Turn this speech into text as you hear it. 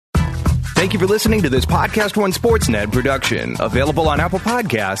Thank you for listening to this Podcast One Sportsnet production, available on Apple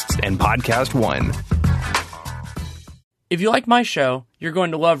Podcasts and Podcast One. If you like my show, you're going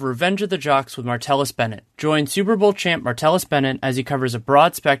to love Revenge of the Jocks with Martellus Bennett. Join Super Bowl champ Martellus Bennett as he covers a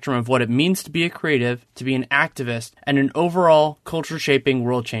broad spectrum of what it means to be a creative, to be an activist, and an overall culture-shaping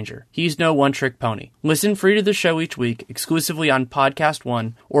world changer. He's no one-trick pony. Listen free to the show each week, exclusively on Podcast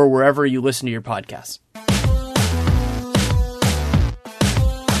One or wherever you listen to your podcasts.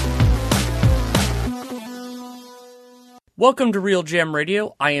 Welcome to Real Jam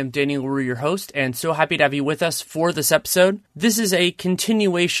Radio. I am Danny LaRue, your host, and so happy to have you with us for this episode. This is a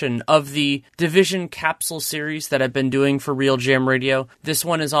continuation of the Division Capsule series that I've been doing for Real Jam Radio. This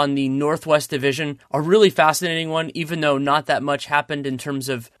one is on the Northwest Division, a really fascinating one, even though not that much happened in terms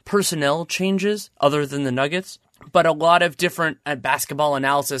of personnel changes other than the Nuggets. But a lot of different basketball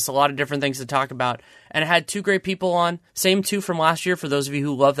analysis, a lot of different things to talk about. And I had two great people on, same two from last year for those of you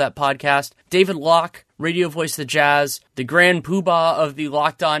who love that podcast. David Locke, radio voice of the Jazz, the grand poobah of the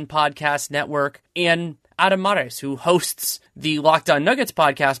Locked On Podcast Network, and Adam Mares, who hosts the Locked On Nuggets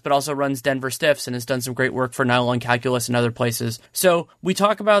podcast, but also runs Denver Stiffs and has done some great work for Nylon Calculus and other places. So we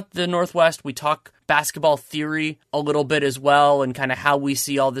talk about the Northwest, we talk basketball theory a little bit as well, and kind of how we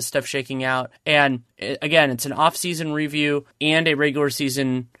see all this stuff shaking out. And again, it's an off-season review and a regular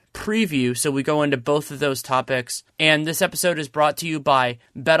season preview, so we go into both of those topics. And this episode is brought to you by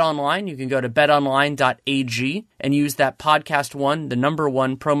BetOnline. You can go to betonline.ag and use that podcast one, the number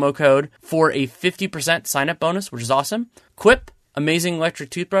one promo code for a 50% sign-up bonus, which is awesome. Quip, amazing electric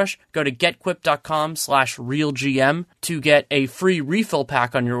toothbrush. Go to getquip.com/realgm to get a free refill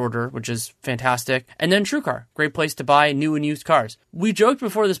pack on your order, which is fantastic. And then TrueCar, great place to buy new and used cars. We joked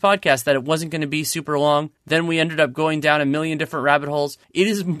before this podcast that it wasn't going to be super long. Then we ended up going down a million different rabbit holes. It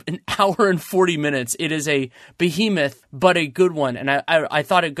is an hour and 40 minutes. It is a behemoth, but a good one. And I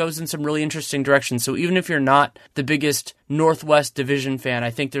thought it goes in some really interesting directions. So even if you're not the biggest Northwest Division fan, I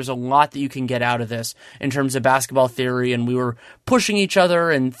think there's a lot that you can get out of this in terms of basketball theory, and we were pushing each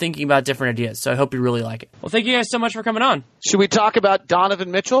other and thinking about different ideas. So I hope you really like it. Well, thank you guys so much for coming on. Should we talk about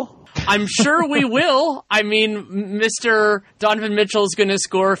Donovan Mitchell? I'm sure we will. I mean, Mr. Donovan Mitchell is going to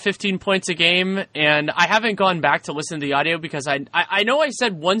score 15 points a game, and I haven't gone back to listen to the audio because I know I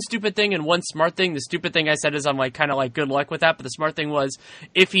said one stupid thing and one smart thing. The stupid thing I said is I'm like kind of like good luck with that, but the smart thing was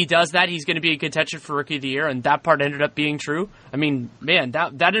if he does that, he's going to be in contention for Rookie of the Year, and that part ended up being true. I mean, man,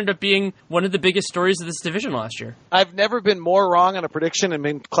 that ended up being one of the biggest stories of this division last year. I've never been more wrong on a prediction and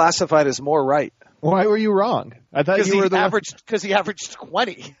been classified as more right. Why were you wrong? I thought you were the averaged because he averaged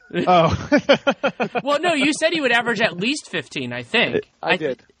 20. Oh, well, no, you said he would average at least 15. I think I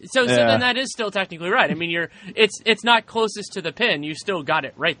did. So then that is still technically right. I mean, it's not closest to the pin. You still got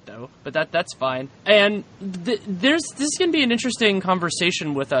it right though, but that's fine. And this is going to be an interesting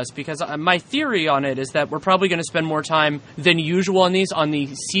conversation with us because my theory on it is that we're probably going to spend more time than usual on these on the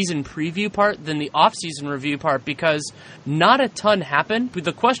season preview part than the off-season review part because not a ton happened. But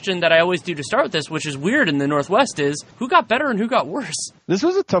the question that I always do to start with this, which is weird in the Northwest, is who got better and who got worse? This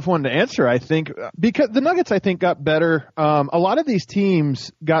was a tough one to answer, I think, because the Nuggets, I think, got better. A lot of these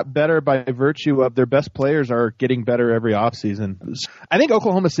teams got better by virtue of their best players are getting better every offseason. I think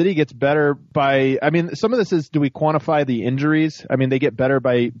Oklahoma City gets better by, I mean, some of this is, do we quantify the injuries? I mean, they get better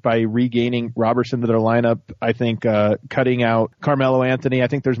by regaining Robertson to their lineup. I think cutting out Carmelo Anthony. I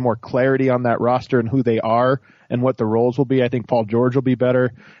think there's more clarity on that roster and who they are and what the roles will be. I think Paul George will be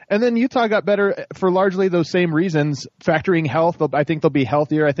better. And then Utah got better for largely those same reasons, factoring health. I think they'll be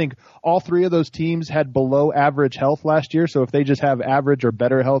healthier. I think all three of those teams had below average health last year. So if they just have average or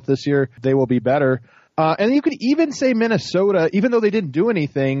better health this year, they will be better. And you could even say Minnesota, even though they didn't do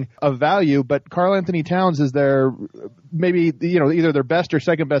anything of value, but Karl Anthony Towns is their maybe, either their best or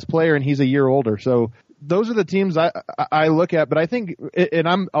second best player, and he's a year older. So those are the teams I look at, but I think,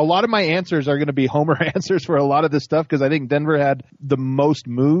 and a lot of my answers are going to be homer answers for a lot of this stuff because I think Denver had the most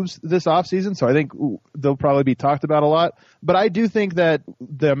moves this offseason, so I think they'll probably be talked about a lot. But I do think that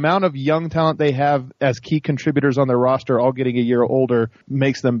the amount of young talent they have as key contributors on their roster, all getting a year older,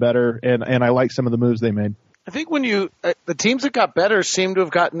 makes them better, and I like some of the moves they made. I think when the teams that got better seem to have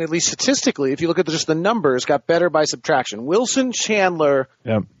gotten, at least statistically, if you look at just the numbers, got better by subtraction. Wilson Chandler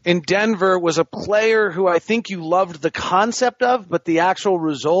in Denver was a player who I think you loved the concept of, but the actual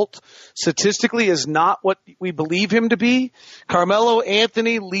result statistically is not what we believe him to be. Carmelo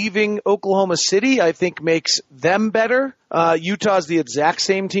Anthony leaving Oklahoma City, I think, makes them better. Utah's the exact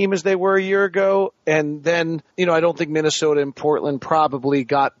same team as they were a year ago. And then, I don't think Minnesota and Portland probably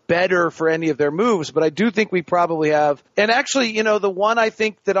got better for any of their moves, but I do think we probably have. And actually, the one I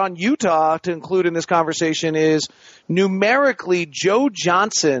think that on Utah to include in this conversation is numerically Joe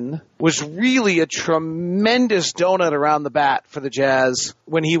Johnson was really a tremendous donut around the bat for the Jazz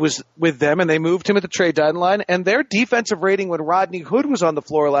when he was with them, and they moved him at the trade deadline. And their defensive rating when Rodney Hood was on the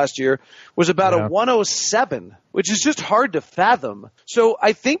floor last year was about a 107, which is just hard to fathom. So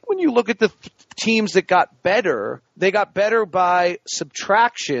I think when you look at the teams that got better, they got better by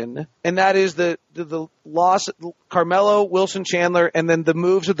subtraction, and that is the loss Carmelo, Wilson, Chandler, and then the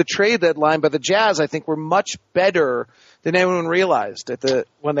moves at the trade deadline by the Jazz, I think, were much better than anyone realized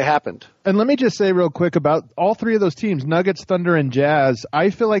when they happened. And let me just say real quick about all three of those teams, Nuggets, Thunder, and Jazz. I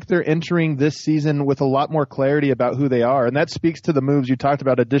feel like they're entering this season with a lot more clarity about who they are, and that speaks to the moves you talked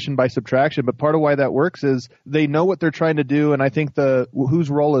about, addition by subtraction. But part of why that works is they know what they're trying to do, and I think the whose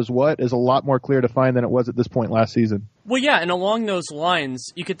role is what is a lot more clear to find than it was at this point last season. Well, yeah, and along those lines,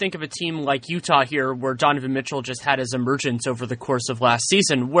 you could think of a team like Utah here where Donovan Mitchell just had his emergence over the course of last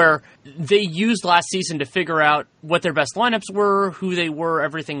season, where they used last season to figure out what their best lineups were, who they were,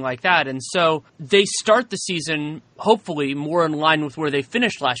 everything like that. And so they start the season, hopefully, more in line with where they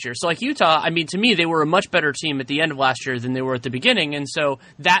finished last year. So like Utah, I mean, to me, they were a much better team at the end of last year than they were at the beginning, and so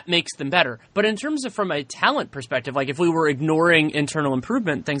that makes them better. But in terms of from a talent perspective, like if we were ignoring internal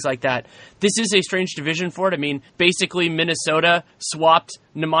improvement, things like that, this is a strange division for it. I mean, basically Minnesota swapped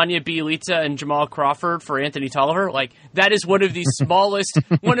Nemanja Bjelica and Jamal Crawford for Anthony Tolliver. Like, that is one of the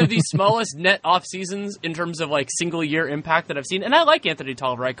smallest net off seasons in terms of like single year impact that I've seen. And I like Anthony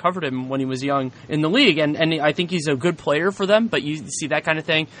Tolliver. I covered him when he was young in the league, and I think he's a good player for them, but you see that kind of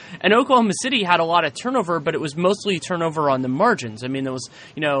thing. And Oklahoma City had a lot of turnover, but it was mostly turnover on the margins. I mean, there was,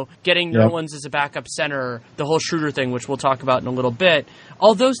 getting Nerlens as a backup center, the whole Schroeder thing, which we'll talk about in a little bit,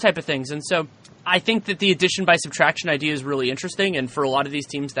 all those type of things. And so I think that the addition by subtraction idea is really interesting, and for a lot of these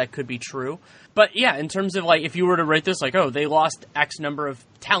teams that could be true. But yeah, in terms of like, if you were to rate this, like, oh, they lost X number of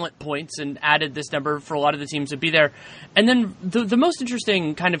talent points and added this number for a lot of the teams to be there. And then the most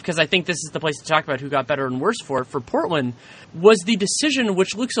interesting kind of, because I think this is the place to talk about who got better and worse for Portland, was the decision,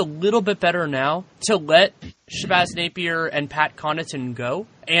 which looks a little bit better now, to let Shabazz Napier and Pat Connaughton go,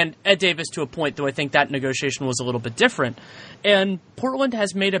 and Ed Davis to a point, though I think that negotiation was a little bit different. And Portland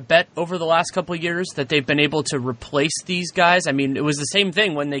has made a bet over the last couple of years that they've been able to replace these guys. I mean, it was the same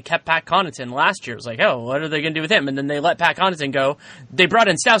thing when they kept Pat Connaughton last year. It was like, oh, what are they going to do with him? And then they let Pat Connaughton go. They brought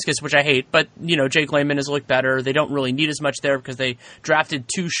in Stauskas, which I hate, but, Jake Layman has looked better. They don't really need as much there because they drafted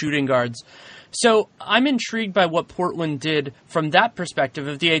 2 shooting guards. So I'm intrigued by what Portland did from that perspective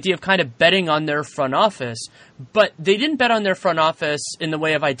of the idea of kind of betting on their front office, but they didn't bet on their front office in the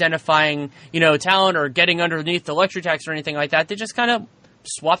way of identifying, talent or getting underneath the luxury tax or anything like that. They just kind of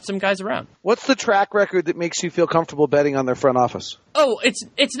swapped some guys around. What's the track record that makes you feel comfortable betting on their front office? Oh,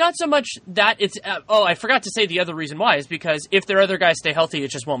 it's not so much that it's I forgot to say the other reason why is because if their other guys stay healthy,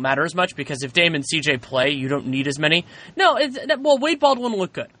 it just won't matter as much, because if Dame and CJ play, you don't need as many. No, Wade Baldwin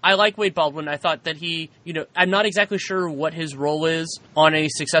looked good. I like Wade Baldwin. I thought that he, I'm not exactly sure what his role is on a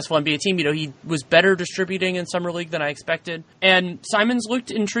successful NBA team. He was better distributing in Summer League than I expected. And Simons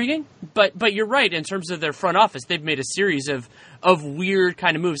looked intriguing, but you're right, in terms of their front office, they've made a series of weird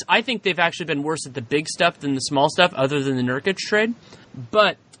kind of moves. I think they've actually been worse at the big stuff than the small stuff, other than the Nurkic trade.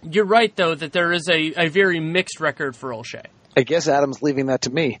 But you're right, though, that there is a very mixed record for Olshey. I guess Adam's leaving that to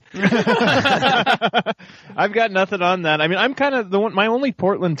me. I've got nothing on that. I mean, I'm kind of my only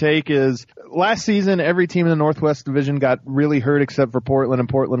Portland take is last season, every team in the Northwest Division got really hurt except for Portland, and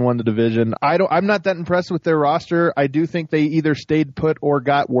Portland won the division. I'm not that impressed with their roster. I do think they either stayed put or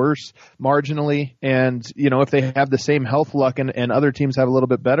got worse marginally. And, if they have the same health luck and other teams have a little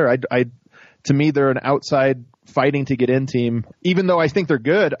bit better, to me, they're an outside fighting to get in team. Even though I think they're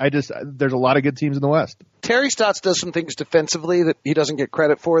good, there's a lot of good teams in the West. Terry Stotts does some things defensively that he doesn't get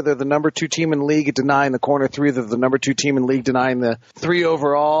credit for. They're the number 2 team in the league at denying the corner 3. They're the number 2 team in the league denying the 3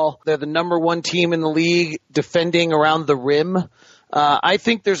 overall. They're the number 1 team in the league defending around the rim. I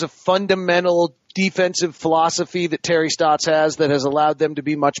think there's a fundamental defensive philosophy that Terry Stotts has that has allowed them to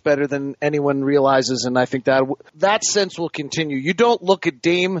be much better than anyone realizes, and I think that sense will continue. You don't look at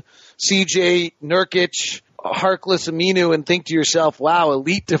Dame, CJ, Nurkic, Harkless, Aminu and think to yourself, wow,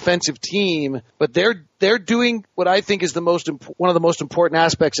 elite defensive team, but they're doing what I think is one of the most important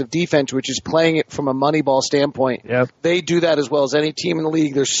aspects of defense, which is playing it from a Moneyball standpoint. Yep. They do that as well as any team in the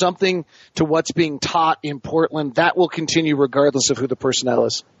league. There's something to what's being taught in Portland that will continue regardless of who the personnel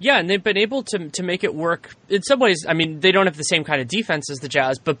is. Yeah, and they've been able to make it work in some ways. I mean, they don't have the same kind of defense as the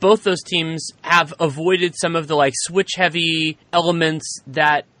Jazz, but both those teams have avoided some of the like switch-heavy elements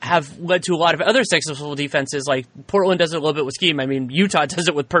that have led to a lot of other successful defenses. Like Portland does it a little bit with scheme. I mean, Utah does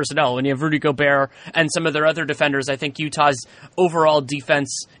it with personnel. When you have Rudy Gobert and some of their other defenders. I think Utah's overall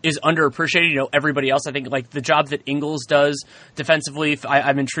defense is underappreciated. Everybody else, I think, like the job that Ingles does defensively,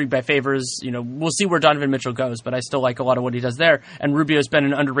 I'm intrigued by Favors. We'll see where Donovan Mitchell goes, but I still like a lot of what he does there. And Rubio's been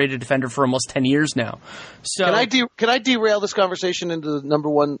an underrated defender for almost 10 years now. So can I derail this conversation into the number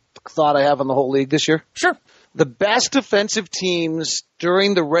one thought I have on the whole league this year? Sure. The best defensive teams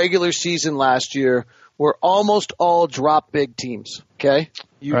during the regular season last year were almost all drop big teams. Okay?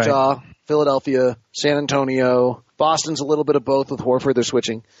 Utah, right. Philadelphia, San Antonio, Boston's a little bit of both with Horford. They're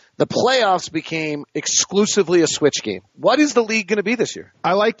switching. The playoffs became exclusively a switch game. What is the league going to be this year?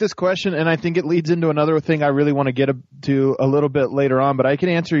 I like this question, and I think it leads into another thing I really want to get to a little bit later on, but I can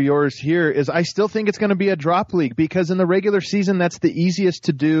answer yours here, is I still think it's going to be a drop league because in the regular season, that's the easiest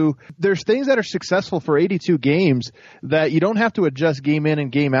to do. There's things that are successful for 82 games that you don't have to adjust game in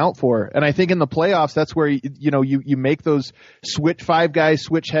and game out for. And I think in the playoffs, that's where you make those switch five guys,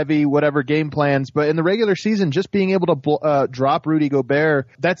 switch heavy, whatever game plans. But in the regular season, just being able to drop Rudy Gobert,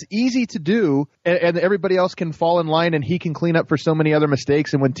 that's easy to do, and everybody else can fall in line and he can clean up for so many other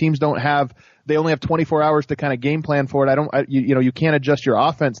mistakes. And when teams they only have 24 hours to kind of game plan for it. You can't adjust your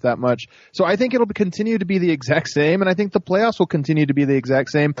offense that much. So I think it'll continue to be the exact same, and I think the playoffs will continue to be the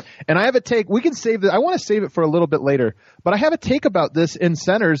exact same. And I have a take. We can save it. I want to save it for a little bit later, but I have a take about this in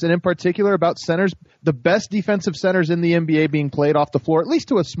centers, and in particular about centers, the best defensive centers in the NBA being played off the floor, at least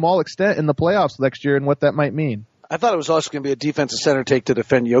to a small extent in the playoffs next year, and what that might mean. I thought it was also going to be a defensive center take to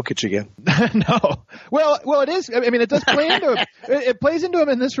defend Jokic again. No. Well, it is. I mean, it does play into him. It plays into him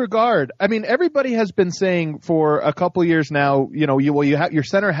in this regard. I mean, everybody has been saying for a couple years now, your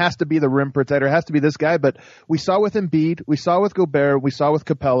center has to be the rim protector, has to be this guy. But we saw with Embiid, we saw with Gobert, we saw with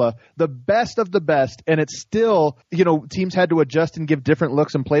Capella, the best of the best. And it's still, teams had to adjust and give different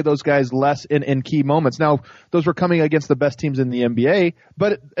looks and play those guys less in key moments. Now, those were coming against the best teams in the NBA.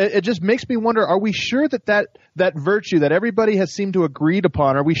 But it just makes me wonder, are we sure that virtue that everybody has seemed to agreed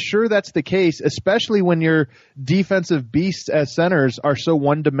upon, are we sure that's the case, especially when your defensive beasts as centers are so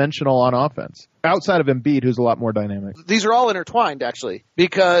one-dimensional on offense? Outside of Embiid, who's a lot more dynamic. These are all intertwined, actually,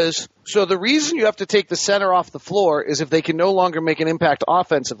 because the reason you have to take the center off the floor is if they can no longer make an impact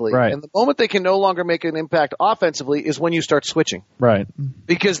offensively. Right. And the moment they can no longer make an impact offensively is when you start switching. Right.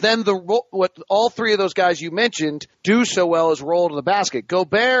 Because then what all three of those guys you mentioned do so well is roll to the basket.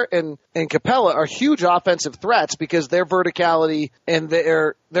 Gobert and Capella are huge offensive threats because their verticality and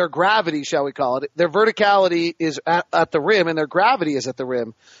their gravity, shall we call it, their verticality is at the rim and their gravity is at the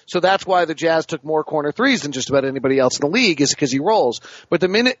rim. So that's why the Jazz took more corner threes than just about anybody else in the league, is because he rolls. But the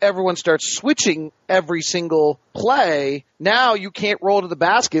minute everyone starts switching every single play, now you can't roll to the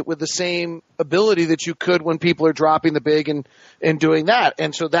basket with the same ability that you could when people are dropping the big and doing that.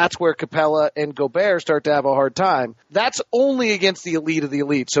 And so that's where Capella and Gobert start to have a hard time. That's only against the elite of the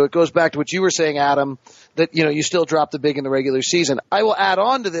elite. So it goes back to what you were saying, Adam, that you still drop the big in the regular season. I will add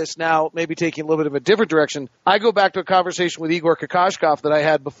on to this now, maybe taking a little bit of a different direction. I go back to a conversation with Igor Kokoshkov that I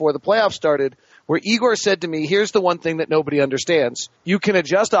had before the playoffs started, where Igor said to me, here's the one thing that nobody understands. You can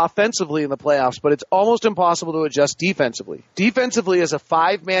adjust offensively in the playoffs, but it's almost impossible to adjust defensively. Defensively is a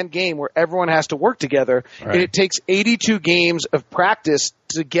 5-man game where everyone has to work together, right. And it takes 82 games of practice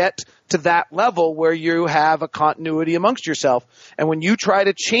to get to that level where you have a continuity amongst yourself. And when you try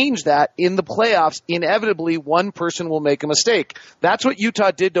to change that in the playoffs, inevitably one person will make a mistake. That's what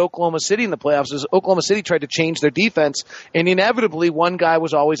Utah did to Oklahoma City in the playoffs, is Oklahoma City tried to change their defense, and inevitably one guy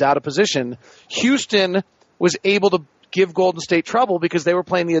was always out of position. Houston was able to give Golden State trouble because they were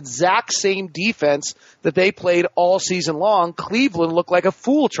playing the exact same defense that they played all season long. Cleveland looked like a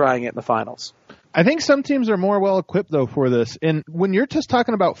fool trying it in the finals. I think some teams are more well-equipped, though, for this. And when you're just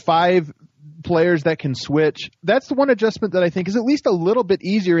talking about 5 players that can switch, that's the one adjustment that I think is at least a little bit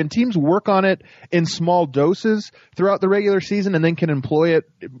easier, and teams work on it in small doses throughout the regular season and then can employ it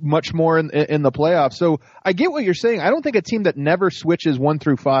much more in the playoffs. So I get what you're saying. I don't think a team that never switches 1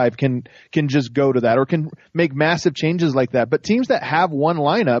 through 5 can just go to that or can make massive changes like that. But teams that have one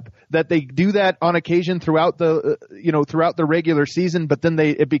lineup, that they do that on occasion throughout the regular season, but then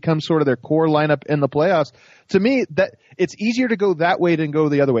it becomes sort of their core lineup in the playoffs. To me, that it's easier to go that way than go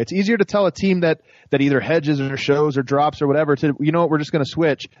the other way. It's easier to tell a team that either hedges or shows or drops or whatever to, we're just going to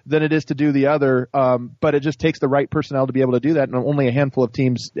switch, than it is to do the other. But it just takes the right personnel to be able to do that, and only a handful of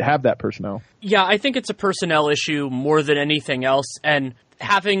teams have that personnel. Yeah, I think it's a personnel issue more than anything else, and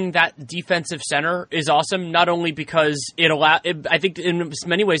having that defensive center is awesome, not only because I think in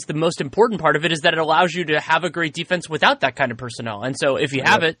many ways the most important part of it is that it allows you to have a great defense without that kind of personnel. And so if you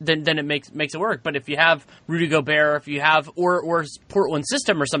have it, then it makes it work. But if you have Rudy Gobert, if you have or Portland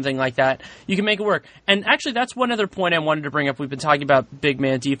system or something like that, you can make it work. And actually, that's one other point I wanted to bring up. We've been talking about big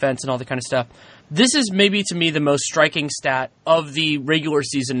man defense and all that kind of stuff. This is maybe to me the most striking stat of the regular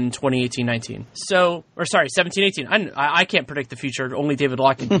season in 2018-19. 17-18. I can't predict the future. Only David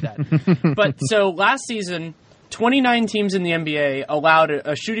Locke can do that. But so last season, 29 teams in the NBA allowed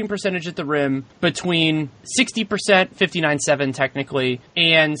a shooting percentage at the rim between 60%, 59.7 technically,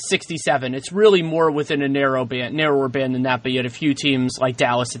 and 67. It's really more within a narrower band than that, but you had a few teams like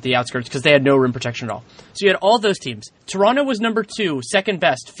Dallas at the outskirts because they had no rim protection at all. So you had all those teams. Toronto was number 2, second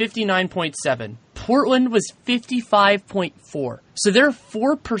best, 59.7. Portland was 55.4. So they're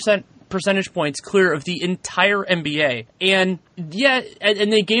 4% percentage points clear of the entire NBA. And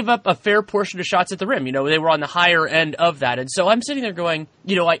they gave up a fair portion of shots at the rim. They were on the higher end of that. And so I'm sitting there going,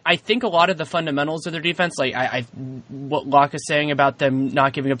 I think a lot of the fundamentals of their defense, like what Locke is saying about them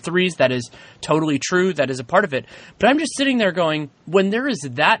not giving up threes, that is totally true. That is a part of it. But I'm just sitting there going, when there is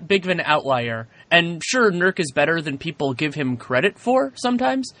that big of an outlier, and sure, Nurk is better than people give him credit for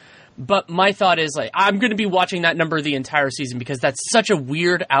sometimes, but my thought is, I'm going to be watching that number the entire season because that's such a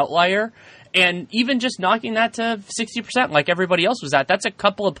weird outlier. And even just knocking that to 60% like everybody else was at, that's a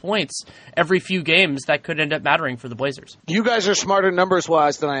couple of points every few games that could end up mattering for the Blazers. You guys are smarter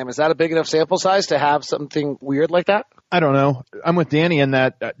numbers-wise than I am. Is that a big enough sample size to have something weird like that? I don't know. I'm with Danny in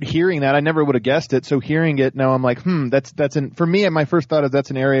that hearing that, I never would have guessed it. So hearing it now, I'm like, for me, my first thought is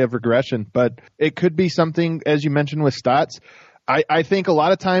that's an area of regression. But it could be something, as you mentioned, with Stotts. I think a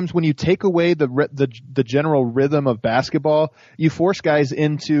lot of times when you take away the general rhythm of basketball, you force guys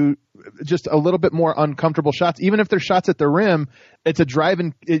into just a little bit more uncomfortable shots. Even if they're shots at the rim,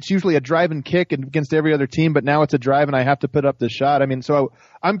 it's usually a drive and kick against every other team, but now it's a drive and I have to put up this shot. I mean, so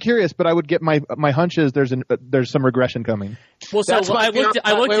I'm curious, but I would get my hunch is there's some regression coming. Well, so I looked it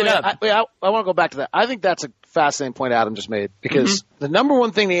up. I want to go back to that. I think that's a fascinating point Adam just made because the number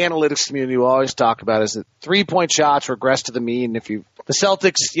one thing the analytics community will always talk about is that 3-point shots regress to the mean. The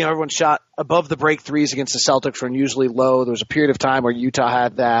Celtics, everyone shot above the break threes against the Celtics were usually low. There was a period of time where Utah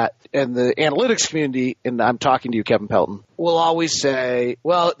had that. And the analytics community, and I'm talking to you, Kevin Pelton, will always say,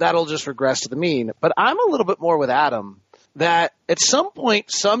 well, that'll just regress to the mean. But I'm a little bit more with Adam that at some point,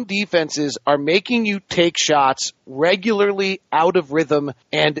 some defenses are making you take shots regularly out of rhythm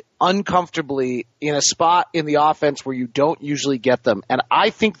and uncomfortably in a spot in the offense where you don't usually get them. And I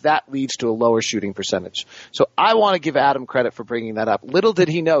think that leads to a lower shooting percentage. So I want to give Adam credit for bringing that up. Little did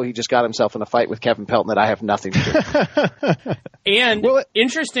he know he just got himself in a fight with Kevin Pelton that I have nothing to do. And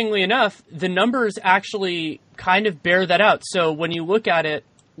interestingly enough, the numbers actually kind of bear that out. So when you look at it,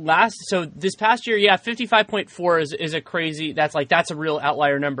 this past year, 55.4 is a crazy, that's a real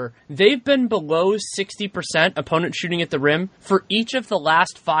outlier number. They've been below 60% opponent shooting at the rim for each of the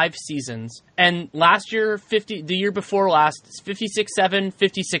last 5 seasons. And last year, the year before last, 56.7,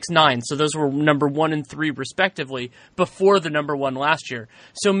 56.9. So those were number 1 and 3 respectively before the number 1 last year.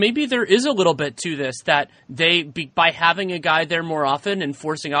 So maybe there is a little bit to this that by having a guy there more often and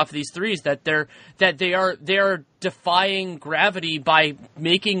forcing off these threes, that they are defying gravity by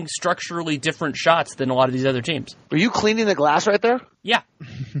making structurally different shots than a lot of these other teams. Were you cleaning the glass right there? Yeah.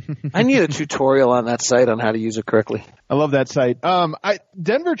 I need a tutorial on that site on how to use it correctly. I love that site.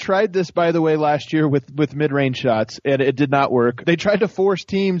 Denver tried this, by the way, last year with mid-range shots, and it did not work. They tried to force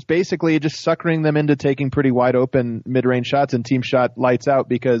teams, basically just suckering them into taking pretty wide-open mid-range shots, and team shot lights out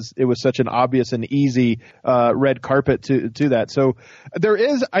because it was such an obvious and easy red carpet to that. So there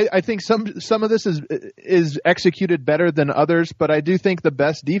is, I think some of this is executed better than others, but I do think the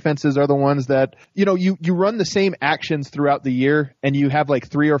best defenses are the ones that, you run the same actions throughout the year, and you have like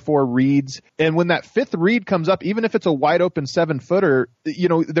 3 or 4 reads. And when that 5th read comes up, even if it's a wide open 7-footer,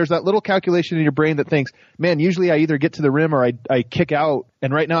 there's that little calculation in your brain that thinks, man, usually I either get to the rim or I kick out.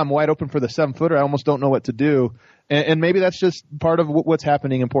 And right now I'm wide open for the 7-footer. I almost don't know what to do. And maybe that's just part of what's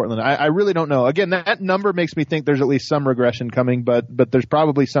happening in Portland. I really don't know. Again, that number makes me think there's at least some regression coming, but there's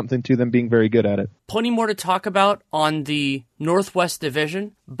probably something to them being very good at it. Plenty more to talk about on the Northwest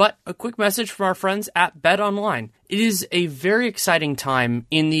Division, but a quick message from our friends at BetOnline. It is a very exciting time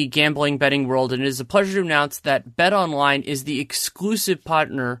in the gambling betting world, and it is a pleasure to announce that BetOnline is the exclusive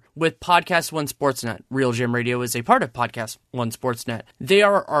partner with Podcast One Sportsnet. Real Gym Radio is a part of Podcast One Sportsnet. They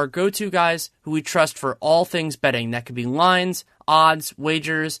are our go-to guys who we trust for all things betting. That could be lines, odds,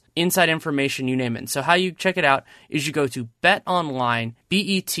 wagers, inside information, you name it. So how you check it out is you go to BetOnline,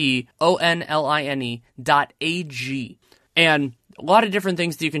 BetOnline.ag. And a lot of different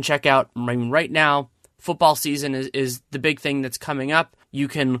things that you can check out. I mean, right now, football season is the big thing that's coming up. You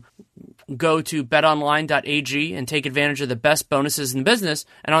can go to betonline.ag and take advantage of the best bonuses in the business.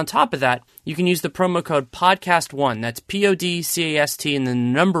 And on top of that, you can use the promo code PODCAST1. That's PODCAST and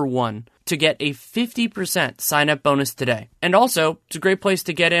then number 1 to get a 50% sign-up bonus today. And also, it's a great place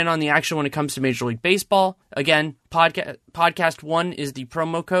to get in on the action when it comes to Major League Baseball. Again, podcast1 is the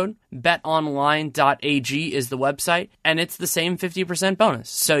promo code, betonline.ag is the website, and it's the same 50% bonus.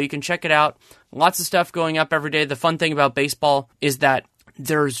 So you can check it out. Lots of stuff going up every day. The fun thing about baseball is that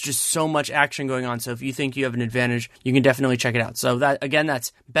there's just so much action going on. So if you think you have an advantage, you can definitely check it out. So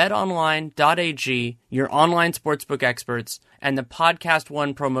that's betonline.ag, your online sportsbook experts, and the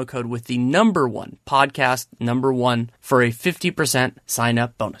podcast1 promo code with the number 1, podcast number 1, for a 50% sign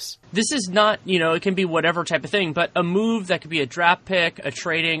up bonus. This is not, it can be whatever type of thing, but a move that could be a draft pick, a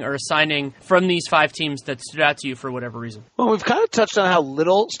trading, or a signing from these 5 teams that stood out to you for whatever reason. Well, we've kind of touched on how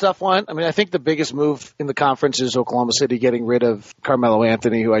little stuff went. I mean, I think the biggest move in the conference is Oklahoma City getting rid of Carmelo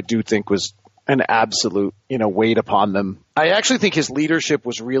Anthony, who I do think was an absolute, weight upon them. I actually think his leadership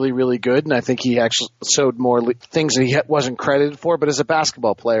was really, really good, and I think he actually showed more things that he wasn't credited for. But as a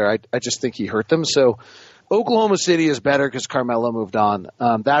basketball player, I just think he hurt them. So Oklahoma City is better because Carmelo moved on.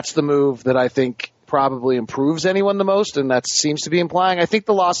 That's the move that I think probably improves anyone the most, and that seems to be implying. I think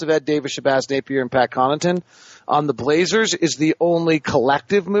the loss of Ed Davis, Shabazz Napier, and Pat Connaughton on the Blazers is the only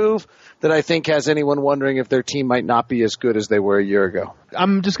collective move that I think has anyone wondering if their team might not be as good as they were a year ago.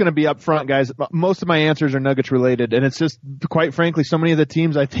 I'm just going to be upfront, guys. Most of my answers are Nuggets related, and it's just, quite frankly, so many of the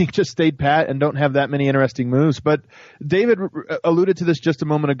teams I think just stayed pat and don't have that many interesting moves. But David alluded to this just a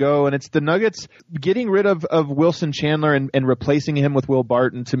moment ago, and it's the Nuggets getting rid of Wilson Chandler and replacing him with Will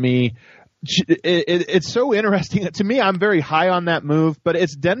Barton. To me, it's so interesting. To me, I'm very high on that move, but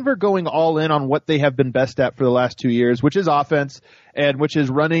it's Denver going all in on what they have been best at for the last 2 years, which is offense, and which is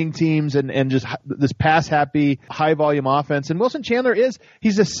running teams and just this pass-happy, high-volume offense. And Wilson Chandler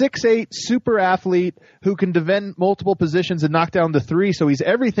he's a 6'8", super athlete who can defend multiple positions and knock down the three, so he's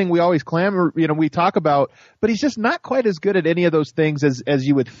everything we always we talk about, but he's just not quite as good at any of those things as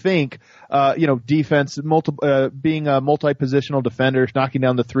you would think. Defense, being a multi-positional defender, knocking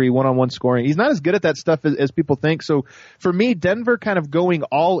down the three, one-on-one scoring. He's not as good at that stuff as people think. So for me, Denver kind of going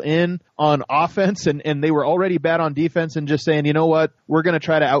all in on offense, and they were already bad on defense, and just saying, you know what, we're going to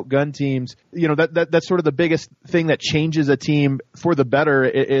try to outgun teams. That's sort of the biggest thing that changes a team for the better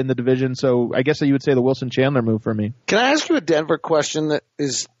in the division. So I guess you would say the Wilson Chandler move for me. Can I ask you a Denver question that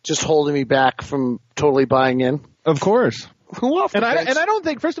is just holding me back from totally buying in? Of course. Who off the bench? I don't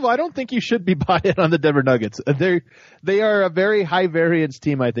think, first of all, I don't think you should be buying on the Denver Nuggets. They are a very high variance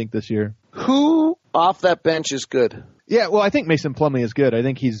team, I think, this year. Who off that bench is good? Yeah, well, I think Mason Plumlee is good. I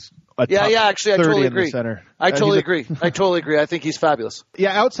think he's actually, I totally agree. Center. I totally agree. I think he's fabulous.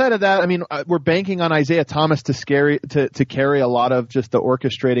 Yeah, outside of that, I mean, we're banking on Isaiah Thomas to carry a lot of just the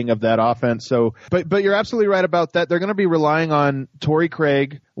orchestrating of that offense. So, but you're absolutely right about that. They're going to be relying on Torrey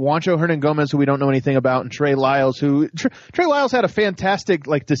Craig, Juancho Hernan-Gomez, who we don't know anything about, and Trey Lyles, Trey Lyles had a fantastic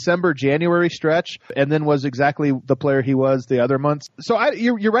December, January stretch, and then was exactly the player he was the other months. So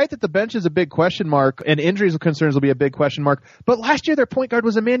you're right that the bench is a big question mark, and injuries concerns will be a big question mark. But last year their point guard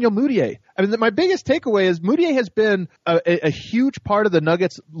was Emmanuel Mudiay. I mean, my biggest takeaway is Mudiay has been a huge part of the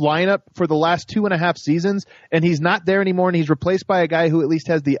Nuggets lineup for the last 2.5 seasons, and he's not there anymore, and he's replaced by a guy who at least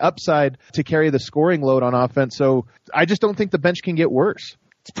has the upside to carry the scoring load on offense. So I just don't think the bench can get worse.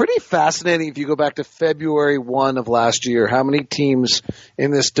 It's pretty fascinating if you go back to February 1 of last year, how many teams in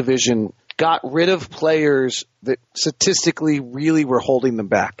this division got rid of players that statistically really were holding them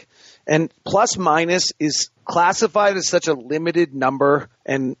back. And plus minus is classified as such a limited number,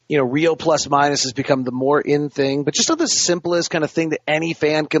 and real plus minus has become the more in thing, but just on the simplest kind of thing that any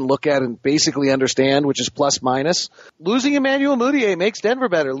fan can look at and basically understand, which is plus minus. Losing Emmanuel Mudiay makes Denver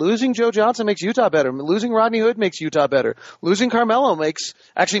better. Losing Joe Johnson makes Utah better. Losing Rodney Hood makes Utah better. Losing Carmelo makes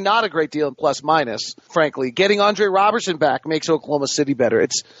actually not a great deal in plus minus, frankly. Getting Andre Robertson back makes Oklahoma City better.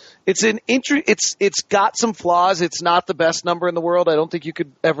 It's got some flaws. It's not the best number in the world. I don't think you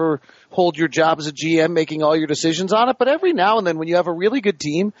could ever hold your job as a GM making all your decisions on it, but every now and then when you have a really good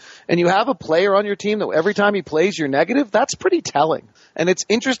team and you have a player on your team that every time he plays you're negative, that's pretty telling. And it's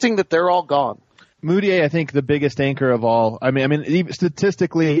interesting that they're all gone. Mudiay, I think, the biggest anchor of all. I mean, even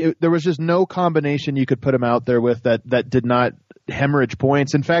statistically, there was just no combination you could put him out there with that did not hemorrhage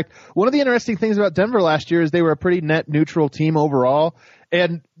points. In fact, one of the interesting things about Denver last year is they were a pretty net neutral team overall.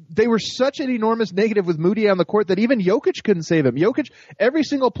 And they were such an enormous negative with Mudiay on the court that even Jokic couldn't save him. Every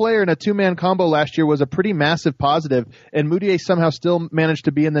single player in a two-man combo last year was a pretty massive positive, and Mudiay somehow still managed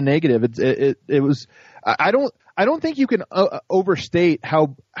to be in the negative. It was. I don't think you can overstate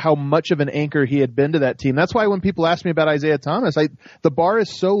how how much of an anchor he had been to that team. That's why when people ask me about Isaiah Thomas, the bar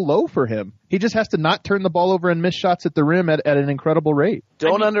is so low for him. He just has to not turn the ball over and miss shots at the rim at an incredible rate.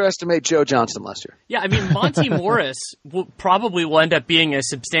 Don't underestimate Joe Johnson last year. Yeah, I mean, Monty Morris probably will end up being a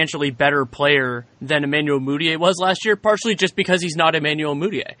substantially better player than Emmanuel Mudiay was last year, partially just because he's not Emmanuel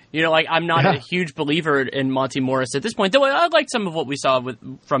Mudiay. You know, like, I'm not a huge believer in Monty Morris at this point, though I like some of what we saw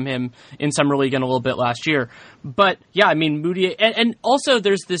from him in Summer League and a little bit last year. But, yeah, I mean, Mudiay, and also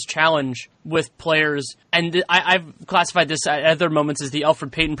there's this challenge with players, and I've classified this at other moments as the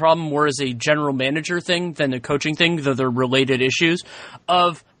Elfrid Payton problem, more as a general manager thing than a coaching thing, though they're related issues,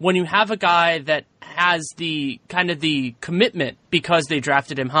 of when you have a guy that has the kind of the commitment because they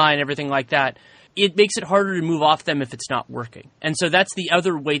drafted him high and everything like that, it makes it harder to move off them if it's not working. And so that's the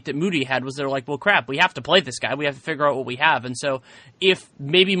other weight that Moody had, was they're like, well, crap, we have to play this guy. We have to figure out what we have. And so if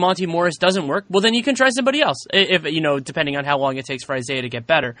maybe Monty Morris doesn't work, well, then you can try somebody else, if depending on how long it takes for Isaiah to get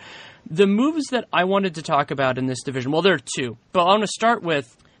better. The moves that I wanted to talk about in this division, well, there are two, but I want to start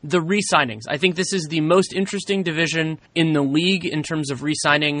with the re-signings. I think this is the most interesting division in the league in terms of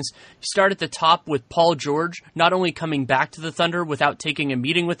re-signings. You start at the top with Paul George, not only coming back to the Thunder without taking a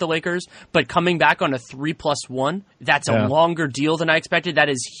meeting with the Lakers, but coming back on a 3+1. That's a longer deal than I expected. That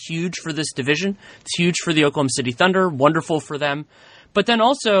is huge for this division. It's huge for the Oklahoma City Thunder. Wonderful for them. But then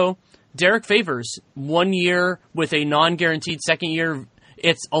also, Derek Favors, 1 year with a non-guaranteed second year.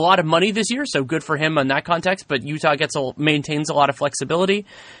 It's a lot of money this year, so good for him in that context, but Utah maintains a lot of flexibility.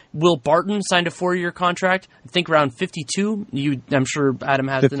 Will Barton signed a 4-year contract, I think around 52. I'm sure Adam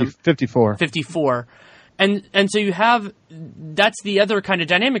has 54. 54. And so you have, that's the other kind of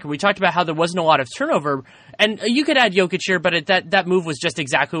dynamic. We talked about how there wasn't a lot of turnover, and you could add Jokic here, but that move was just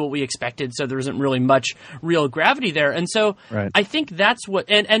exactly what we expected, so there isn't really much real gravity there. And so I think that's what,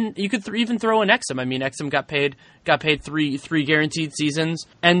 and you could even throw in Exum. I mean, Exum got paid three guaranteed seasons,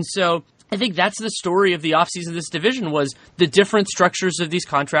 and so I think that's the story of the offseason of this division, was the different structures of these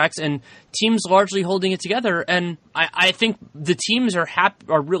contracts and teams largely holding it together. And I think the teams are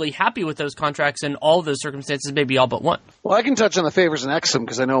really happy with those contracts in all those circumstances, maybe all but one. Well, I can touch on the Favors and Exum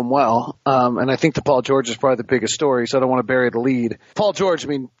because I know him well. And I think the Paul George is probably the biggest story, so I don't want to bury the lead. Paul George, I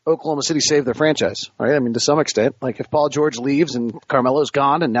mean, Oklahoma City saved their franchise, right? I mean, to some extent. Like, if Paul George leaves and Carmelo's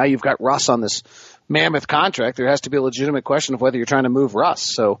gone and now you've got Russ on this mammoth contract, there has to be a legitimate question of whether you're trying to move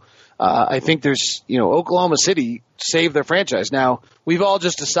Russ. So I think there's, Oklahoma City saved their franchise. Now, we've all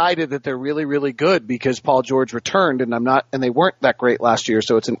just decided that they're really, really good because Paul George returned, and they weren't that great last year.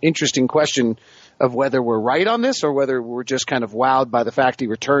 So it's an interesting question of whether we're right on this or whether we're just kind of wowed by the fact he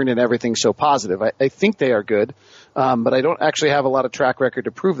returned and everything's so positive. I think they are good, but I don't actually have a lot of track record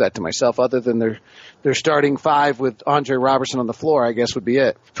to prove that to myself, other than their starting five with Andre Robertson on the floor, I guess would be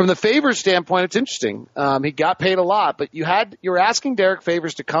it. From the Favors standpoint, it's interesting. He got paid a lot, but you're asking Derek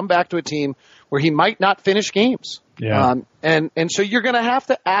Favors to come back to a team where he might not finish games. Yeah. And so you're going to have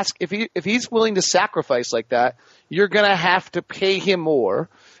to ask, if he's willing to sacrifice like that, you're going to have to pay him more.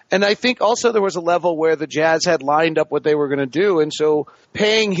 And I think also there was a level where the Jazz had lined up what they were going to do, and so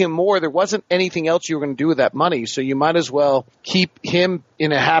paying him more, there wasn't anything else you were going to do with that money, so you might as well keep him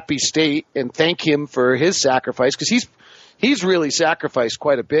in a happy state and thank him for his sacrifice, because he's really sacrificed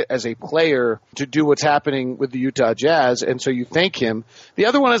quite a bit as a player to do what's happening with the Utah Jazz, and so you thank him. The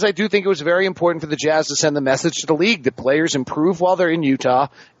other one is, I do think it was very important for the Jazz to send the message to the league that players improve while they're in Utah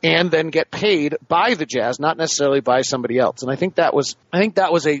and then get paid by the Jazz, not necessarily by somebody else. And I think that was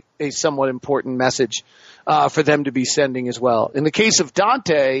a somewhat important message for them to be sending as well. In the case of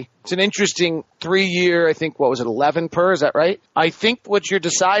Dante, it's an interesting 3-year, I think, 11 per, is that right? I think what you're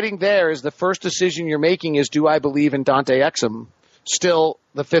deciding there is the first decision you're making is, do I believe in Dante Exum? Still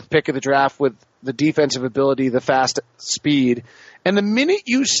the 5th pick of the draft with the defensive ability, the fast speed. And the minute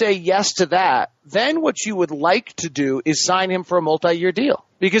you say yes to that, then what you would like to do is sign him for a multi-year deal.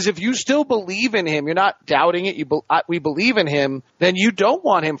 Because if you still believe in him, you're not doubting it, we believe in him, then you don't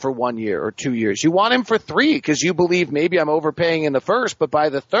want him for 1 year or 2 years. You want him for 3 because you believe maybe I'm overpaying in the first, but by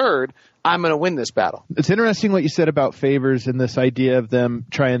the third, I'm going to win this battle. It's interesting what you said about Favors and this idea of them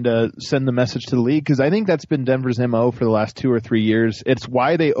trying to send the message to the league, because I think that's been Denver's MO for the last 2 or 3 years. It's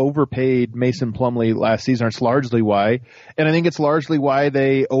why they overpaid Mason Plumlee last season. It's largely why. And I think it's largely why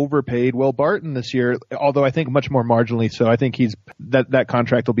they overpaid Will Barton this year, although I think much more marginally so. I think that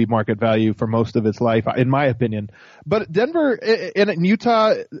contract will be market value for most of its life, in my opinion. But Denver and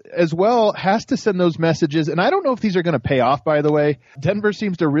Utah as well has to send those messages. And I don't know if these are going to pay off, by the way. Denver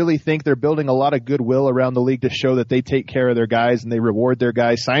seems to really think they're building a lot of goodwill around the league to show that they take care of their guys and they reward their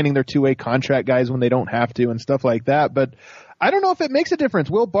guys, signing their 2-way contract guys when they don't have to and stuff like that. But I don't know if it makes a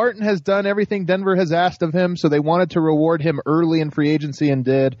difference. Will Barton has done everything Denver has asked of him, so they wanted to reward him early in free agency and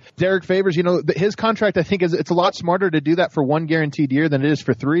did. Derek Favors, his contract, I think, it's a lot smarter to do that for one guaranteed year than it is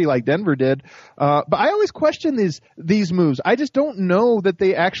for 3 like Denver did. But I always question these moves. I just don't know that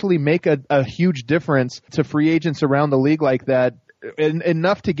they actually make a huge difference to free agents around the league like that,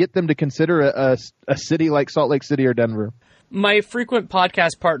 enough to get them to consider a city like Salt Lake City or Denver. My frequent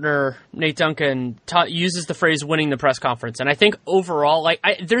podcast partner, Nate Duncan, uses the phrase winning the press conference. And I think overall,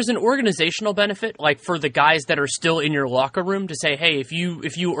 there's an organizational benefit, for the guys that are still in your locker room to say, hey, if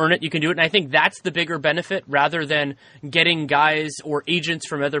you earn it, you can do it. And I think that's the bigger benefit rather than getting guys or agents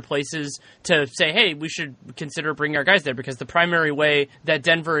from other places to say, hey, we should consider bringing our guys there, because the primary way that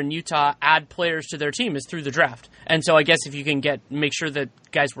Denver and Utah add players to their team is through the draft. And so I guess if you can make sure that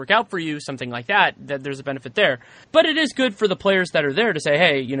guys work out for you, something like that there's a benefit there. But it is good for the players that are there to say,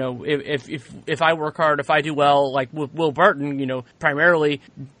 hey, if I work hard, if I do well, like with Will Barton, primarily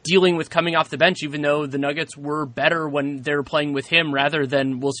dealing with coming off the bench, even though the Nuggets were better when they were playing with him rather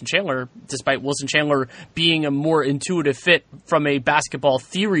than Wilson Chandler, despite Wilson Chandler being a more intuitive fit from a basketball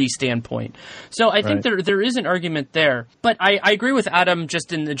theory standpoint. So I think there is an argument there. But I agree with Adam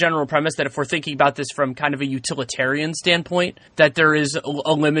just in the general premise that if we're thinking about this from kind of a utilitarian standpoint, that there is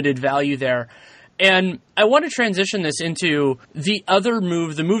a limited value there. And I want to transition this into the other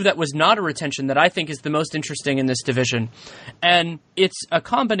move, the move that was not a retention that I think is the most interesting in this division. And it's a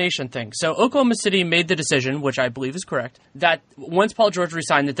combination thing. So Oklahoma City made the decision, which I believe is correct, that once Paul George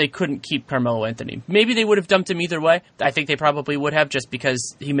resigned, that they couldn't keep Carmelo Anthony. Maybe they would have dumped him either way. I think they probably would have, just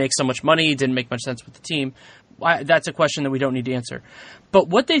because he makes so much money, didn't make much sense with the team. That's a question that we don't need to answer. But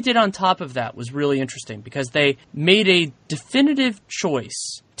what they did on top of that was really interesting, because they made a definitive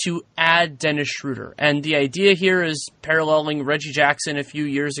choice to add Dennis Schroeder. And the idea here is paralleling Reggie Jackson a few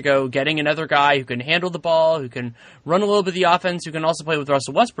years ago, getting another guy who can handle the ball, who can run a little bit of the offense, who can also play with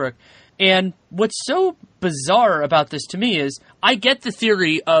Russell Westbrook. And what's so bizarre about this to me is I get the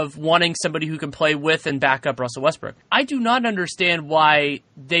theory of wanting somebody who can play with and back up Russell Westbrook. I do not understand why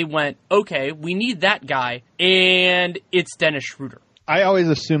they went, okay, we need that guy, and it's Dennis Schroeder. I always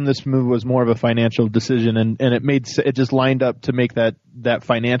assumed this move was more of a financial decision, and it just lined up to make that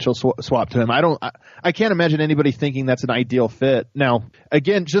financial swap to him. I can't imagine anybody thinking that's an ideal fit. Now,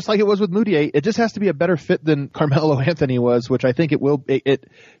 again, just like it was with Moutier, it just has to be a better fit than Carmelo Anthony was, which I think it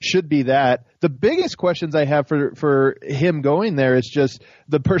should be that. The biggest questions I have for him going there is just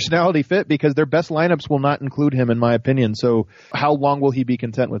the personality fit, because their best lineups will not include him, in my opinion. So how long will he be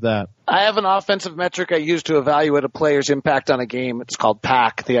content with that? I have an offensive metric I use to evaluate a player's impact on a game. It's called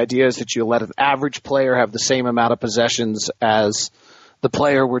PAC. The idea is that you let an average player have the same amount of possessions as the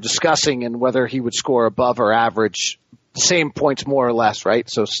player we're discussing, and whether he would score above or average, same points more or less, right?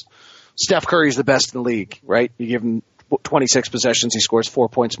 So Steph Curry's the best in the league, right? You give him 26 possessions, he scores 4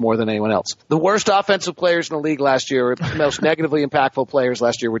 points more than anyone else. The worst offensive players in the league last year, the most negatively impactful players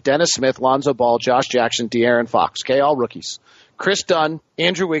last year, were Dennis Smith, Lonzo Ball, Josh Jackson, De'Aaron Fox. Okay, all rookies. Chris Dunn,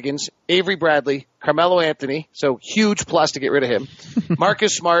 Andrew Wiggins, Avery Bradley, Carmelo Anthony, so huge plus to get rid of him,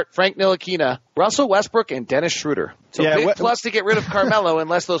 Marcus Smart, Frank Ntilikina, Russell Westbrook, and Dennis Schroeder. So big plus to get rid of Carmelo,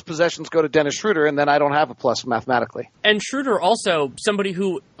 unless those possessions go to Dennis Schroeder, and then I don't have a plus mathematically. And Schroeder also, somebody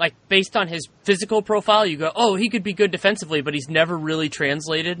who, based on his physical profile, you go, oh, he could be good defensively, but he's never really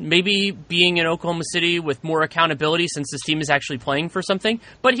translated. Maybe being in Oklahoma City with more accountability, since this team is actually playing for something.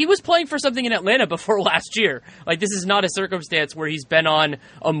 But he was playing for something in Atlanta before last year. This is not a circumstance where he's been on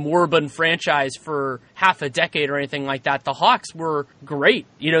a moribund franchise for half a decade or anything like that. The Hawks were great.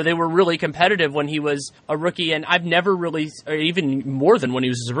 They were really competitive when he was a rookie, and I've never really, or even more than when he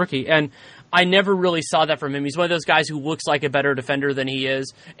was a rookie, and I never really saw that from him. He's one of those guys who looks like a better defender than he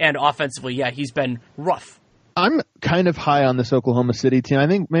is, and offensively, he's been rough. I'm kind of high on this Oklahoma City team. I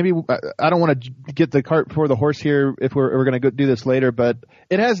think maybe I don't want to get the cart before the horse here if we're going to go do this later, but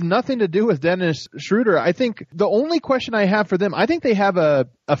it has nothing to do with Dennis Schroeder. I think the only question I have for them, I think they have a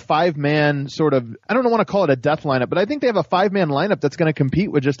five-man sort of, I don't want to call it a death lineup, but I think they have a five-man lineup that's going to compete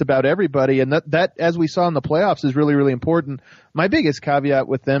with just about everybody, and that, as we saw in the playoffs, is really, really important. My biggest caveat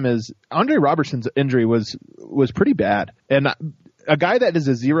with them is Andre Robertson's injury was pretty bad, and a guy that is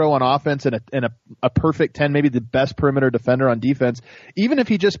a 0 on offense and a perfect 10, maybe the best perimeter defender on defense, even if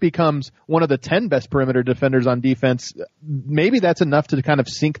he just becomes one of the 10 best perimeter defenders on defense, maybe that's enough to kind of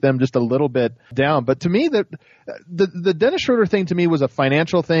sink them just a little bit down. But to me, the Dennis Schroeder thing to me was a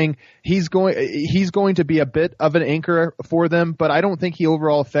financial thing. He's going to be a bit of an anchor for them, but I don't think he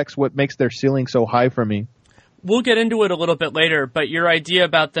overall affects what makes their ceiling so high for me. We'll get into it a little bit later, but your idea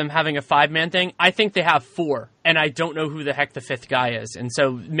about them having a five-man thing, I think they have 4. and I don't know who the heck the fifth guy is. And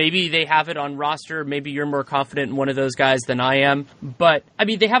so maybe they have it on roster. Maybe you're more confident in one of those guys than I am. But, I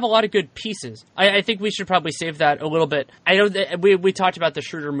mean, they have a lot of good pieces. I think we should probably save that a little bit. I know that we talked about the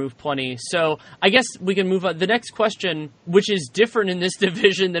Schroeder move plenty, so I guess we can move on. The next question, which is different in this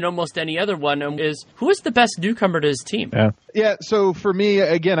division than almost any other one, is who is the best newcomer to his team? Yeah, so for me,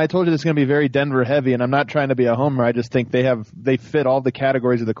 again, I told you this is going to be very Denver heavy, and I'm not trying to be a homer. I just think they fit all the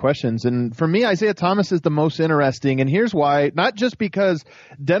categories of the questions. And for me, Isaiah Thomas is the most interesting, and here's why. Not just because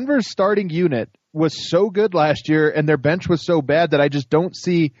Denver's starting unit was so good last year and their bench was so bad that I just don't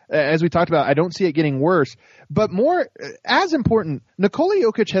see, as we talked about, I don't see it getting worse. But more, as important, Nikola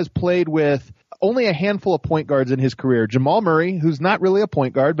Jokic has played with only a handful of point guards in his career. Jamal Murray, who's not really a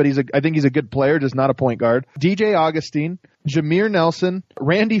point guard, but I think he's a good player, just not a point guard. DJ Augustine, Jameer Nelson,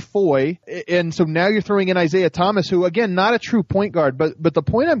 Randy Foye, and so now you're throwing in Isaiah Thomas, who, again, not a true point guard, but the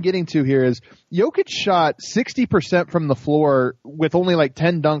point I'm getting to here is Jokic shot 60% from the floor with only like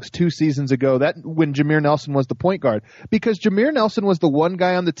 10 dunks 2 seasons ago, that when Jameer Nelson was the point guard, because Jameer Nelson was the one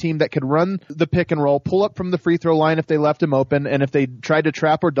guy on the team that could run the pick and roll, pull up from the free throw line if they left him open, and if they tried to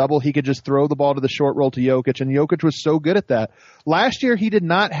trap or double, he could just throw the ball to the short roll to Jokic, and Jokic was so good at that. Last year, he did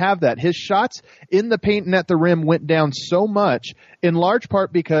not have that. His shots in the paint and at the rim went down so much, in large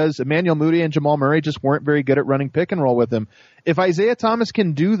part because Emmanuel Mudiay and Jamal Murray just weren't very good at running pick and roll with him. If Isaiah Thomas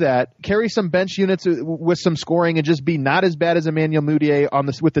can do that, carry some bench units with some scoring and just be not as bad as Emmanuel Mudiay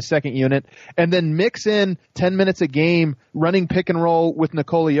with the second unit, and then mix in 10 minutes a game running pick and roll with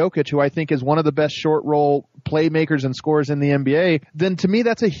Nikola Jokic, who I think is one of the best short roll playmakers and scorers in the NBA, then to me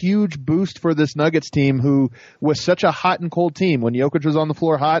that's a huge boost for this Nuggets team, who was such a hot and cold team. When Jokic was on the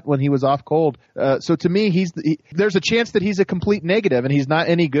floor hot, when he was off cold. So to me, there's a chance that he's a complete negative and he's not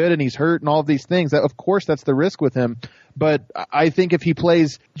any good and he's hurt and all of these things. Of course, that's the risk with him. But I think if he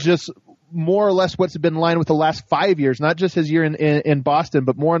plays just more or less what's been in line with the last 5 years, not just his year in Boston,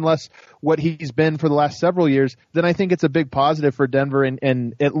 but more or less what he's been for the last several years, then I think it's a big positive for Denver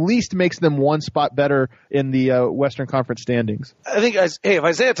and at least makes them one spot better in the Western Conference standings. I think, if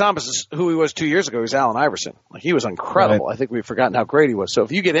Isaiah Thomas is who he was 2 years ago, he's Allen Iverson. Like, he was incredible. Right. I think we've forgotten how great he was. So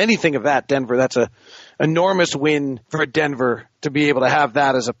if you get anything of that, Denver, that's a enormous win for Denver to be able to have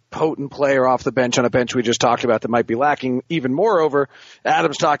that as a potent player off the bench on a bench we just talked about that might be lacking. Even moreover,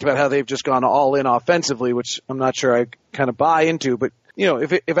 Adams talked about how they've just gone all in offensively, which I'm not sure I kind of buy into, but you know,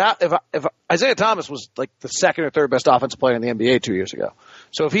 if Isaiah Thomas was like the second or third best offensive player in the NBA 2 years ago.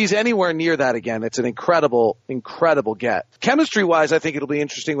 So if he's anywhere near that again, it's an incredible, incredible get. Chemistry-wise, I think it'll be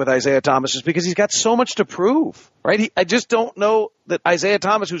interesting with Isaiah Thomas just because he's got so much to prove, right? I just don't know that Isaiah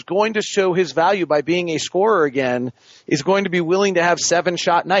Thomas, who's going to show his value by being a scorer again, is going to be willing to have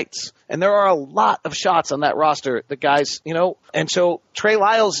 7-shot nights. And there are a lot of shots on that roster, the guys, you know. And so Trey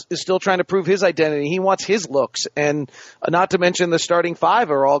Lyles is still trying to prove his identity. He wants his looks. And not to mention the starting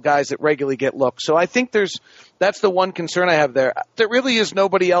five are all guys that regularly get looks. So I think that's the one concern I have there. There really is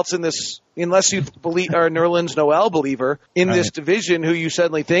nobody else in this, unless you are a Nerlens Noel believer in this division who you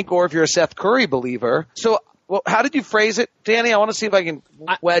suddenly think, or if you're a Seth Curry believer. So well, how did you phrase it, Danny? I want to see if I can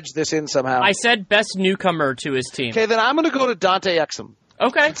wedge this in somehow. I said best newcomer to his team. Okay, then I'm going to go to Dante Exum.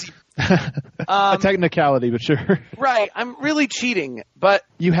 Okay. A technicality, but sure. Right. I'm really cheating, but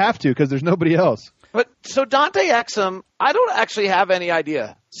you have to because there's nobody else. But so Dante Exum, I don't actually have any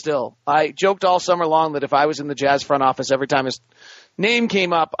idea still. I joked all summer long that if I was in the Jazz front office, every time his name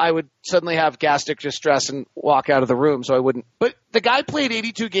came up, I would suddenly have gastric distress and walk out of the room, so I wouldn't. But the guy played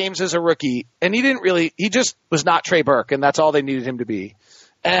 82 games as a rookie, and he just was not Trey Burke, and that's all they needed him to be.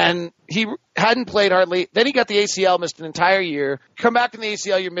 And he hadn't played hardly. Then he got the ACL, missed an entire year. Come back in the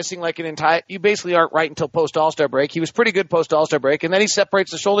ACL, you're missing like you basically aren't right until post-All-Star break. He was pretty good post-All-Star break, and then he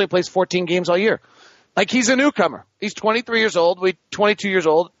separates the shoulder and plays 14 games all year. Like, he's a newcomer. He's 23 years old. 22 years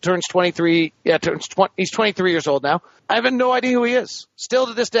old. Turns 23. Yeah, he's 23 years old now. I have no idea who he is, still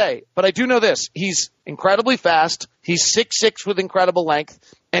to this day. But I do know this. He's incredibly fast. He's 6'6" with incredible length.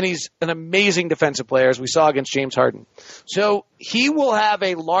 And he's an amazing defensive player, as we saw against James Harden. So he will have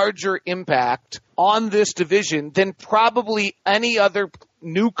a larger impact on this division than probably any other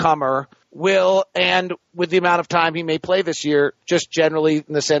newcomer will, and with the amount of time he may play this year, just generally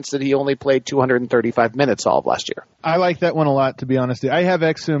in the sense that he only played 235 minutes all of last year. I like that one a lot, to be honest. I have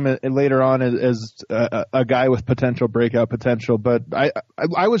Exum later on as a guy with potential breakout potential, but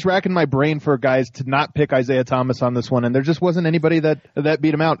I was racking my brain for guys to not pick Isaiah Thomas on this one, and there just wasn't anybody that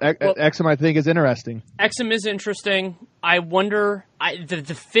beat him out. Exum, I think, is interesting. Exum is interesting. I wonder,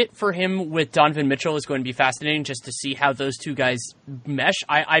 the fit for him with Donovan Mitchell is going to be fascinating just to see how those two guys mesh.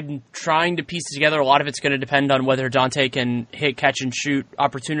 I'm trying to piece together. A lot of it's going to depend on whether Dante can hit, catch, and shoot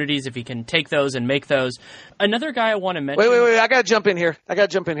opportunities, if he can take those and make those. Another guy I want to mention... Wait. I got to jump in here.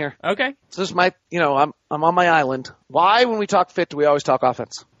 Okay. So this is my, I'm on my island. Why, when we talk fit, do we always talk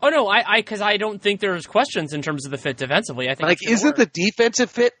offense? Oh, no, because I don't think there's questions in terms of the fit defensively. I think isn't the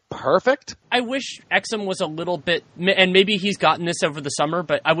defensive fit perfect? I wish Exum was a little bit, and maybe he's gotten this over the summer,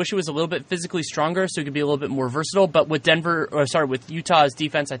 but I wish he was a little bit physically stronger so he could be a little bit more versatile. But with with Utah's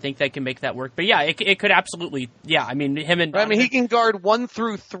defense, I think they can make that work. But yeah, it could absolutely, yeah. I mean, him and Donovan, he can guard 1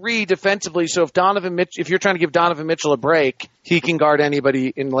 through 3 defensively. So if you're trying to give Donovan Mitchell a break, he can guard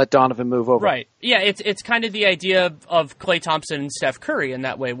anybody and let Donovan move over. Right. Yeah, it's kind of the idea of Klay Thompson and Steph Curry in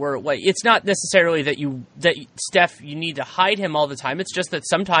that way, where it's not necessarily that Steph, you need to hide him all the time. It's just that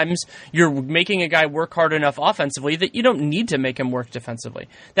sometimes you're making a guy work hard enough offensively that you don't need to make him work defensively.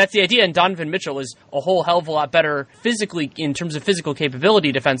 That's the idea, and Donovan Mitchell is a whole hell of a lot better physically, in terms of physical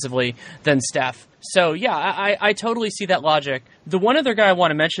capability defensively, than Steph. So, yeah, I totally see that logic. The one other guy I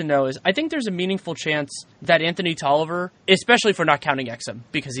want to mention, though, is I think there's a meaningful chance that Anthony Tolliver, especially if we're not counting Exum,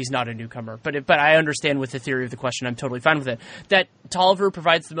 because he's not a newcomer, but I understand with the theory of the question, I'm totally fine with it, that Tolliver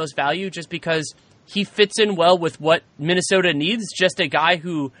provides the most value just because he fits in well with what Minnesota needs, just a guy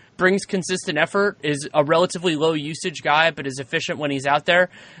who brings consistent effort, is a relatively low usage guy, but is efficient when he's out there.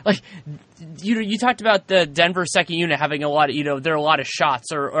 Like, you talked about the Denver second unit having a lot of, there are a lot of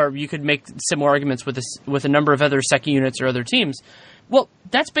shots, or you could make similar arguments with a number of other second units or other teams. Well,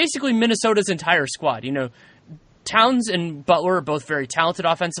 that's basically Minnesota's entire squad. Towns and Butler are both very talented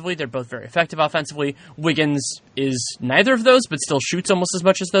offensively. They're both very effective offensively. Wiggins is neither of those, but still shoots almost as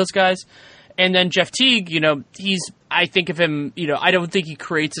much as those guys. And then Jeff Teague, I think of him, I don't think he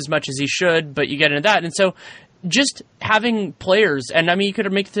creates as much as he should, but you get into that. And so just having players, and I mean, you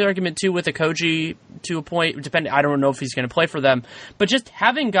could make the argument too with Okogie to a point, depending, I don't know if he's going to play for them, but just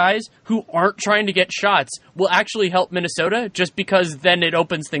having guys who aren't trying to get shots will actually help Minnesota, just because then it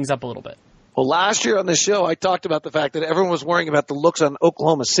opens things up a little bit. Well, last year on the show, I talked about the fact that everyone was worrying about the looks on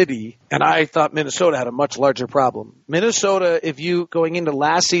Oklahoma City, and I thought Minnesota had a much larger problem. Minnesota, going into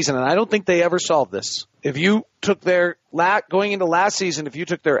last season, and I don't think they ever solved this, if you took going into last season, if you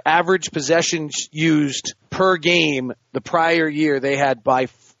took their average possessions used per game the prior year they had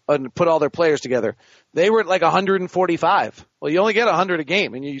put all their players together, they were at like 145. Well, you only get 100 a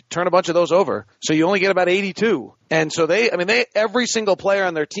game, and you turn a bunch of those over. So you only get about 82. And so every single player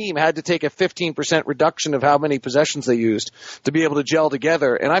on their team had to take a 15% reduction of how many possessions they used to be able to gel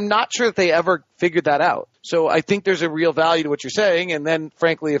together. And I'm not sure that they ever figured that out. So I think there's a real value to what you're saying. And then,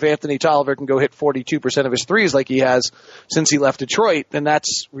 frankly, if Anthony Tolliver can go hit 42% of his threes like he has since he left Detroit, then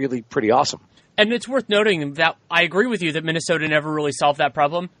that's really pretty awesome. And it's worth noting that I agree with you that Minnesota never really solved that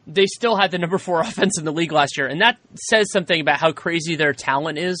problem. They still had the number 4 offense in the league last year, and that says something about how crazy their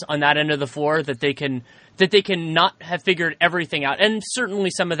talent is on that end of the floor, that they can not have figured everything out. And certainly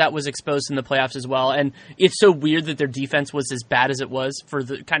some of that was exposed in the playoffs as well. And it's so weird that their defense was as bad as it was for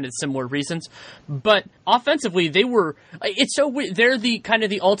the kind of similar reasons. But offensively, it's so weird. They're the kind of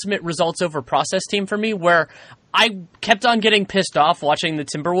the ultimate results over process team for me, where I kept on getting pissed off watching the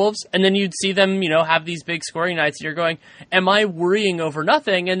Timberwolves, and then you'd see them, have these big scoring nights, and you're going, am I worrying over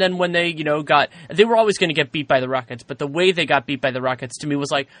nothing? And then when they, they were always going to get beat by the Rockets, but the way they got beat by the Rockets to me was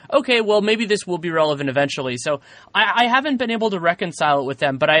like, okay, well, maybe this will be relevant eventually. So I haven't been able to reconcile it with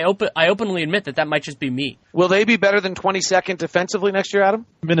them, but I openly admit that might just be me. Will they be better than 22nd defensively next year, Adam?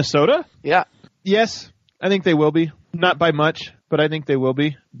 Minnesota? Yeah. Yes, I think they will be. Not by much, but I think they will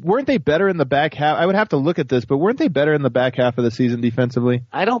be. Weren't they better in the back half? I would have to look at this, but weren't they better in the back half of the season defensively?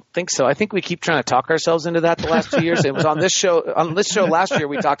 I don't think so. I think we keep trying to talk ourselves into that the last 2 years. It was on this show. On this show last year,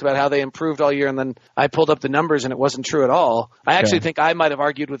 we talked about how they improved all year, and then I pulled up the numbers, and it wasn't true at all. I actually think I might have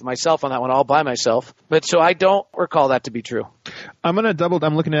argued with myself on that one all by myself. But so I don't recall that to be true. I'm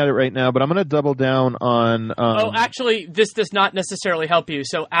looking at it right now, but I'm going to double down on... actually, this does not necessarily help you.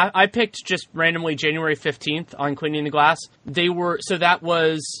 So I picked just randomly January 15th on Cleaning the Glass. That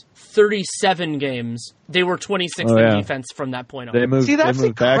was 37 games. They were 26th in defense from that point on. That's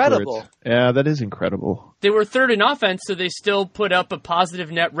incredible. Backwards. Yeah, that is incredible. They were 3rd in offense, so they still put up a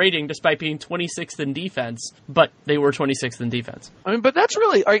positive net rating despite being 26th in defense, but they were 26th in defense. I mean, but that's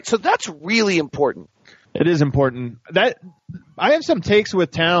really, all right, so that's really important. It is important. That I have some takes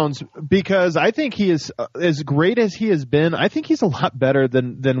with Towns because I think he is as great as he has been. I think he's a lot better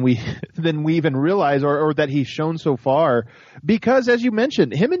than we even realize or that he's shown so far. Because as you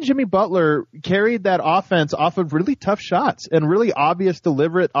mentioned, him and Jimmy Butler carried that offense off of really tough shots and really obvious,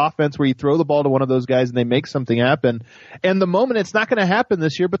 deliberate offense where you throw the ball to one of those guys and they make something happen. And the moment it's not going to happen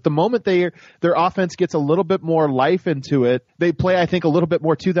this year, but the moment their offense gets a little bit more life into it, they play, I think, a little bit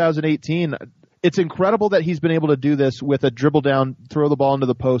more 2018. It's incredible that he's been able to do this with a dribble down, throw the ball into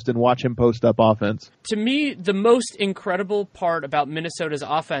the post, and watch him post up offense. To me, the most incredible part about Minnesota's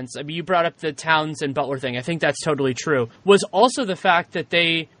offense, I mean, you brought up the Towns and Butler thing. I think that's totally true. Was also the fact that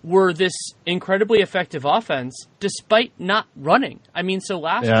they were this incredibly effective offense despite not running. I mean, so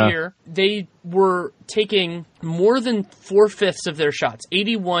last year, they were taking more than 4/5 of their shots,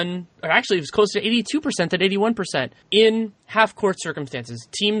 81, or actually it was close to 82% and 81% in half-court circumstances.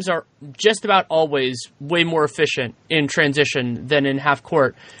 Teams are just about always way more efficient in transition than in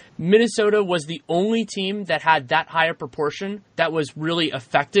half-court. Minnesota was the only team that had that high a proportion that was really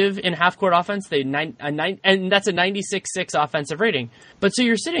effective in half-court offense. And that's a 96.6 offensive rating. But so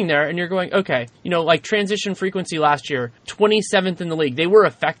you're sitting there and you're going, okay, like transition frequency last year, 27th in the league. They were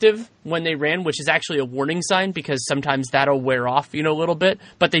effective when they ran, which is actually a warning sign because sometimes that'll wear off, a little bit.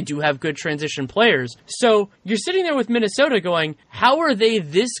 But they do have good transition players. So you're sitting there with Minnesota going, how are they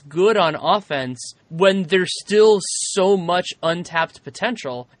this good on offense when there's still so much untapped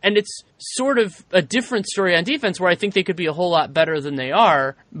potential? And it's sort of a different story on defense where I think they could be a whole lot better than they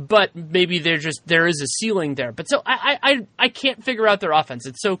are, but maybe there is a ceiling there. But so I can't figure out their offense.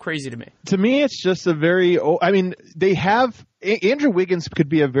 It's so crazy to me. To me, it's just they have Andrew Wiggins could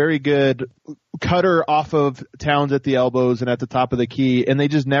be a very good cutter off of Towns at the elbows and at the top of the key, and they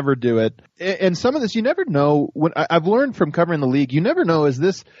just never do it. And some of this, you never know. When I've learned from covering the league, you never know, is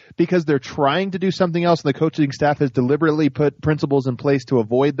this because they're trying to do something else and the coaching staff has deliberately put principles in place to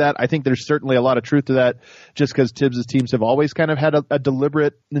avoid that? I think there's certainly a lot of truth to that just because Tibbs' teams have always kind of had a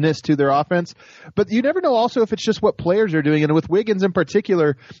deliberateness to their offense. But you never know also if it's just what players are doing. And with Wiggins in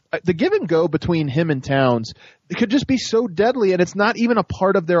particular, the give and go between him and Towns, it could just be so deadly, and it's not even a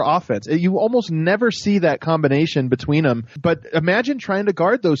part of their offense. You almost never see that combination between them. But imagine trying to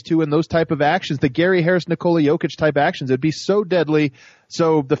guard those two in those type of actions, the Gary Harris, Nikola Jokic type actions. It'd be so deadly.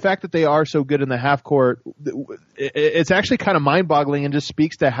 So the fact that they are so good in the half court, it's actually kind of mind-boggling and just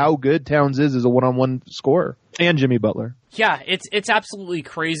speaks to how good Towns is as a one-on-one scorer, and Jimmy Butler. Yeah, it's absolutely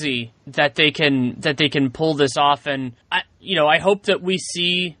crazy that they can pull this off, and I hope that we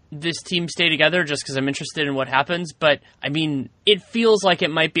see this team stay together just because I'm interested in what happens. But I mean, it feels like it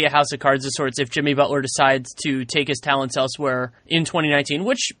might be a house of cards of sorts if Jimmy Butler decides to take his talents elsewhere in 2019,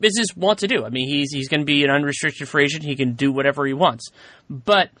 which is his want to do. I mean, he's going to be an unrestricted free agent. He can do whatever he wants.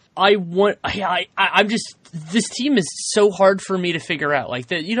 But I'm just, this team is so hard for me to figure out.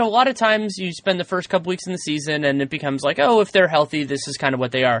 Like, a lot of times you spend the first couple weeks in the season and it becomes like, oh, if they're healthy, this is kind of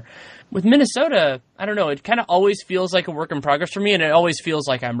what they are. With Minnesota, I don't know, it kind of always feels like a work in progress for me, and it always feels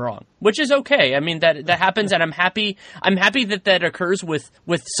like I'm wrong, which is okay. I mean, that happens, and I'm happy that occurs with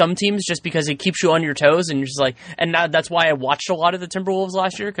some teams just because it keeps you on your toes, and you're just like, and now that's why I watched a lot of the Timberwolves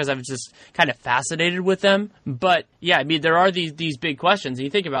last year, because I was just kind of fascinated with them. But yeah, I mean, there are these big questions, and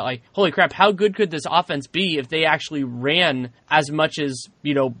you think about, like, holy crap, how good could this offense be if they actually ran as much as,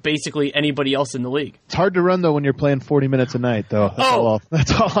 basically anybody else in the league? It's hard to run, though, when you're playing 40 minutes a night, though.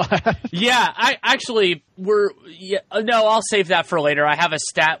 That's all I have. Yeah, I'll save that for later. I have a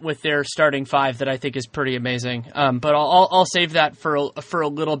stat with their starting five that I think is pretty amazing. But I'll save that for a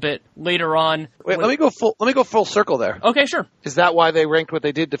little bit later on. Wait, let me go full circle there. Okay, sure. Is that why they ranked what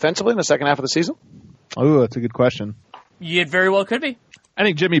they did defensively in the second half of the season? Oh, that's a good question. It very well could be. I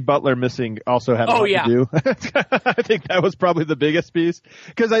think Jimmy Butler missing also had a lot to do. I think that was probably the biggest piece.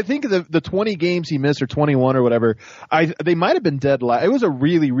 Because I think the 20 games he missed, or 21 or whatever, they might have been dead last. It was a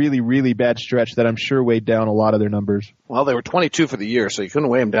really, really, really bad stretch that I'm sure weighed down a lot of their numbers. Well, they were 22 for the year, so you couldn't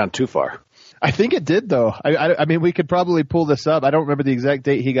weigh them down too far. I think it did, though. I mean, we could probably pull this up. I don't remember the exact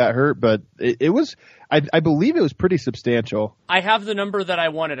date he got hurt, but it was – I believe it was pretty substantial. I have the number that I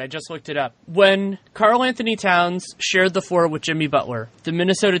wanted. I just looked it up. When Karl Anthony Towns shared the floor with Jimmy Butler, the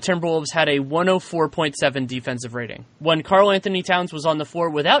Minnesota Timberwolves had a 104.7 defensive rating. When Karl Anthony Towns was on the floor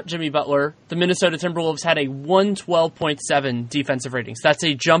without Jimmy Butler, the Minnesota Timberwolves had a 112.7 defensive rating. So that's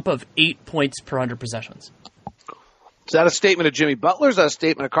a jump of 8 points per 100 possessions. Is that a statement of Jimmy Butler? Is that a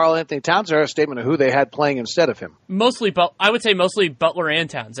statement of Karl Anthony Towns, or a statement of who they had playing instead of him? I would say mostly Butler and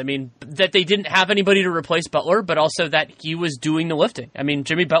Towns. I mean, that they didn't have anybody to replace Butler, but also that he was doing the lifting. I mean,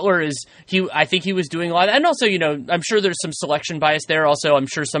 Jimmy Butler I think he was doing a lot. And also, I'm sure there's some selection bias there. Also, I'm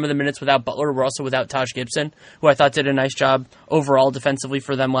sure some of the minutes without Butler were also without Taj Gibson, who I thought did a nice job overall defensively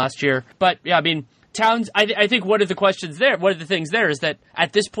for them last year. But yeah, I mean, Towns, I think one of the things there is that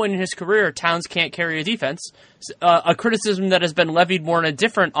at this point in his career, Towns can't carry a defense. A criticism that has been levied more on a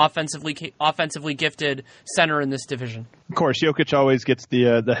different offensively gifted center in this division. Of course, Jokic always gets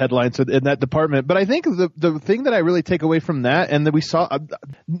the headlines in that department. But I think the thing that I really take away from that, and that we saw,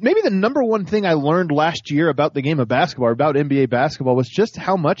 maybe the number one thing I learned last year about the game of basketball, or about NBA basketball, was just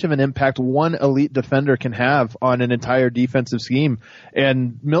how much of an impact one elite defender can have on an entire defensive scheme.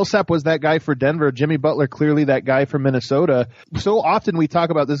 And Millsap was that guy for Denver. Jimmy Butler, clearly that guy for Minnesota. So often we talk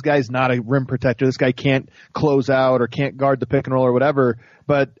about this guy's not a rim protector. This guy can't close out or can't guard the pick and roll or whatever.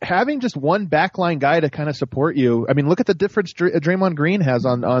 But having just one backline guy to kind of support you, I mean, look at the difference Draymond Green has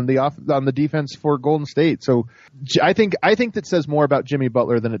on the defense for Golden State. So I think that says more about Jimmy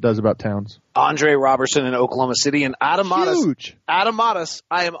Butler than it does about Towns. Andre Robertson in Oklahoma City, and Adam Modis.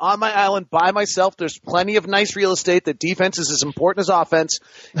 I am on my island by myself. There's plenty of nice real estate. The defense is as important as offense.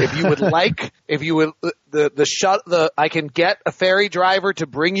 If you would I can get a ferry driver to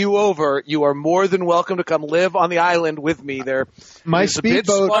bring you over. You are more than welcome to come live on the island with me. My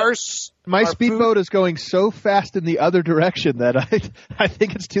speedboat is going so fast in the other direction that I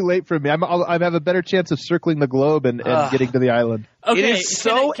think it's too late for me. I have a better chance of circling the globe and getting to the island. Okay, it is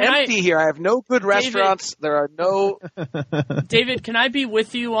so empty here. I have no good restaurants. There are no... David, can I be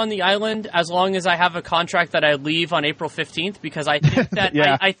with you on the island as long as I have a contract that I leave on April 15th? Because I think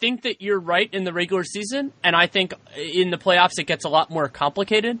that I think that you're right in the regular season, and I think in the playoffs it gets a lot more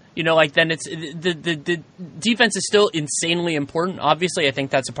complicated. Then it's the defense is still insanely important. Obviously, I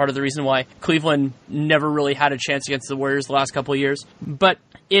think that's a part of the reason why Cleveland never really had a chance against the Warriors the last couple of years. But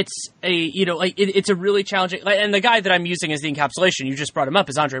it's it's a really challenging, and the guy that I'm using as the encapsulation, you just brought him up,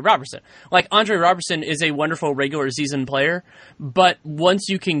 is Andre Robertson. Andre Robertson is a wonderful regular season player, but once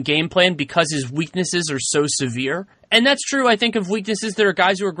you can game plan, because his weaknesses are so severe, and that's true, I think, of weaknesses. There are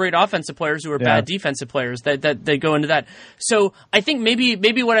guys who are great offensive players who are bad defensive players that they go into that. So I think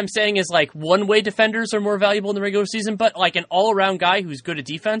maybe what I'm saying is one-way defenders are more valuable in the regular season, but an all-around guy who's good at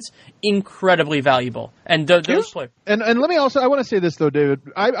defense, incredibly valuable. And those players. And let me also, I want to say this though, David.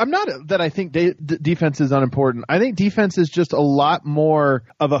 I'm not that I think defense is unimportant. I think defense is just a lot more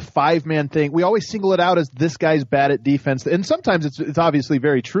of a five-man thing. We always single it out as this guy's bad at defense, and sometimes it's obviously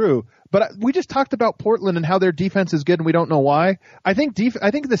very true. But we just talked about Portland and how their defense is good, and we don't know why. I think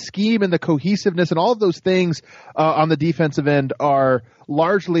the scheme and the cohesiveness and all of those things on the defensive end are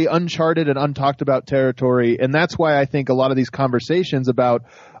largely uncharted and untalked about territory, and that's why I think a lot of these conversations about,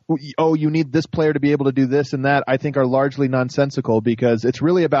 you need this player to be able to do this and that, I think are largely nonsensical, because it's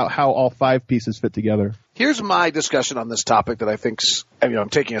really about how all five pieces fit together. Here's my discussion on this topic that I think's, I'm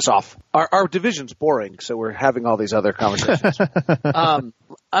taking us off. Our division's boring, so we're having all these other conversations.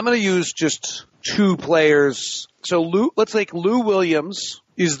 I'm going to use just two players. So let's take Lou Williams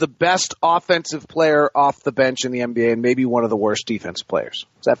is the best offensive player off the bench in the NBA and maybe one of the worst defensive players.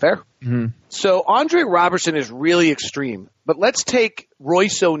 Is that fair? Mm-hmm. So Andre Robertson is really extreme. But let's take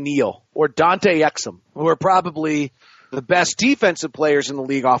Royce O'Neal or Dante Exum, who are probably the best defensive players in the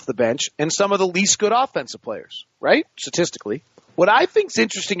league off the bench and some of the least good offensive players, right? Statistically. What I think is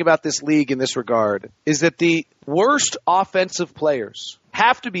interesting about this league in this regard is that the worst offensive players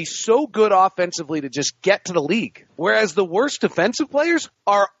have to be so good offensively to just get to the league, whereas the worst defensive players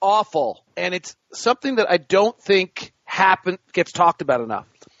are awful. And it's something that I don't think gets talked about enough.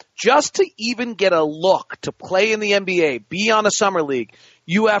 Just to even get a look to play in the NBA, be on a summer league,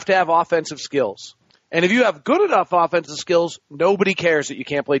 you have to have offensive skills. And if you have good enough offensive skills, nobody cares that you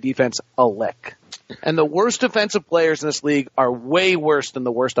can't play defense a lick. And the worst defensive players in this league are way worse than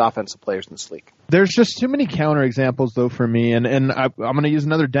the worst offensive players in this league. There's just too many counterexamples, though, for me. And I'm going to use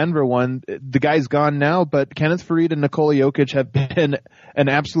another Denver one. The guy's gone now, but Kenneth Faried and Nikola Jokic have been an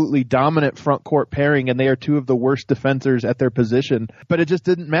absolutely dominant front court pairing, and they are two of the worst defenders at their position. But it just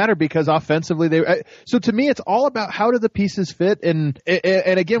didn't matter because offensively so to me, it's all about how do the pieces fit. And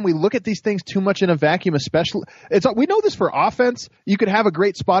again, we look at these things too much in a vacuum, especially. We know this for offense. You could have a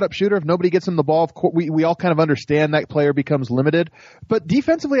great spot-up shooter. If nobody gets him the ball, of we all kind of understand that player becomes limited. But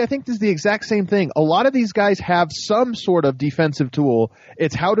defensively, I think this is the exact same thing. A lot of these guys have some sort of defensive tool.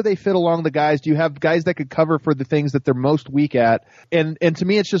 It's how do they fit along the guys? Do you have guys that could cover for the things that they're most weak at? And to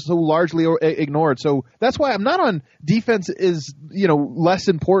me, it's just so largely ignored. So that's why I'm not on defense is, less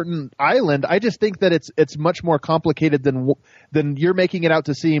important island. I just think that it's much more complicated than you're making it out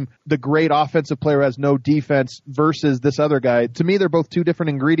to seem. The great offensive player has no defense versus this other guy. To me, they're both two different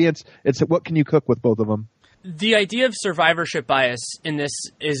ingredients. It's what can you cook with both of them? The idea of survivorship bias in this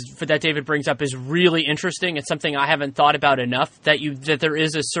that David brings up is really interesting. It's something I haven't thought about enough, that there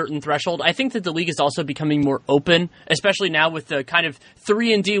is a certain threshold. I think that the league is also becoming more open, especially now with the kind of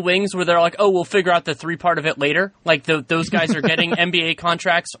 3-and-D wings where they're like, oh, we'll figure out the 3 part of it later. Like those guys are getting NBA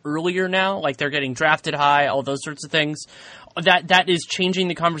contracts earlier now. Like they're getting drafted high, all those sorts of things. That is changing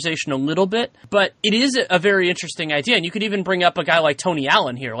the conversation a little bit, but it is a very interesting idea. And you could even bring up a guy like Tony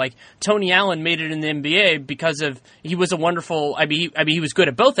Allen here. Like Tony Allen made it in the NBA because he was a wonderful. He was good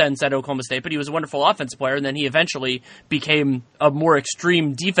at both ends at Oklahoma State, but he was a wonderful offensive player. And then he eventually became a more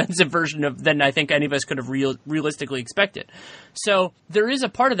extreme defensive version than I think any of us could have realistically expected. So there is a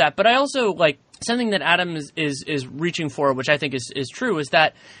part of that, but I also like. Something that Adam is reaching for, which I think is true, is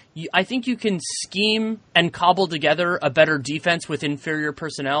that I think you can scheme and cobble together a better defense with inferior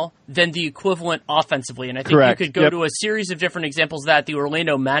personnel than the equivalent offensively. And I think you could go to a series of different examples of that. The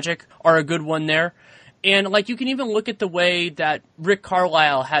Orlando Magic are a good one there. And like you can even look at the way that Rick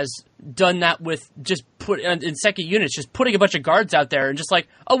Carlisle has done that with just in second units, just putting a bunch of guards out there and just like,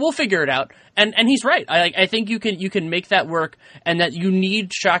 oh, we'll figure it out. And he's right. I think you can make that work, and that you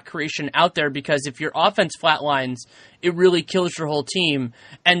need shot creation out there, because if your offense flatlines, it really kills your whole team,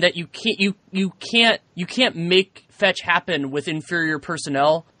 and that you can't make fetch happen with inferior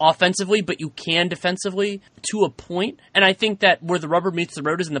personnel offensively, but you can defensively to a point. And I think that where the rubber meets the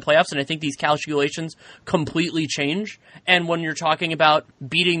road is in the playoffs, and I think these calculations completely change. And when you're talking about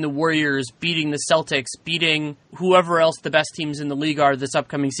beating the Warriors, beating the Celtics, beating whoever else the best teams in the league are this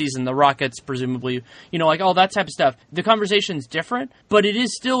upcoming season, the Rockets, presumably, like all that type of stuff, the conversation's different, but it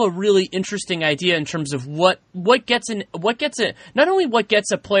is still a really interesting idea in terms of what gets not only what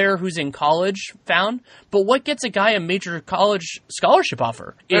gets a player who's in college found, but what gets a guy a major college scholarship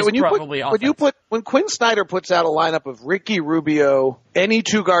offer is when Quinn Snyder puts out a lineup of Ricky Rubio, any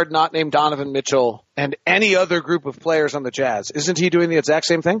 2-guard not named Donovan Mitchell, and any other group of players on the Jazz, isn't he doing the exact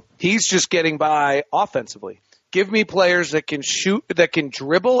same thing? He's just getting by offensively. Give me players that can shoot, that can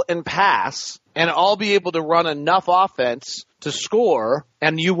dribble and pass, and I'll be able to run enough offense to score,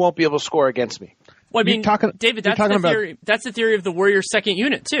 and you won't be able to score against me. Well, I mean, David, that's the theory. That's the theory of the Warriors' second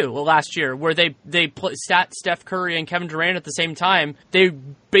unit too. Last year, where they sat Steph Curry and Kevin Durant at the same time, they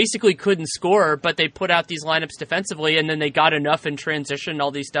basically couldn't score, but they put out these lineups defensively, and then they got enough in transition,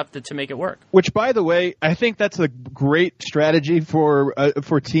 all these stuff to make it work. Which, by the way, I think that's a great strategy for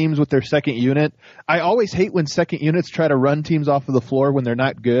teams with their second unit. I always hate when second units try to run teams off of the floor when they're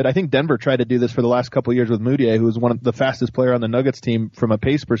not good. I think Denver tried to do this for the last couple of years with Moutier, who was one of the fastest player on the Nuggets team from a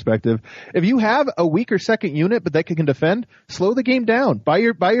pace perspective. If you have a weaker second unit but that can defend, slow the game down. Buy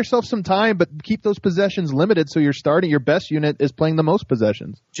yourself some time, but keep those possessions limited so your best unit is playing the most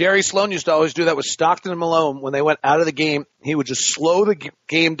possessions. Jerry Sloan used to always do that with Stockton and Malone. When they went out of the game, he would just slow the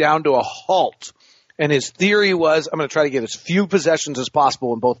game down to a halt. And his theory was, I'm going to try to get as few possessions as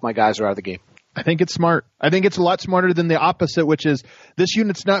possible when both my guys are out of the game. I think it's smart. I think it's a lot smarter than the opposite, which is this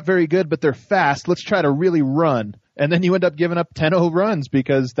unit's not very good, but they're fast. Let's try to really run. And then you end up giving up 10-0 runs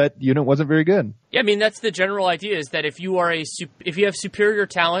because that unit wasn't very good. Yeah, I mean, that's the general idea, is that if you have superior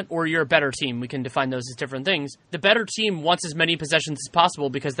talent or you're a better team, we can define those as different things. The better team wants as many possessions as possible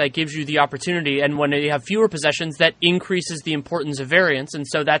because that gives you the opportunity. And when you have fewer possessions, that increases the importance of variance. And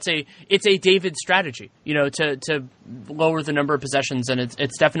so it's a David strategy, to lower the number of possessions. And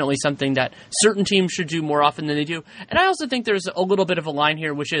it's definitely something that certain teams should do more often than they do. And I also think there's a little bit of a line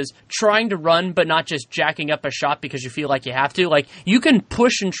here, which is trying to run, but not just jacking up a shot because you feel like you have to. Like, you can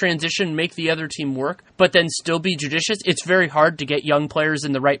push and transition, make the other team work, but then still be judicious. It's very hard to get young players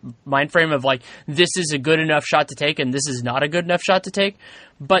in the right mind frame of like, this is a good enough shot to take and this is not a good enough shot to take.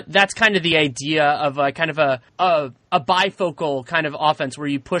 But that's kind of the idea of a kind of a bifocal kind of offense where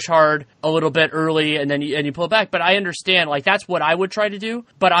you push hard a little bit early and then you pull back. But I understand, like, that's what I would try to do.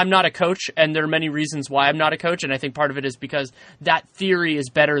 But I'm not a coach, and there are many reasons why I'm not a coach. And I think part of it is because that theory is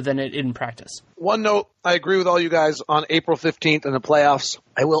better than it in practice. One note, I agree with all you guys on April 15th and the playoffs.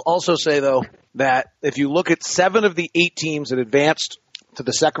 I will also say, though, that if you look at 7 of the 8 teams that advanced to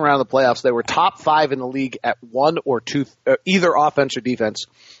the second round of the playoffs, they were top 5 in the league at one or two, either offense or defense.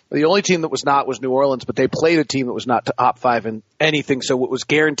 The only team that was not was New Orleans, but they played a team that was not top 5 in anything, so it was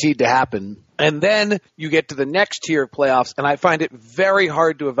guaranteed to happen. And then you get to the next tier of playoffs, and I find it very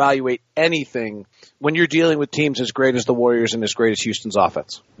hard to evaluate anything when you're dealing with teams as great as the Warriors and as great as Houston's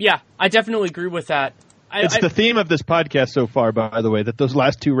offense. Yeah, I definitely agree with that. It's the theme of this podcast so far, by the way, that those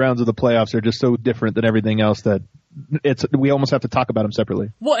last 2 rounds of the playoffs are just so different than everything else that we almost have to talk about them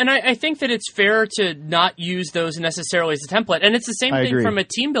separately. Well, and I think that it's fair to not use those necessarily as a template. And it's the same thing from a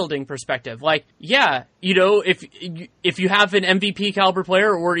team building perspective. Like, yeah, if you have an MVP caliber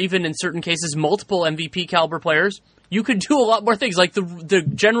player, or even in certain cases multiple MVP caliber players, you could do a lot more things. Like the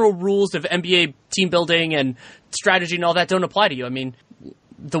general rules of NBA team building and strategy and all that don't apply to you. I mean,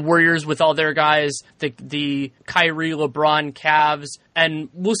 the Warriors with all their guys, the Kyrie, LeBron, Cavs, and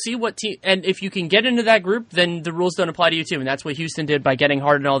we'll see what team. And if you can get into that group, then the rules don't apply to you too. And that's what Houston did by getting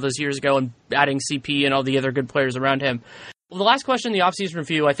Harden all those years ago and adding CP and all the other good players around him. Well, the last question in the offseason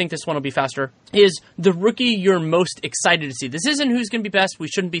review, I think this one will be faster, is the rookie you're most excited to see. This isn't who's going to be best. We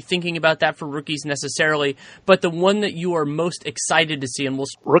shouldn't be thinking about that for rookies necessarily, but the one that you are most excited to see. And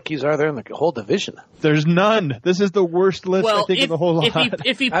rookies are there in the whole division? There's none. This is the worst list, I think, in the whole lot.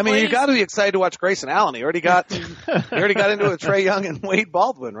 I mean, you got to be excited to watch Grayson Allen. He already got into it with Trae Young and Wade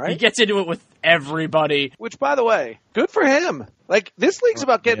Baldwin, right? He gets into it with everybody. Which, by the way, good for him. Like, this league's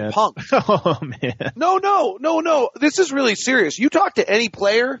about getting punked. Oh, man. No. This is really serious. You talk to any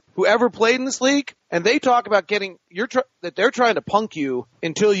player who ever played in this league, and they talk about that they're trying to punk you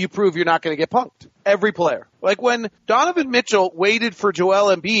until you prove you're not going to get punked. Every player. Like when Donovan Mitchell waited for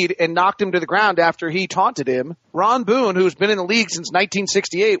Joel Embiid and knocked him to the ground after he taunted him, Ron Boone, who's been in the league since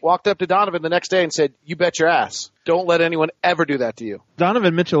 1968, walked up to Donovan the next day and said, "You bet your ass. Don't let anyone ever do that to you."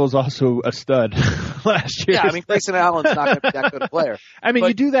 Donovan Mitchell was also a stud last year. Yeah, I mean, Grayson Allen's not going to be that good a player. I mean,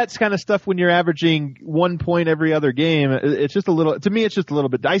 you do that kind of stuff when you're averaging 1 point every other game. It's just a little, to me, it's just a little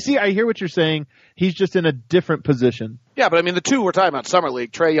bit. I hear what you're saying. He's just in a different position. Yeah, but I mean, the two we're talking about Summer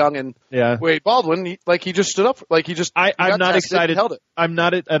League, Trae Young and Wade Baldwin, he just stood up. I'm not excited. Held it. I'm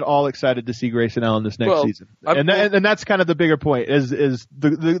not at all excited to see Grayson Allen this next season. And that's kind of the bigger point. Is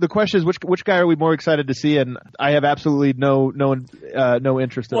the question is which guy are we more excited to see? And I have absolutely no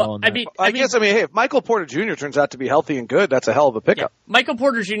interest at all in that. I guess if Michael Porter Jr. turns out to be healthy and good, that's a hell of a pickup. Yeah. Michael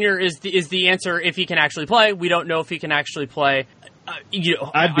Porter Jr. is the answer if he can actually play. We don't know if he can actually play.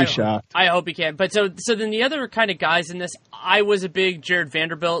 I'd be shocked. I hope he can. But so then the other kind of guys in this, I was a big Jared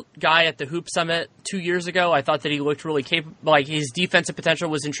Vanderbilt guy at the Hoop Summit 2 years ago. I thought that he looked really capable. Like, his defensive potential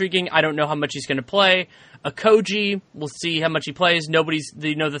was intriguing. I don't know how much he's going to play. Okogie, we'll see how much he plays.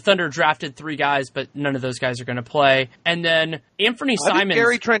 The Thunder drafted 3 guys, but none of those guys are going to play. And then Anthony Simons. I think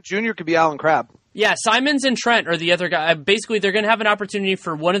Gary Trent Jr. could be Alan Crabb. Yeah, Simons and Trent are the other guy. Basically, they're going to have an opportunity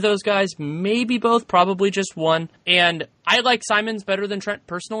for one of those guys, maybe both, probably just one. And I like Simons better than Trent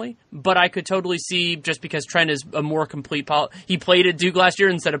personally, but I could totally see, just because Trent is a more complete he played at Duke last year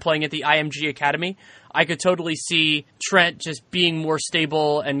instead of playing at the IMG Academy. I could totally see Trent just being more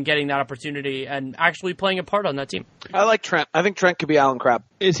stable and getting that opportunity and actually playing a part on that team. I like Trent. I think Trent could be Alan Crabb.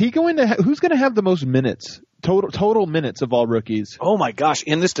 Is he going to? Who's going to have the most minutes? Total minutes of all rookies. Oh my gosh,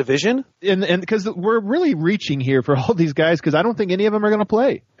 in this division? And because we're really reaching here for all these guys, because I don't think any of them are going to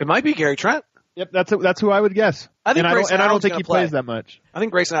play. It might be Gary Trent. Yep, that's who I would guess. I don't think he plays that much. I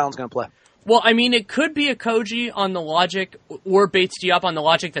think Grayson Allen's going to play. Well, I mean, it could be Okogie on the logic, or Bates Diop on the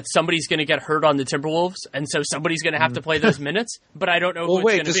logic that somebody's going to get hurt on the Timberwolves, and so somebody's going to have to play those minutes, but I don't know who it's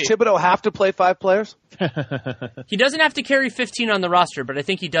going to be. Does Thibodeau have to play 5 players? He doesn't have to carry 15 on the roster, but I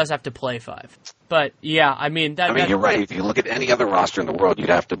think he does have to play 5. But, yeah, I mean... you're right. If you look at any other roster in the world, you'd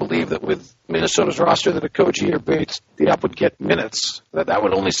have to believe that with Minnesota's roster that Okogie or Bates Diop would get minutes. That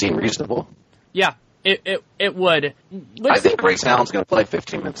would only seem reasonable. Yeah. It would. I think Grayson Allen's going to play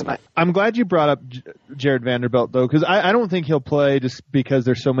 15 minutes tonight. I'm glad you brought up Jared Vanderbilt, though, because I don't think he'll play just because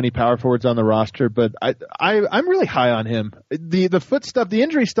there's so many power forwards on the roster, but I'm really high on him. The foot stuff, the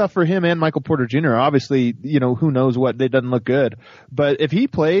injury stuff for him and Michael Porter Jr., obviously, who knows what, it doesn't look good. But if he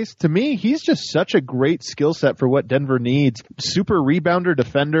plays, to me, he's just such a great skill set for what Denver needs. Super rebounder,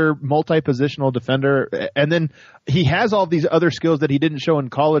 defender, multi-positional defender, and then he has all these other skills that he didn't show in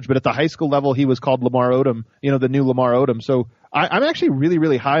college, but at the high school level, he was called Lamar Odom, the new Lamar Odom. So I'm actually really,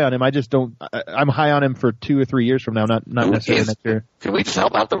 really high on him. I'm high on him for 2 or 3 years from now, not necessarily next year. Can we just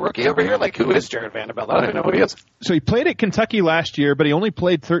help out the rookie over here? Like, who is Jared Vanderbilt? I don't even know who he is. So he played at Kentucky last year, but he only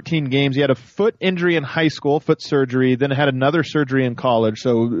played 13 games. He had a foot injury in high school, foot surgery, then had another surgery in college.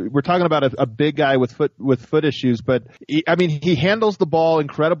 So we're talking about a big guy with foot issues, but he handles the ball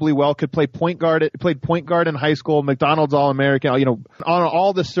incredibly well, could play point guard, played point guard in high school, McDonald's All-American, on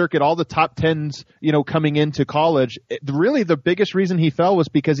all the circuit, all the top 10s, coming into college. Really the biggest reason he fell was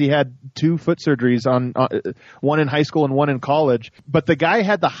because he had 2 foot surgeries, on one in high school and one in college. But the guy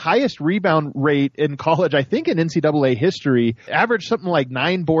had the highest rebound rate in college, I think, in NCAA history, averaged something like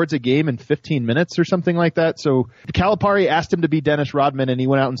 9 boards a game in 15 minutes or something like that. So Calipari asked him to be Dennis Rodman, and he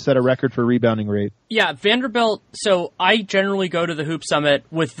went out and set a record for rebounding rate. Yeah, Vanderbilt. So I generally go to the Hoop Summit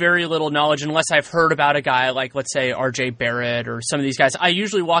with very little knowledge, unless I've heard about a guy like, let's say, RJ Barrett or some of these guys. I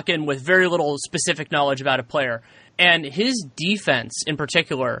usually walk in with very little specific knowledge about a player. And his defense in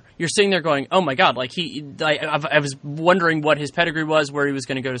particular, you're sitting there going, oh my God, I was wondering what his pedigree was, where he was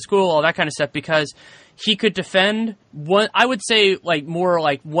going to go to school, all that kind of stuff, because he could defend I would say more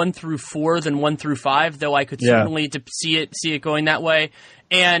like 1 through 4 than 1 through 5, though I could certainly see it going that way.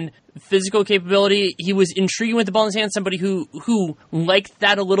 And physical capability, he was intriguing with the ball in his hand, somebody who liked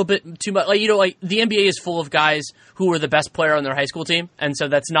that a little bit too much. The NBA is full of guys who were the best player on their high school team, and so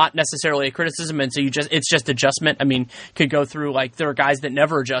that's not necessarily a criticism, and so it's just adjustment. I mean, could go through, there are guys that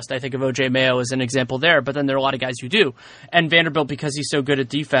never adjust. I think of O.J. Mayo as an example there, but then there are a lot of guys who do. And Vanderbilt, because he's so good at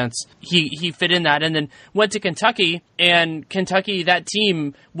defense, he fit in that, and then went to Kentucky, and Kentucky, that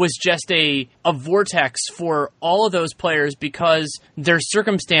team was just a vortex for all of those players because their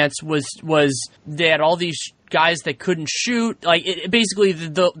circumstance was they had all these guys that couldn't shoot. Basically,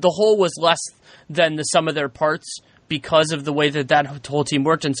 the whole was less than the sum of their parts because of the way that whole team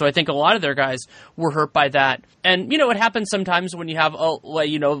worked. And so I think a lot of their guys were hurt by that. And, it happens sometimes when you have,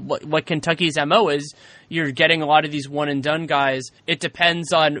 what Kentucky's MO is, you're getting a lot of these one-and-done guys. It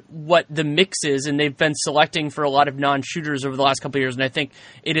depends on what the mix is, and they've been selecting for a lot of non-shooters over the last couple of years, and I think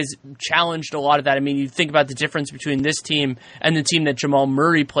it has challenged a lot of that. I mean, you think about the difference between this team and the team that Jamal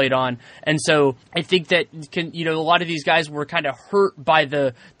Murray played on, and so I think that a lot of these guys were kind of hurt by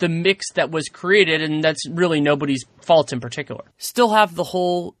the mix that was created, and that's really nobody's fault in particular. Still have the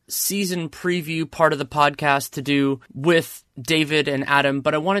whole season preview part of the podcast to do with David and Adam,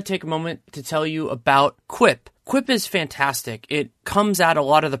 but I want to take a moment to tell you about Quip. Quip is fantastic. It comes at a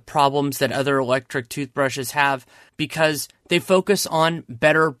lot of the problems that other electric toothbrushes have because they focus on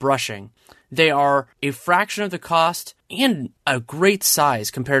better brushing. They are a fraction of the cost and a great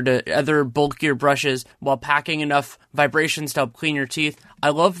size compared to other bulkier brushes while packing enough vibrations to help clean your teeth. I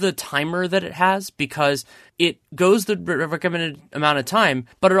love the timer that it has because it goes the recommended amount of time,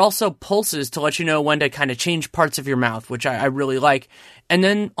 but it also pulses to let you know when to kind of change parts of your mouth, which I really like. And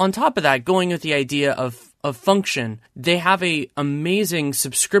then on top of that, going with the idea of function, they have a amazing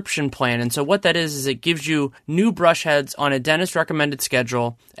subscription plan. And so what that is it gives you new brush heads on a dentist recommended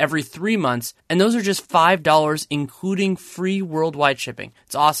schedule every 3 months. And those are just $5, including free worldwide shipping.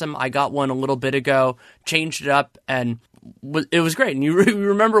 It's awesome. I got one a little bit ago, changed it up, and it was great. And you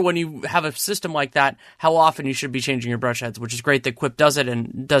remember when you have a system like that, how often you should be changing your brush heads, which is great that Quip does it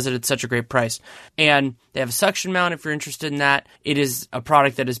and does it at such a great price. And they have a suction mount if you're interested in that. It is a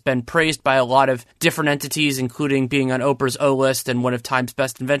product that has been praised by a lot of different entities, including being on Oprah's O list and one of Time's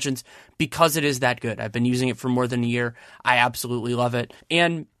best inventions, because it is that good. I've been using it for more than a year. I absolutely love it.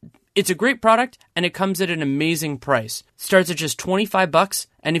 And it's a great product, and it comes at an amazing price. It starts at just $25,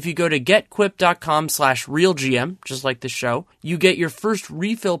 and if you go to getquip.com/realgm, just like this show, you get your first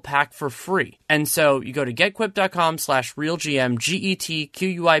refill pack for free. And so you go to getquip.com/realgm,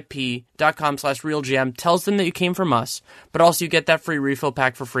 getquip.com/realgm, tells them that you came from us, but also you get that free refill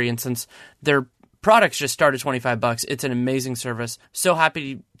pack for free. And since they're products just start at $25. It's an amazing service. So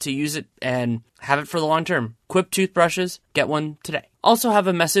happy to use it and have it for the long term. Quip toothbrushes, get one today. Also have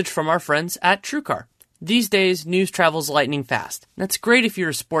a message from our friends at TrueCar. These days, news travels lightning fast. That's great if you're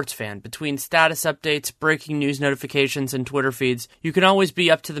a sports fan. Between status updates, breaking news notifications, and Twitter feeds, you can always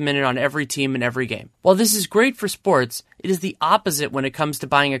be up to the minute on every team and every game. While this is great for sports, it is the opposite when it comes to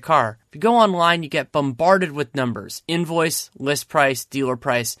buying a car. If you go online, you get bombarded with numbers. Invoice, list price, dealer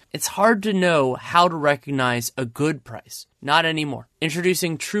price. It's hard to know how to recognize a good price. Not anymore.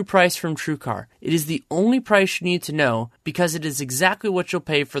 Introducing True Price from TrueCar. It is the only price you need to know because it is exactly what you'll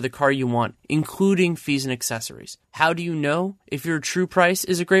pay for the car you want, including fees and accessories. How do you know if your True Price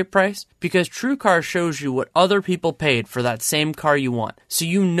is a great price? Because TrueCar shows you what other people paid for that same car you want, so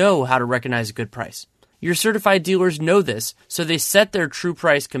you know how to recognize a good price. Your certified dealers know this, so they set their true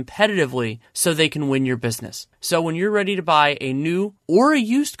price competitively so they can win your business. So when you're ready to buy a new or a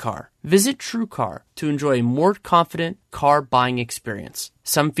used car, Visit TrueCar to enjoy a more confident car buying experience.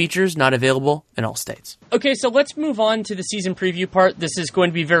 Some features not available in all states. Okay, so let's move on to the season preview part. This is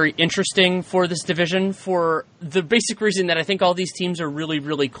going to be very interesting for this division for the basic reason that I think all these teams are really,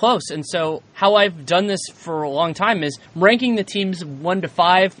 really close. And so how I've done this for a long time is ranking the teams 1 to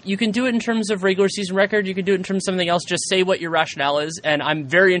 5. You can do it in terms of regular season record. You can do it in terms of something else. Just say what your rationale is. And I'm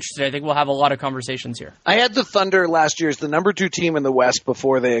very interested. I think we'll have a lot of conversations here. I had the Thunder last year as the number 2 team in the West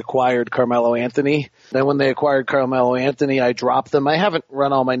before they acquired Carmelo Anthony. Then when they acquired Carmelo Anthony, I dropped them. I haven't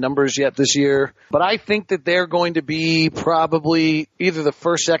run all my numbers yet this year, but I think that they're going to be probably either the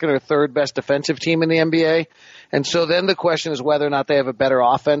first, second, or third best defensive team in the NBA. And so then the question is whether or not they have a better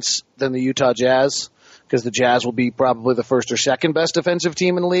offense than the Utah Jazz, because the Jazz will be probably the first or second best defensive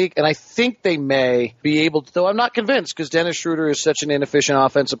team in the league. And I think they may be able to, though I'm not convinced, because Dennis Schroeder is such an inefficient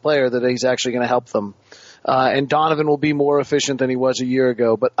offensive player that he's actually going to help them. And Donovan will be more efficient than he was a year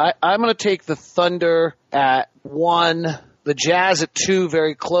ago. But I'm going to take the Thunder at 1, the Jazz at 2,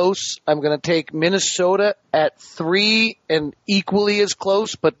 very close. I'm going to take Minnesota at 3 and equally as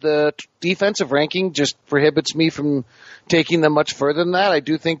close, but the defensive ranking just prohibits me from taking them much further than that. I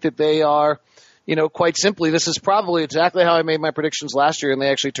do think that they are, quite simply, this is probably exactly how I made my predictions last year, and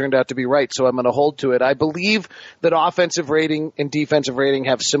they actually turned out to be right, so I'm going to hold to it. I believe that offensive rating and defensive rating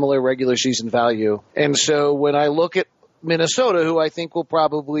have similar regular season value. And so when I look at Minnesota, who I think will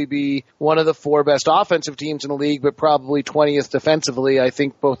probably be one of the 4 best offensive teams in the league, but probably 20th defensively, I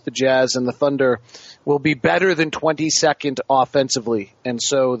think both the Jazz and the Thunder will be better than 22nd offensively. And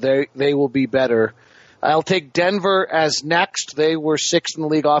so they will be better. I'll take Denver as next. They were 6th in the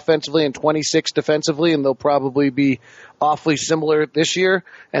league offensively and 26th defensively, and they'll probably be awfully similar this year.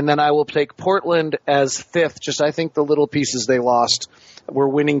 And then I will take Portland as 5th. Just I think the little pieces they lost were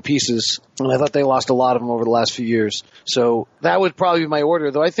winning pieces, and I thought they lost a lot of them over the last few years. So that would probably be my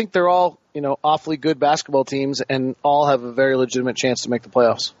order, though I think they're all awfully good basketball teams and all have a very legitimate chance to make the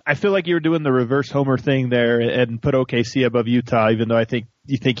playoffs. I feel like you were doing the reverse Homer thing there and put OKC above Utah, even though I think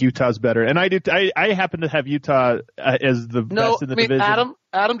you think Utah's better. And I do. I happen to have Utah as the best in the division.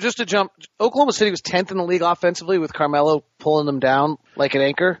 Adam, just to jump, Oklahoma City was 10th in the league offensively with Carmelo pulling them down like an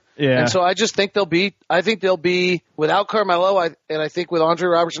anchor. Yeah. And so I just think they'll be without Carmelo, and I think with Andre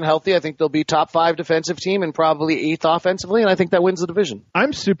Robertson healthy, I think they'll be top 5 defensive team and probably 8th offensively, and I think that wins the division.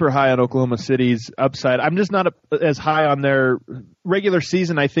 I'm super high on Oklahoma City's upside. I'm just not as high on their regular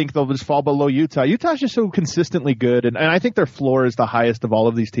season. I think they'll just fall below Utah. Utah's just so consistently good, and I think their floor is the highest of all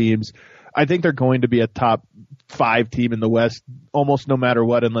of these teams. I think they're going to be a top 5 team in the West almost no matter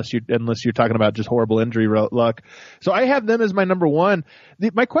what, unless you're talking about just horrible injury luck. So I have them as my number 1.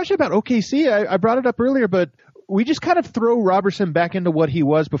 My question about OKC, I brought it up earlier, but we just kind of throw Robertson back into what he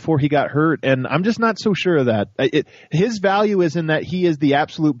was before he got hurt, and I'm just not so sure of that. His value is in that he is the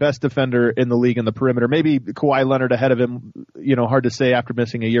absolute best defender in the league in the perimeter. Maybe Kawhi Leonard ahead of him, hard to say after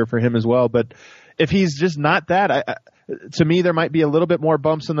missing a year for him as well. But if he's just not that, to me, there might be a little bit more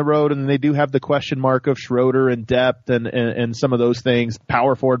bumps in the road, and they do have the question mark of Schroeder and depth and some of those things,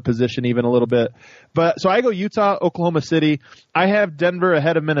 power forward position even a little bit. But so I go Utah, Oklahoma City. I have Denver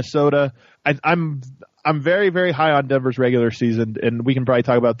ahead of Minnesota. I'm very, very high on Denver's regular season, and we can probably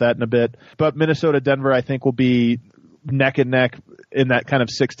talk about that in a bit. But Minnesota, Denver, I think will be neck and neck in that kind of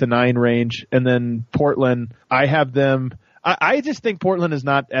 6 to 9 range. And then Portland, I have them. I just think Portland is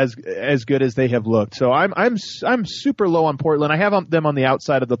not as good as they have looked. So I'm super low on Portland. I have them on the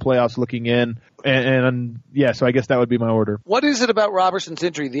outside of the playoffs looking in. And yeah, so I guess that would be my order. What is it about Robertson's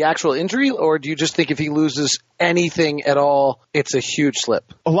injury? The actual injury, or do you just think if he loses anything at all, it's a huge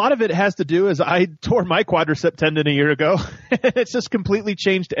slip? A lot of it has to do is I tore my quadricep tendon a year ago. It's just completely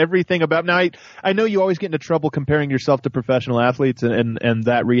changed everything about. Now, I know you always get into trouble comparing yourself to professional athletes and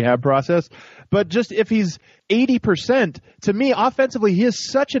that rehab process, but just if he's 80%, to me, offensively, he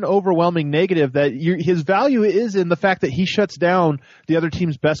is such an overwhelming negative that his value is in the fact that he shuts down the other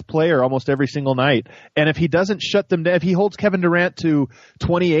team's best player almost every single night. And if he doesn't shut them down, if he holds Kevin Durant to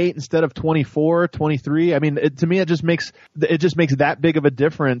 28 instead of 24, 23, I mean, to me, it just makes that big of a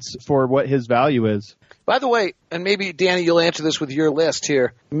difference for what his value is. By the way, and maybe, Danny, you'll answer this with your list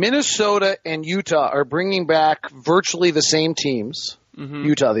here, Minnesota and Utah are bringing back virtually the same teams. Mm-hmm.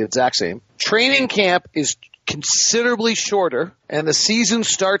 Utah, the exact same. Training camp is considerably shorter, and the season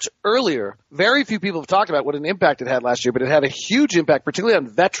starts earlier. Very few people have talked about what an impact it had last year, but it had a huge impact, particularly on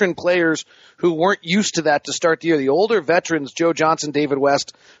veteran players who weren't used to that to start the year. The older veterans, Joe Johnson, David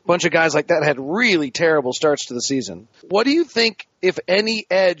West, a bunch of guys like that, had really terrible starts to the season. What do you think, if any,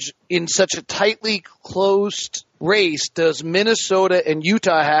 edge in such a tightly closed race does Minnesota and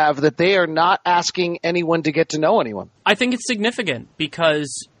Utah have that they are not asking anyone to get to know anyone? I think it's significant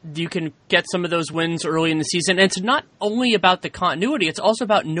because you can get some of those wins early in the season. And it's not only about the continuity, it's also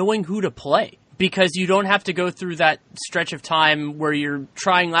about knowing who to play. Because you don't have to go through that stretch of time where you're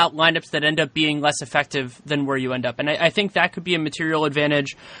trying out lineups that end up being less effective than where you end up. And I think that could be a material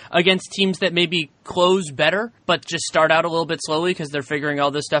advantage against teams that maybe close better, but just start out a little bit slowly because they're figuring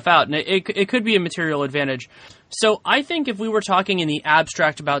all this stuff out. And it could be a material advantage. So I think if we were talking in the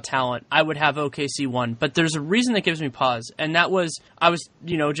abstract about talent, I would have OKC 1. But there's a reason that gives me pause. And that was, I was,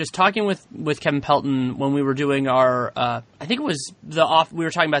 just talking with Kevin Pelton when we were doing our, I think it was we were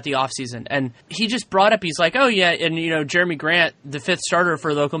talking about the off season. And he just brought up, he's like, oh yeah, and Jeremy Grant, the 5th starter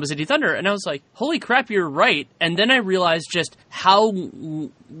for the Oklahoma City Thunder. And I was like, holy crap, you're right. And then I realized just how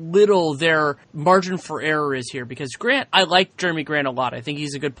little their margin for error is here. Because Grant, I like Jeremy Grant a lot. I think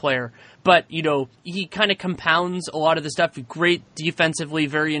he's a good player. But, he kind of compounds a lot of the stuff. Great defensively,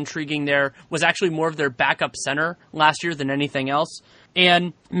 very intriguing there. Was actually more of their backup center last year than anything else.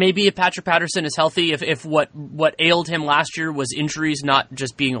 And maybe if Patrick Patterson is healthy, if what ailed him last year was injuries, not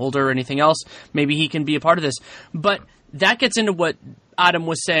just being older or anything else, maybe he can be a part of this. But that gets into what Adam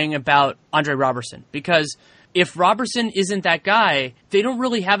was saying about Andre Robertson. Because if Robertson isn't that guy, they don't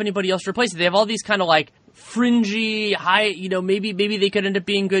really have anybody else to replace it. They have all these kind of fringy, high, maybe they could end up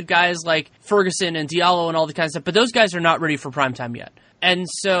being good guys like Ferguson and Diallo and all the kind of stuff, but those guys are not ready for primetime yet. And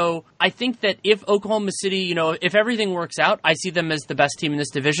so I think that if Oklahoma City, if everything works out, I see them as the best team in this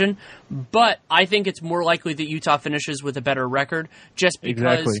division. But I think it's more likely that Utah finishes with a better record just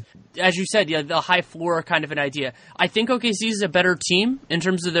because, as you said, the high floor kind of an idea. I think OKC is a better team in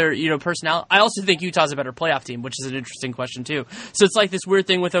terms of their, personnel. I also think Utah's a better playoff team, which is an interesting question too. So it's like this weird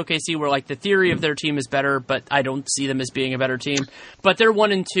thing with OKC where the theory of their team is better, but I don't see them as being a better team. But they're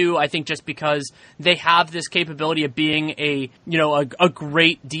 1 and 2, I think, just because they have this capability of being a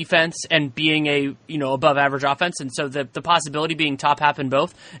great defense and being a above average offense, and so the possibility being top half in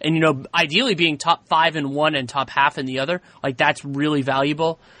both, and ideally being top 5 in one and top half in the other, that's really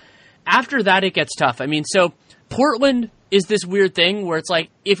valuable. After that, it gets tough. So Portland is this weird thing where it's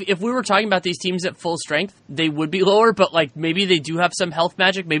if we were talking about these teams at full strength, they would be lower, but maybe they do have some health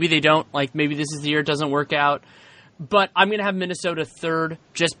magic, maybe they don't. Maybe this is the year it doesn't work out. But I'm going to have Minnesota 3rd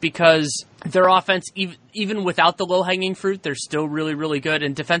just because their offense, even without the low-hanging fruit, they're still really, really good.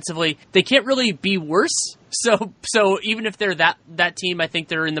 And defensively, they can't really be worse. So even if they're that team, I think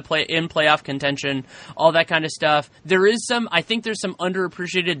they're in playoff contention, all that kind of stuff. I think there's some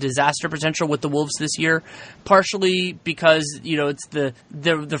underappreciated disaster potential with the Wolves this year, partially because, it's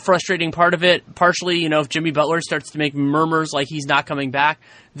the frustrating part of it. Partially, if Jimmy Butler starts to make murmurs like he's not coming back,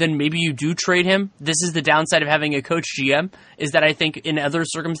 then maybe you do trade him. This is the downside of having a coach GM, is that I think in other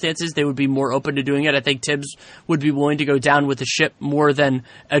circumstances they would be more open to doing it. I think Tibbs would be willing to go down with the ship more than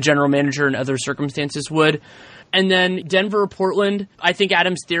a general manager in other circumstances would. And then Denver, Portland. I think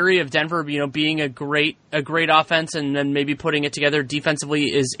Adam's theory of Denver, being a great offense and then maybe putting it together defensively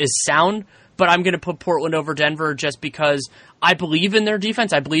is sound. But I'm going to put Portland over Denver just because I believe in their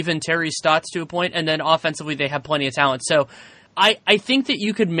defense. I believe in Terry Stotts to a point, and then offensively they have plenty of talent. So I think that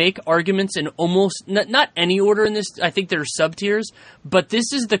you could make arguments in almost not any order in this. I think there are sub-tiers, but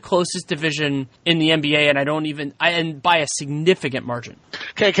this is the closest division in the NBA, and by a significant margin.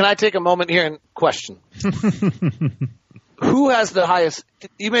 Okay, can I take a moment here and question? Who has the highest?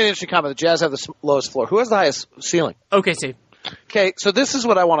 You made an interesting comment. The Jazz have the lowest floor. Who has the highest ceiling? OKC. Okay, so this is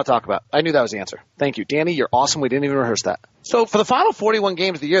what I want to talk about. I knew that was the answer. Thank you. Danny, you're awesome. We didn't even rehearse that. So for the final 41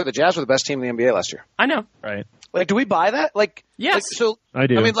 games of the year, the Jazz were the best team in the NBA last year. I know. Right. Do we buy that? Yes. I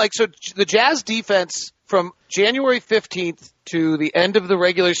do. So the Jazz defense from January 15th to the end of the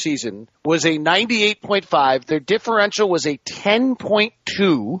regular season was a 98.5. Their differential was a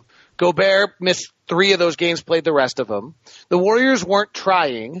 10.2. Gobert missed 3 of those games, played the rest of them. The Warriors weren't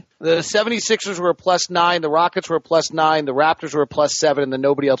trying. The 76ers were a +9. The Rockets were a +9. The Raptors were a +7. And then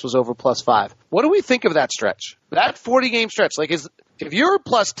nobody else was over +5. What do we think of that stretch? That 40-game stretch, if you're a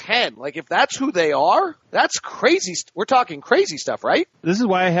 +10, if that's who they are, that's crazy. We're talking crazy stuff, right? This is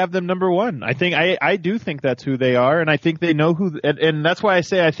why I have them number 1. I do think that's who they are, and I think they know who, and that's why I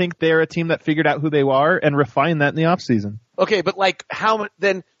say I think they're a team that figured out who they are and refined that in the offseason. Okay, but how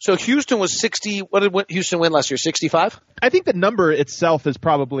then? So Houston was 60. What did Houston win last year? 65. I think the number itself is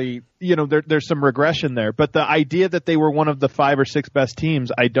probably there's some regression there, but the idea that they were one of the 5 or 6 best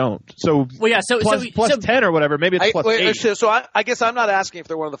teams, I don't. So plus 10 or whatever, maybe it's +8. So I guess I'm not asking if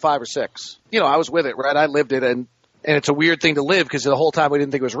they're one of the 5 or 6. I was with it, right? I lived it, and it's a weird thing to live because the whole time we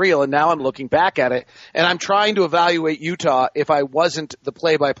didn't think it was real, and now I'm looking back at it, and I'm trying to evaluate Utah if I wasn't the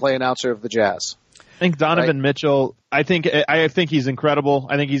play-by-play announcer of the Jazz. think Donovan Mitchell, I think he's incredible.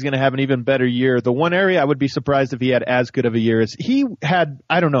 I think he's going to have an even better year. The one area I would be surprised if he had as good of a year is he had,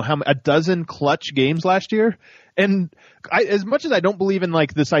 I don't know, a dozen clutch games last year. And as much as I don't believe in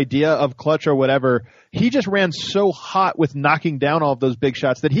like this idea of clutch or whatever, he just ran so hot with knocking down all of those big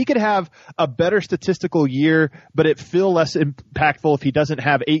shots that he could have a better statistical year, but it feel less impactful if he doesn't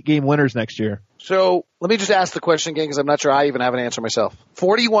have 8-game winners next year. So let me just ask the question again because I'm not sure I even have an answer myself.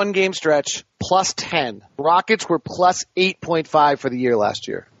 41-game stretch, plus 10. Rockets were plus 8.5 for the year last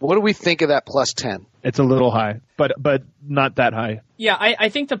year. What do we think of that plus 10? It's a little high, but not that high. Yeah, I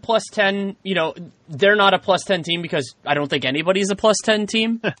think the plus 10, they're not a plus 10 team because I don't think anybody's a plus 10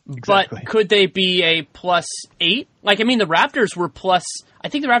 team. Exactly. But could they be a plus 8? The Raptors were plus... I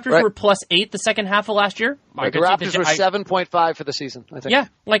think the Raptors were plus 8 the second half of last year. Right, the Raptors were 7.5 for the season, I think. Yeah,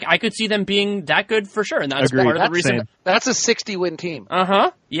 I could see them being that good for sure, and that's part of the reason. That's a 60-win team.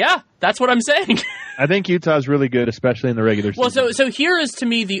 Yeah, that's what I'm saying. I think Utah's really good, especially in the regular season. Well, so here is to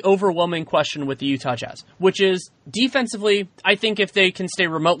me the overwhelming question with the Utah Jazz, which is defensively, I think if they can stay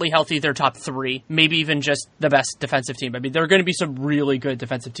remotely healthy, they're top 3, maybe even just the best defensive team. I mean, there are going to be some really good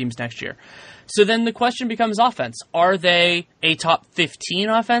defensive teams next year. So then the question becomes offense. Are they a top 15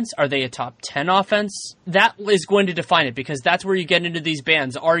 offense? Are they a top 10 offense? That is going to define it because that's where you get into these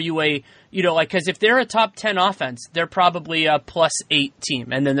bands. Are you a, because if they're a top 10 offense, they're probably a plus 8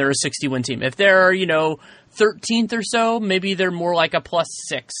 team, and then they're a 60-win team. If they're, 13th or so, maybe they're more like a plus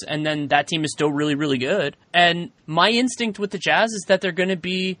 6, and then that team is still really, really good. And my instinct with the Jazz is that they're going to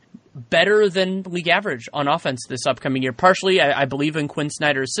be better than league average on offense this upcoming year. Partially, I believe in Quinn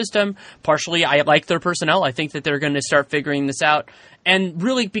Snyder's system. Partially, I like their personnel. I think that they're going to start figuring this out. And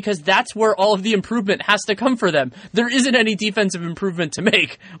really, because that's where all of the improvement has to come for them. There isn't any defensive improvement to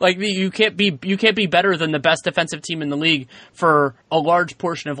make. You can't be better than the best defensive team in the league for a large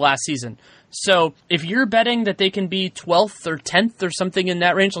portion of last season. So if you're betting that they can be 12th or 10th or something in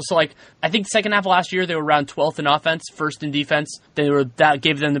that range, so I think the second half of last year they were around 12th in offense, first in defense. That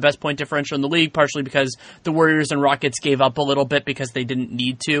gave them the best point differential in the league, partially because the Warriors and Rockets gave up a little bit because they didn't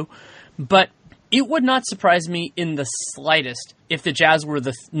need to. But it would not surprise me in the slightest if the Jazz were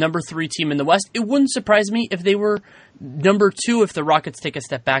the number 3 team in the West. It wouldn't surprise me if they were number 2 if the Rockets take a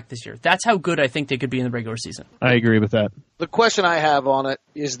step back this year. That's how good I think they could be in the regular season. I agree with that. The question I have on it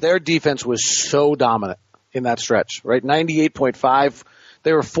is their defense was so dominant in that stretch, right? 98.5.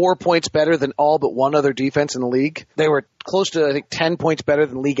 They were 4 points better than all but one other defense in the league. They were close to, 10 points better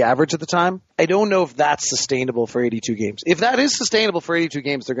than league average at the time. I don't know if that's sustainable for 82 games. If that is sustainable for 82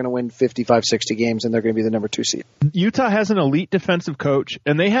 games, they're going to win 55, 60 games, and they're going to be the number 2 seed. Utah has an elite defensive coach,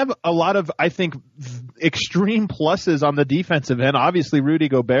 and they have a lot of, I think, extreme pluses on the defensive end. Obviously, Rudy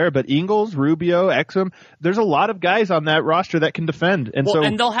Gobert, but Ingles, Rubio, Exum, there's a lot of guys on that roster that can defend. And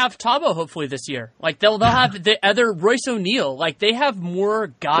they'll have Tabo hopefully this year. They'll have the other Royce O'Neal. They have more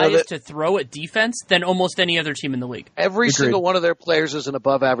guys to throw at defense than almost any other team in the league. Every single one of their players is an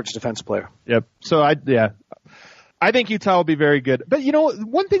above-average defense player. Yep. So I think Utah will be very good. But,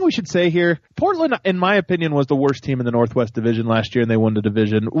 one thing we should say here, Portland, in my opinion, was the worst team in the Northwest Division last year, and they won the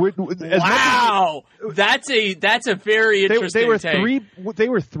division. Wow! That's a very interesting take. They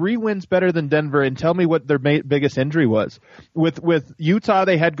were 3 wins better than Denver, and tell me what their biggest injury was. With Utah,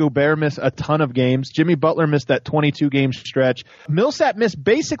 they had Gobert miss a ton of games. Jimmy Butler missed that 22-game stretch. Millsap missed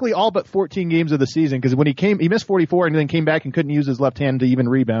basically all but 14 games of the season, because when he missed 44 and then came back and couldn't use his left hand to even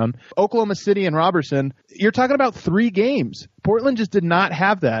rebound. Oklahoma City and Robertson, you're talking about 3 games. Portland just did not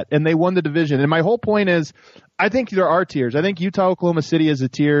have that, and they won the division. And my whole point is, I think there are tiers. I think Utah, Oklahoma City is a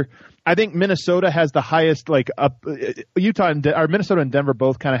tier. I think Minnesota has the highest, Minnesota and Denver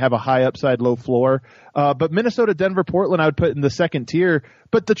both kind of have a high upside, low floor. But Minnesota, Denver, Portland, I would put in the second tier.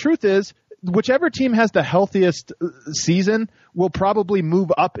 But the truth is, whichever team has the healthiest season will probably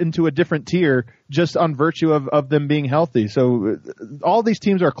move up into a different tier just on virtue of them being healthy. So all these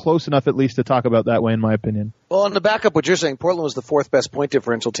teams are close enough at least to talk about that way, in my opinion. Well, and to back up what you're saying, Portland was the 4th best point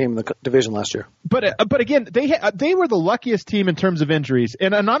differential team in the division last year. But again, they were the luckiest team in terms of injuries,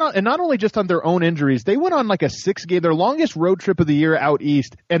 and not only just on their own injuries. They went on like a 6-game, their longest road trip of the year out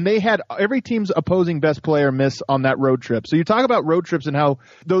east, and they had every team's opposing best player miss on that road trip. So you talk about road trips and how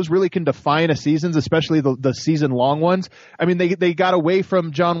those really can define a season, especially the season long ones. I mean, they got away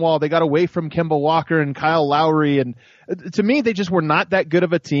from John Wall, they got away from Kemba Walker and Kyle Lowry, and to me, they just were not that good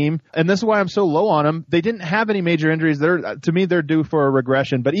of a team, and this is why I'm so low on them. They didn't have any major injuries. To me, they're due for a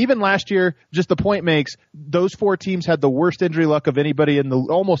regression. But even last year, just the point makes, those 4 teams had the worst injury luck of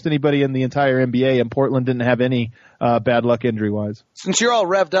almost anybody in the entire NBA, and Portland didn't have any bad luck injury-wise. Since you're all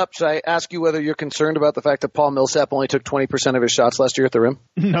revved up, should I ask you whether you're concerned about the fact that Paul Millsap only took 20% of his shots last year at the rim?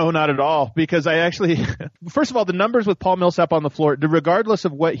 No, not at all, because I actually – first of all, the numbers with Paul Millsap on the floor, regardless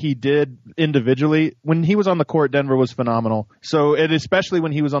of what he did individually, when he was on the court, Denver was phenomenal. So, and especially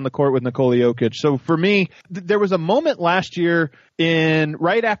when he was on the court with Nikola Jokic. So for me, there was a moment last year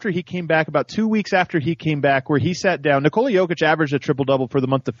right after he came back, about 2 weeks after he came back, where he sat down. Nikola Jokic averaged a triple-double for the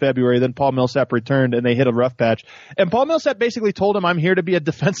month of February. Then Paul Millsap returned, and they hit a rough patch. And Paul Millsap basically told him, I'm here to be a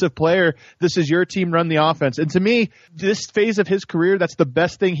defensive player. This is your team, run the offense. And to me, this phase of his career, that's the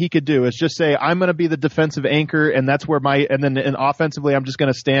best thing he could do, is just say, I'm going to be the defensive anchor, and that's where and offensively, I'm just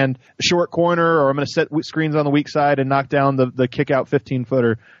going to stand short corner, or I'm going to set screens on the weak side and knock down the kick-out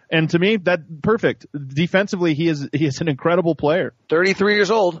 15-footer. And to me, that's perfect. Defensively, he is an incredible player. 33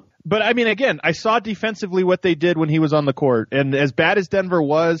 years old. But, I mean, again, I saw defensively what they did when he was on the court. And as bad as Denver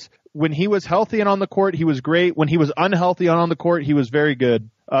was, when he was healthy and on the court, he was great. When he was unhealthy and on the court, he was very good.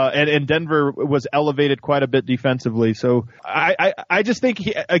 And Denver was elevated quite a bit defensively. So I just think,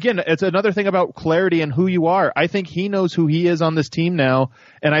 again, it's another thing about clarity and who you are. I think he knows who he is on this team now,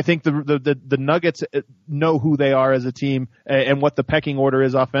 and I think the Nuggets know who they are as a team and what the pecking order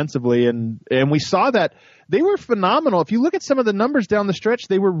is offensively. And we saw that. They were phenomenal. If you look at some of the numbers down the stretch,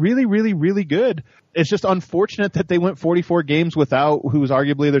 they were really, really, really good. It's just unfortunate that they went 44 games without who was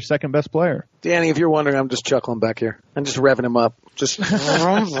arguably their second best player. Danny, if you're wondering, I'm just chuckling back here. I'm just revving him up. Just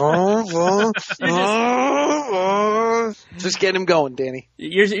getting him going, Danny.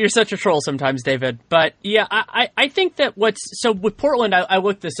 You're such a troll sometimes, David. But yeah, I think that so with Portland, I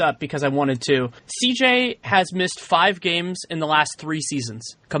looked this up because I wanted to. CJ has missed 5 games in the last 3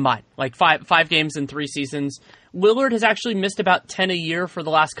 seasons combined, like five games in 3 seasons. Lillard has actually missed about 10 a year for the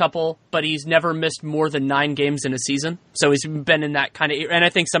last couple, but he's never missed more than 9 games in a season. So he's been in that kind of, and I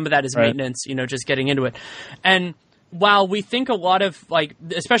think some of that is maintenance, just getting into it. And while we think a lot of,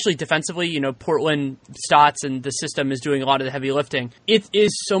 especially defensively, Portland Stotts and the system is doing a lot of the heavy lifting, it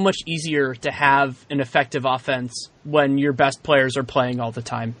is so much easier to have an effective offense when your best players are playing all the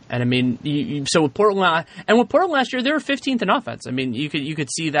time. And I mean, so with Portland, last year, they were 15th in offense. I mean, you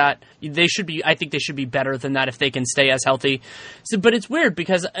could see that I think they should be better than that if they can stay as healthy. So, but it's weird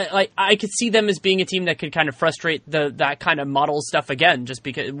because I could see them as being a team that could kind of frustrate that kind of model stuff again, just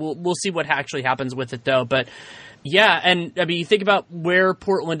because we'll see what actually happens with it though. But yeah, and I mean, you think about where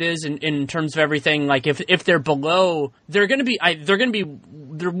Portland is in terms of everything. Like if they're below, they're going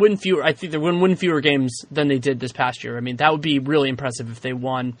to win fewer games than they did this past year. I mean, that would be really impressive if they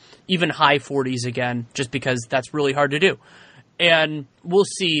won even high 40s again, just because that's really hard to do. And we'll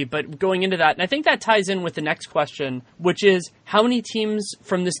see, but going into that, and I think that ties in with the next question, which is how many teams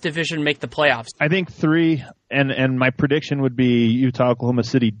from this division make the playoffs? I think 3, and my prediction would be Utah, Oklahoma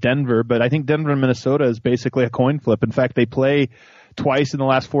City, Denver, but I think Denver and Minnesota is basically a coin flip. In fact, they play twice in the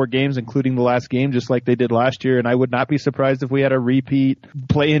last 4 games, including the last game, just like they did last year. And I would not be surprised if we had a repeat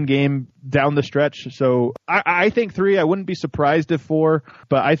play-in game down the stretch. So I think 3. I wouldn't be surprised if 4,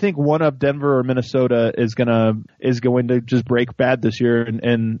 but I think one of Denver or Minnesota is going to just break bad this year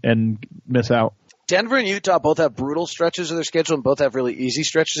and miss out. Denver and Utah both have brutal stretches of their schedule and both have really easy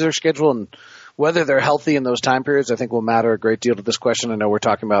stretches of their schedule. And whether they're healthy in those time periods, I think will matter a great deal to this question. I know we're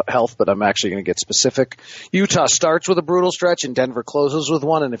talking about health, but I'm actually going to get specific. Utah starts with a brutal stretch and Denver closes with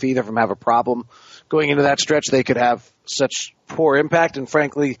one. And if either of them have a problem going into that stretch, they could have such poor impact. And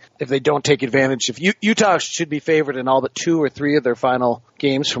frankly, if they don't take advantage, Utah should be favored in all but 2 or 3 of their final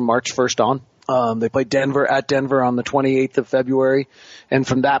games from March 1st on. They play Denver on the 28th of February. And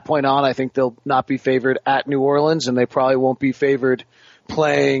from that point on, I think they'll not be favored at New Orleans, and they probably won't be favored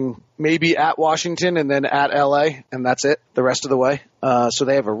playing maybe at Washington and then at LA, and that's it the rest of the way. So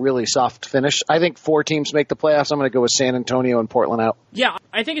they have a really soft finish. I think 4 teams make the playoffs. I'm going to go with San Antonio and Portland out. Yeah,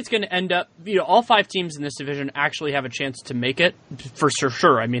 I think it's going to end up, all 5 teams in this division actually have a chance to make it for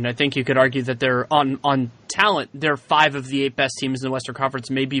sure. I mean, I think you could argue that they're on talent. They're 5 of the 8 best teams in the Western Conference,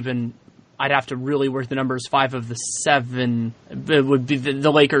 maybe even I'd have to really work the numbers. 5 of the 7 it would be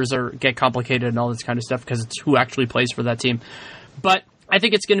the Lakers get complicated and all this kind of stuff because it's who actually plays for that team. But I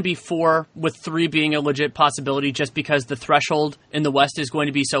think it's going to be 4, with 3 being a legit possibility, just because the threshold in the West is going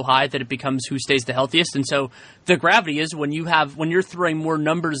to be so high that it becomes who stays the healthiest. And so the gravity is when you're throwing more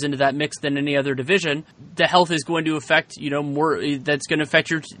numbers into that mix than any other division, the health is going to affect more. That's going to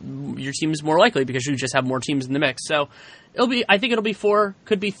affect your team is more likely because you just have more teams in the mix. So I think it'll be 4,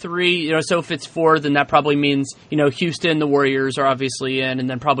 could be 3. So if it's 4, then that probably means, Houston, the Warriors are obviously in, and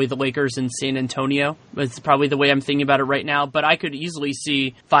then probably the Lakers and San Antonio. It's probably the way I'm thinking about it right now. But I could easily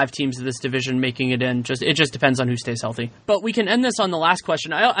see 5 teams of this division making it in. It just depends on who stays healthy. But we can end this on the last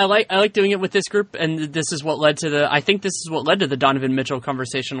question. I like doing it with this group, and this is what led to the Donovan Mitchell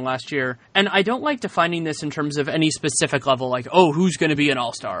conversation last year. And I don't like defining this in terms of any specific level, like, who's going to be an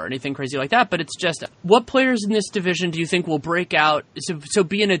all-star or anything crazy like that. But it's just, what players in this division do you think will break out, so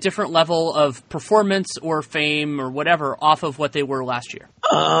be in a different level of performance or fame or whatever off of what they were last year?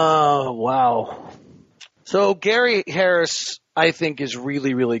 Oh, wow. So Gary Harris, I think, is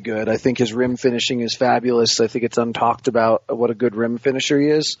really, really good. I think his rim finishing is fabulous. I think it's untalked about what a good rim finisher he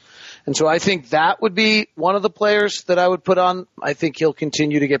is. And so I think that would be one of the players that I would put on. I think he'll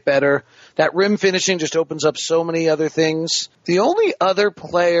continue to get better. That rim finishing just opens up so many other things. The only other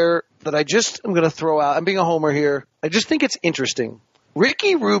player that I'm going to throw out, I'm being a homer here, I just think it's interesting.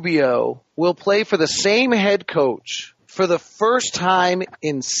 Ricky Rubio will play for the same head coach for the first time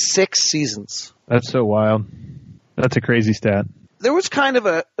in 6 seasons. That's so wild. That's a crazy stat. There was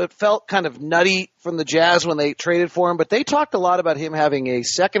it felt kind of nutty from the Jazz when they traded for him, but they talked a lot about him having a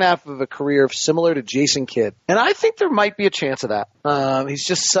second half of a career similar to Jason Kidd. And I think there might be a chance of that. He's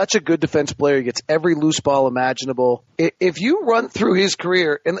just such a good defense player. He gets every loose ball imaginable. If you run through his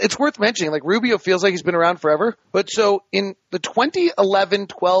career, and it's worth mentioning, like Rubio feels like he's been around forever, but so in the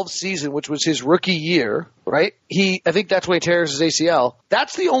 2011-12 season, which was his rookie year, right? I think that's when he tears his ACL.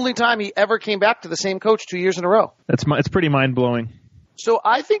 That's the only time he ever came back to the same coach 2 years in a row. It's pretty mind-blowing. So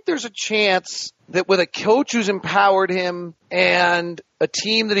I think there's a chance that with a coach who's empowered him and a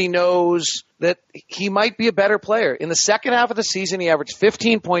team that he knows, that he might be a better player. In the second half of the season, he averaged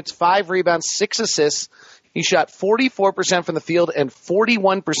 15 points, 5 rebounds, 6 assists. He shot 44% from the field and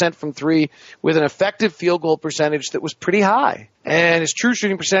 41% from 3 with an effective field goal percentage that was pretty high. And his true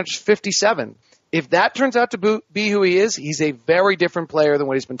shooting percentage is 57. If that turns out to be who he is, he's a very different player than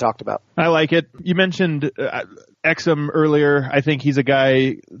what he's been talked about. I like it. You mentioned Exum earlier. I think he's a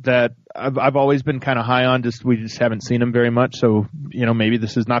guy that I've always been kind of high on. We just haven't seen him very much. So, maybe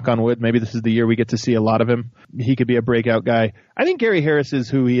this is, knock on wood, maybe this is the year we get to see a lot of him. He could be a breakout guy. I think Gary Harris is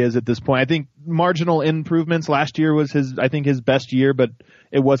who he is at this point. I think marginal improvements. Last year was his best year, but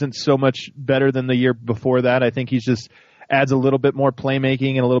it wasn't so much better than the year before that. I think he's just adds a little bit more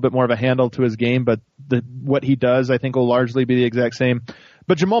playmaking and a little bit more of a handle to his game, but what he does, I think, will largely be the exact same.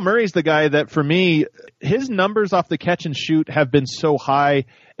 But Jamal Murray's the guy that, for me, his numbers off the catch and shoot have been so high.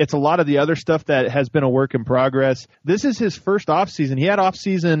 It's a lot of the other stuff that has been a work in progress. This is his first offseason. He had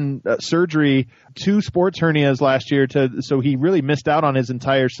offseason surgery, 2 sports hernias last year, so he really missed out on his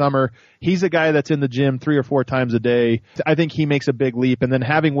entire summer. He's a guy that's in the gym 3 or 4 times a day. I think he makes a big leap. And then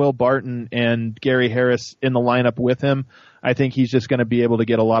having Will Barton and Gary Harris in the lineup with him, I think he's just going to be able to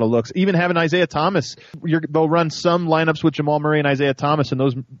get a lot of looks. Even having Isaiah Thomas, they'll run some lineups with Jamal Murray and Isaiah Thomas, and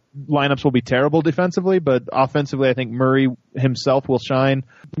those lineups will be terrible defensively, but offensively, I think Murray himself will shine.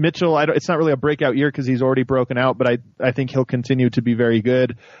 Mitchell, it's not really a breakout year because he's already broken out, but I think he'll continue to be very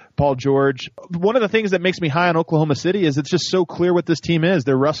good. Paul George. One of the things that makes me high on Oklahoma City is it's just so clear what this team is.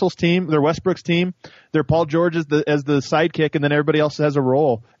 They're Russell's team, they're Westbrook's team, they're Paul George as the sidekick, and then everybody else has a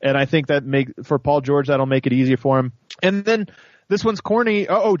role. And I think that for Paul George, that'll make it easier for him. And then this one's corny.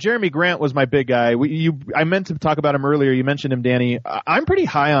 Jeremy Grant was my big guy. I meant to talk about him earlier. You mentioned him, Danny. I'm pretty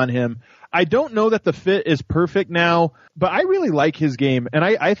high on him. I don't know that the fit is perfect now, but I really like his game, and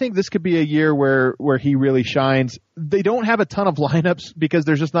I think this could be a year where he really shines. They don't have a ton of lineups because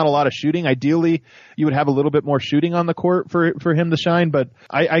there's just not a lot of shooting. Ideally, you would have a little bit more shooting on the court for him to shine, but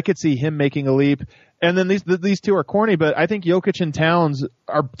I could see him making a leap. And then these two are corny, but I think Jokic and Towns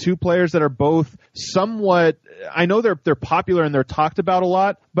are 2 players that are both somewhat. I know they're popular and they're talked about a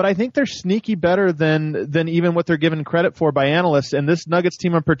lot, but I think they're sneaky better than even what they're given credit for by analysts. And this Nuggets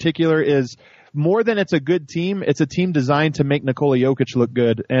team in particular is more than it's a good team. It's a team designed to make Nikola Jokic look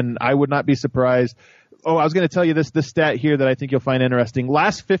good, and I would not be surprised. I was going to tell you this stat here that I think you'll find interesting.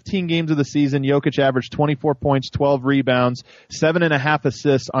 Last 15 games of the season, Jokic averaged 24 points, 12 rebounds, 7.5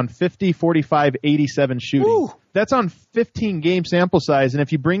 assists on 50, 45, 87 shooting. Ooh. That's on 15 game sample size. And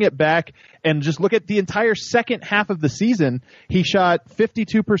if you bring it back and just look at the entire second half of the season, he shot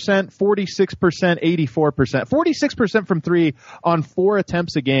 52%, 46%, 84%, 46% from 3 on 4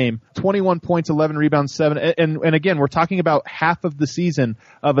 attempts a game, 21 points, 11 rebounds, 7. And again, we're talking about half of the season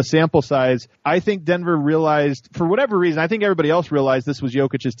of a sample size. I think Denver realized, for whatever reason, I think everybody else realized this was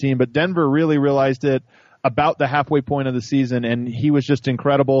Jokic's team, but Denver really realized it. about the halfway point of the season, and he was just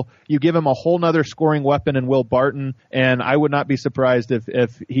incredible. You give him a whole nother scoring weapon in Will Barton, and I would not be surprised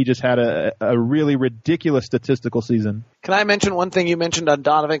if he just had a really ridiculous statistical season. Can I mention one thing you mentioned on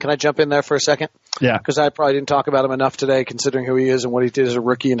Donovan? Can I jump in there for a second? Yeah. Because I probably didn't talk about him enough today, considering who he is and what he did as a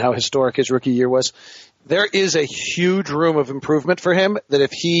rookie and how historic his rookie year was. There is a huge room of improvement for him that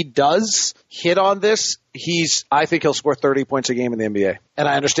if he does hit on this, I think he'll score 30 points a game in the NBA. And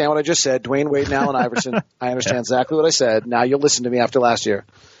I understand what I just said. Dwayne Wade and Allen Iverson. I understand exactly what I said. Now you'll listen to me after last year.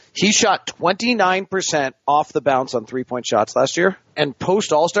 He shot 29% off the bounce on three-point shots last year. And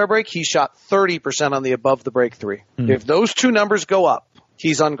post All-Star break, he shot 30% on the above the break three. If those two numbers go up,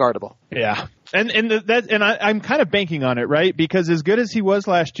 he's unguardable. Yeah. And I'm kind of banking on it, right? Because as good as he was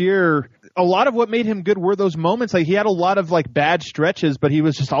last year, a lot of what made him good were those moments. Like he had a lot of like bad stretches, but he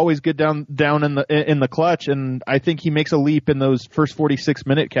was just always good down in the clutch. And I think he makes a leap in those first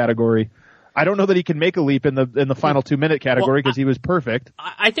 46-minute category. I don't know that he can make a leap in the final 2-minute category because he was perfect.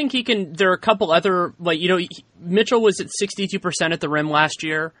 I think he can. There are a couple other, Mitchell was at 62% at the rim last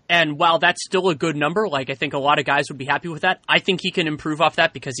year, and while that's still a good number, I think a lot of guys would be happy with that. I think he can improve off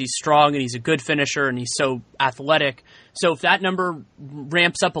that because he's strong and he's a good finisher and he's so athletic. So if that number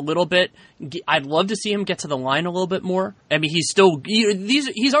ramps up a little bit, I'd love to see him get to the line a little bit more. I mean,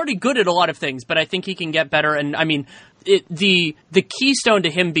 he's already good at a lot of things, but I think he can get better. And I mean, the keystone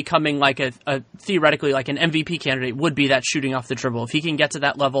to him becoming like a theoretically like an MVP candidate would be that shooting off the dribble. If he can get to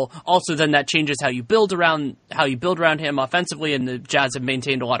that level, also then that changes how you build around him offensively, and the Jazz have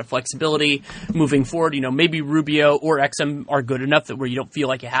maintained a lot of flexibility moving forward. Maybe Rubio or Exum are good enough that where you don't feel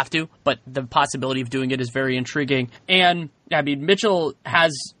like you have to, but the possibility of doing it is very intriguing. And I mean, Mitchell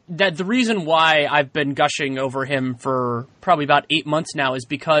has that. The reason why I've been gushing over him for probably about 8 months now is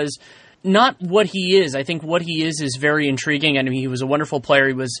because not what he is. I think what he is very intriguing. I mean, he was a wonderful player.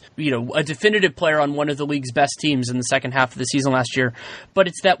 He was, a definitive player on one of the league's best teams in the second half of the season last year. But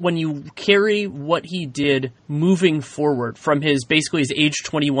it's that when you carry what he did moving forward from his age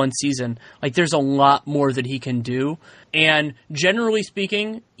 21 season, there's a lot more that he can do. And generally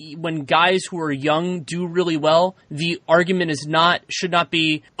speaking, when guys who are young do really well, the argument should not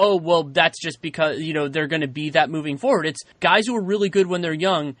be, oh, well, that's just because, they're going to be that moving forward. It's guys who are really good when they're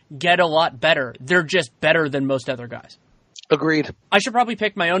young get a lot better. They're just better than most other guys. Agreed. I should probably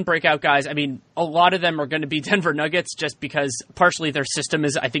pick my own breakout guys. I mean, a lot of them are going to be Denver Nuggets just because partially their system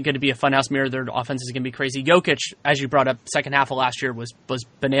is, I think, going to be a funhouse mirror. Their offense is going to be crazy. Jokic, as you brought up, second half of last year was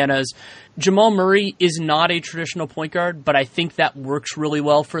bananas. Jamal Murray is not a traditional point guard, but I think that works really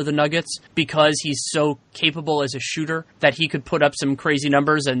well for the Nuggets because he's so capable as a shooter that he could put up some crazy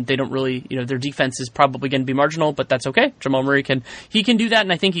numbers, and they don't really, their defense is probably going to be marginal, but that's okay. Jamal Murray can do that,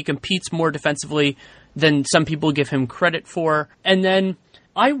 and I think he competes more defensively than some people give him credit for. And then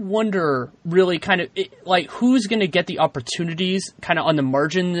I wonder really kind of who's going to get the opportunities kind of on the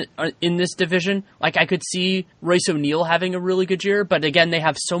margin in this division. I could see Royce O'Neal having a really good year, but again, they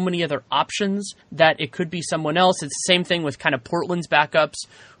have so many other options that it could be someone else. It's the same thing with kind of Portland's backups.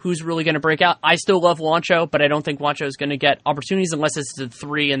 Who's really going to break out? I still love Juancho, but I don't think Juancho is going to get opportunities unless it's the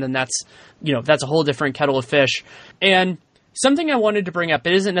 3, and then that's a whole different kettle of fish. And something I wanted to bring up,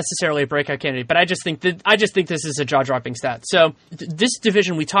 it isn't necessarily a breakout candidate, but I just think this is a jaw-dropping stat. So this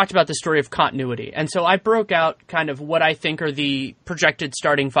division, we talked about the story of continuity. And so I broke out kind of what I think are the projected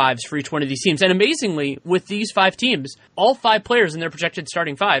starting fives for each one of these teams. And amazingly, with these 5 teams, all 5 players in their projected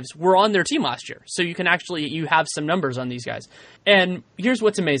starting fives were on their team last year. So you have some numbers on these guys. And here's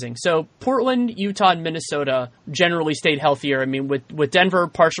what's amazing. So Portland, Utah, and Minnesota generally stayed healthier. I mean, with Denver,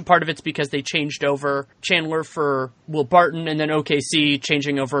 part of it's because they changed over Chandler for Will Barton, and then OKC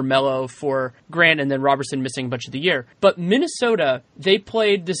changing over Melo for Grant, and then Robertson missing a bunch of the year. But Minnesota, they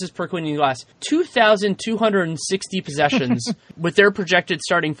played, this is per Cleaning Glass, 2,260 possessions with their projected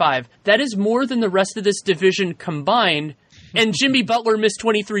starting 5. That is more than the rest of this division combined. And Jimmy Butler missed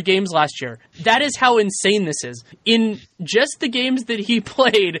 23 games last year. That is how insane this is. In just the games that he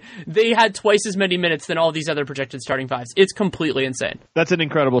played, they had twice as many minutes than all these other projected starting 5s. It's completely insane. That's an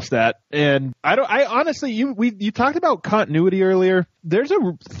incredible stat. And I honestly, you talked about continuity earlier. There's a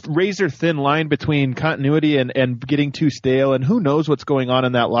razor thin line between continuity and getting too stale, and who knows what's going on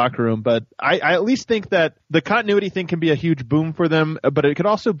in that locker room. But I at least think that the continuity thing can be a huge boom for them, but it could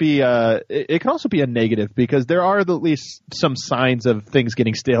also be a negative because there are at least some signs of things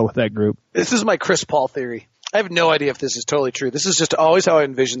getting stale with that group. This is my Chris Paul theory. I have no idea if this is totally true. This is just always how I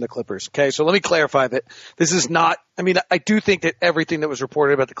envision the Clippers. Okay, so let me clarify that this is not I mean, I do think that everything that was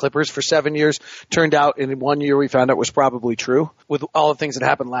reported about the Clippers for 7 years turned out, and in 1 year we found out was probably true with all the things that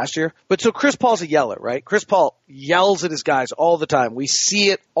happened last year. But so Chris Paul's a yeller, right? Chris Paul yells at his guys all the time. We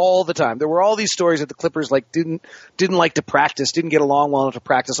see it all the time. There were all these stories that the Clippers didn't like to practice, didn't get along well enough to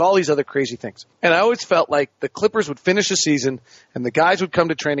practice, all these other crazy things. And I always felt like the Clippers would finish the season and the guys would come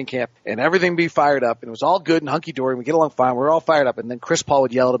to training camp and everything be fired up and it was all good and hunky-dory and we get along fine. We're all fired up. And then Chris Paul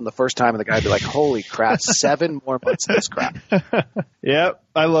would yell at him the first time and the guy would be like, holy crap, 7 more months of this crap. Yep,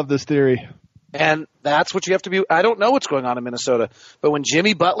 I love this theory. And that's what you have to be. I don't know what's going on in Minnesota, but when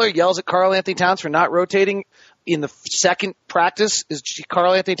Jimmy Butler yells at Karl Anthony Towns for not rotating in the second practice, is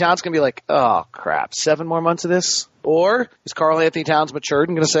Karl Anthony Towns going to be like, oh, crap, 7 more months of this? Or is Karl Anthony Towns matured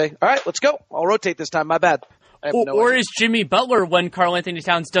and going to say, all right, let's go. I'll rotate this time. My bad. Or is Jimmy Butler, when Karl Anthony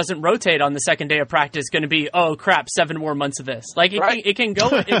Towns doesn't rotate on the second day of practice, going to be, oh crap, 7 more months of this? Like it can go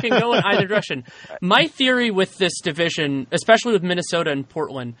in either direction. My theory with this division, especially with Minnesota and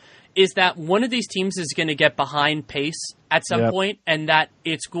Portland, is that one of these teams is going to get behind pace at some point, and that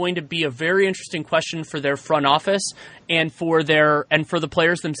it's going to be a very interesting question for their front office and for the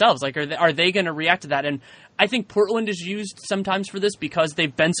players themselves. Like, are they going to react to that? And I think Portland is used sometimes for this because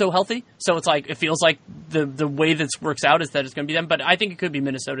they've been so healthy. So it's like, it feels like the way this works out is that it's going to be them. But I think it could be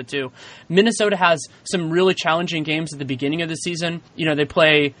Minnesota too. Minnesota has some really challenging games at the beginning of the season. You know, they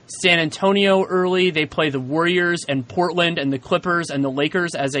play San Antonio early. They play the Warriors and Portland and the Clippers and the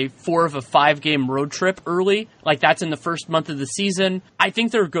Lakers as a 4 of a 5 game road trip early. Like, that's in the first month of the season. I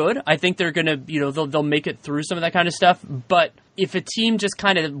think they're good. I think they're going to, they'll make it through some of that kind of stuff. But if a team just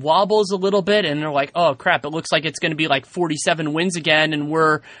kind of wobbles a little bit and they're like, oh crap, it looks like it's going to be like 47 wins again and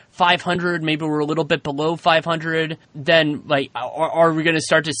we're 500, maybe we're a little bit below 500, then like, are we going to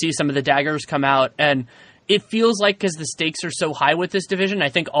start to see some of the daggers come out? And it feels like, because the stakes are so high with this division, I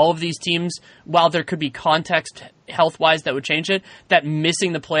think all of these teams, while there could be context health-wise that would change it, that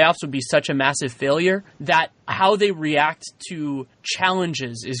missing the playoffs would be such a massive failure that how they react to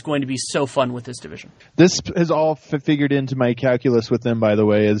challenges is going to be so fun with this division. This has all figured into my calculus with them, by the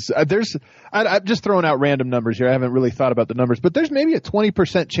way. I'm just throwing out random numbers here. I haven't really thought about the numbers, but there's maybe a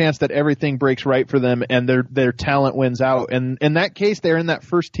 20% chance that everything breaks right for them and their talent wins out. And in that case, they're in that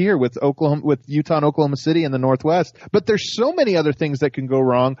first tier with Utah and Oklahoma City in the Northwest. But there's so many other things that can go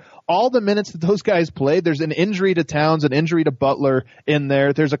wrong. All the minutes that those guys played, there's an injury to Towns, an injury to Butler in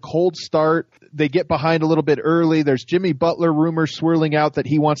there. There's a cold start. They get behind a little bit early. There's Jimmy Butler rumors swirling out that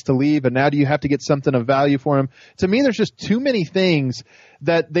he wants to leave, and now do you have to get something of value for him? To me, there's just too many things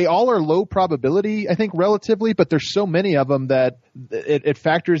that they all are low probability, I think, relatively, but there's so many of them that it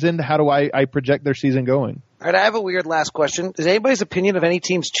factors into how do I project their season going. All right, I have a weird last question. Does anybody's opinion of any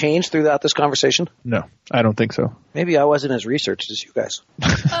teams change throughout this conversation? No, I don't think so. Maybe I wasn't as researched as you guys.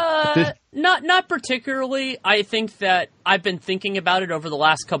 Not particularly. I think that I've been thinking about it over the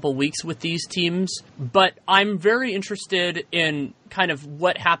last couple weeks with these teams, but I'm very interested in kind of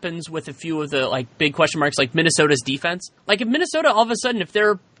what happens with a few of the like big question marks, like Minnesota's defense. Like, if Minnesota all of a sudden, if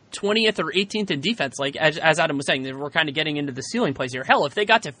they're 20th or 18th in defense, like as Adam was saying, we're kind of getting into the ceiling plays here. Hell, if they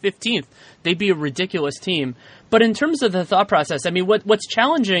got to 15th, they'd be a ridiculous team. But in terms of the thought process, I mean, what's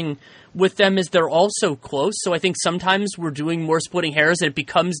challenging with them is they're all so close. So I think sometimes we're doing more splitting hairs and it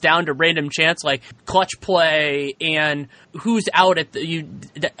becomes down to random chance, like clutch play and who's out at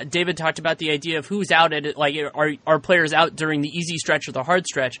David talked about the idea of who's out at it, like are players out during the easy stretch or the hard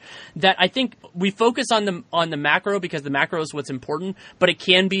stretch. That I think we focus on the macro because the macro is what's important, but it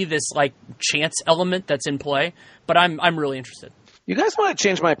can be this like chance element that's in play. But I'm really interested. You guys might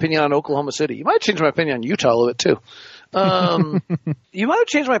change my opinion on Oklahoma City. You might change my opinion on Utah a little bit too. You might have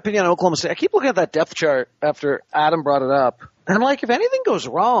changed my opinion on Oklahoma City. I keep looking at that depth chart after Adam brought it up. And I'm like, if anything goes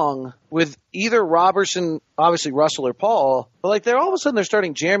wrong with either Robertson, obviously Russell or Paul, but like all of a sudden they're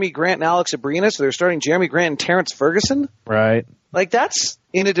starting Jeremy Grant and Alex Abrinas, or they're starting Jeremy Grant and Terrence Ferguson. Right. Like, that's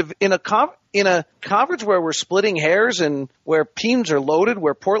in a conference where we're splitting hairs and where teams are loaded,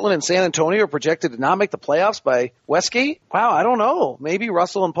 where Portland and San Antonio are projected to not make the playoffs by Westgate. Wow, I don't know. Maybe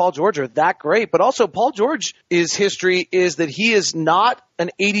Russell and Paul George are that great. But also, Paul George's history is that he is not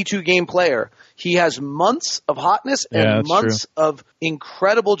an 82-game player. He has months of hotness and months of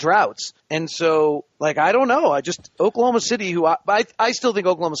incredible droughts. And so, like, I don't know. Oklahoma City, I still think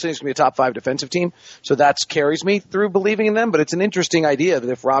Oklahoma City is going to be a top 5 defensive team. So that carries me through believing in them. But it's an interesting idea that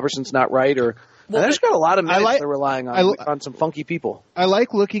if Robertson's not right there's got a lot of minutes they're relying on some funky people. I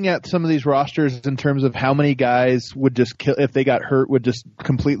like looking at some of these rosters in terms of how many guys would just kill if they got hurt, would just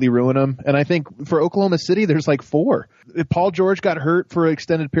completely ruin them. And I think for Oklahoma City, there's like 4. If Paul George got hurt for an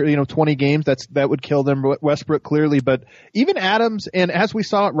extended period, 20 games, that would kill them. Westbrook clearly, but even Adams and as we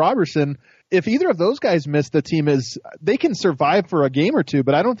saw at Robertson, if either of those guys miss, the team they can survive for a game or two,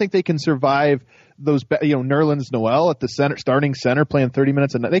 but I don't think they can survive those, Nerlens Noel at the starting center playing 30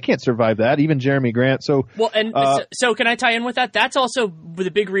 minutes a night. They can't survive that. Even Jeremy Grant. So, so can I tie in with that? That's also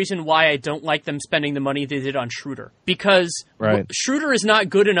the big reason why I don't like them spending the money they did on Schroeder, because Schroeder is not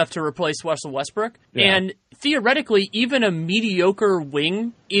good enough to replace Russell Westbrook. Yeah. And theoretically, even a mediocre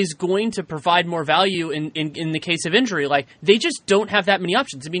wing is going to provide more value in the case of injury. Like, they just don't have that many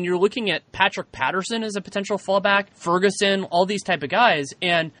options. I mean, you're looking at Patrick Patterson as a potential fallback, Ferguson, all these type of guys.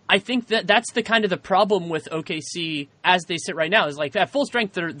 And I think that's the kind of the problem with OKC as they sit right now, is like at full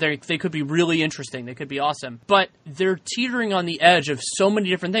strength, they could be really interesting. They could be awesome, but they're teetering on the edge of so many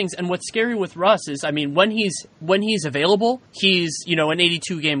different things. And what's scary with Russ is, I mean, when he's available, he's, an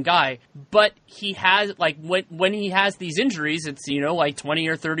 82 game guy, but he has, like, when he has these injuries, it's, like 20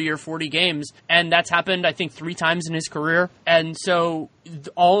 or 30 or 40 games. And that's happened, I think, 3 times in his career. And so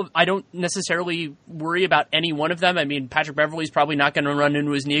I don't necessarily worry about any one of them. I mean, Patrick Beverley's probably not going to run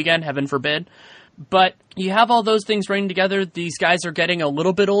into his knee again, heaven forbid. But you have all those things running together. These guys are getting a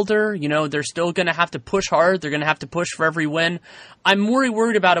little bit older. They're still going to have to push hard. They're going to have to push for every win. I'm more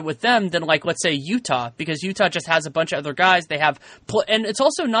worried about it with them than, like, let's say Utah, because Utah just has a bunch of other guys. They have, and it's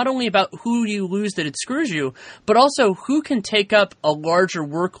also not only about who you lose that it screws you, but also who can take up a larger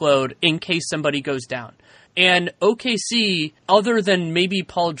workload in case somebody goes down. And OKC, other than maybe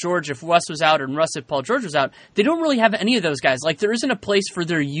Paul George if Russ was out and Russ if Paul George was out, they don't really have any of those guys. Like, there isn't a place for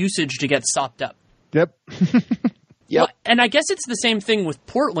their usage to get sopped up. Yep. Well, and I guess it's the same thing with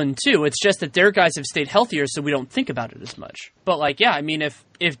Portland, too. It's just that their guys have stayed healthier, so we don't think about it as much. But, I mean, if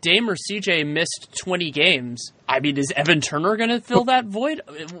Dame or CJ missed 20 games, I mean, is Evan Turner going to fill that void?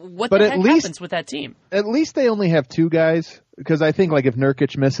 What the heck happens with that team? At least they only have 2 guys, because I think, if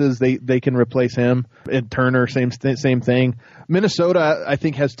Nurkic misses, they can replace him. And Turner, same thing. Minnesota, I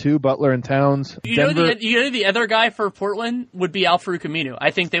think, has 2, Butler and Towns. The other guy for Portland would be Al-Farouq Aminu.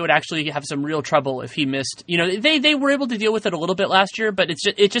 I think they would actually have some real trouble if he missed. They were able to deal with it a little bit last year, but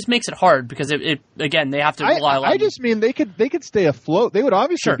it just makes it hard because again, they have to rely on. I just mean they could stay afloat. They would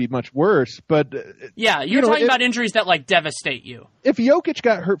obviously be much worse, but you're talking about injuries that devastate you. If Jokic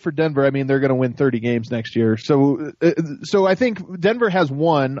got hurt for Denver, I mean, they're going to win 30 games next year. So I think Denver has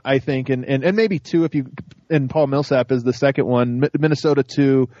 1, I think, and maybe 2 and Paul Millsap is the second one. Minnesota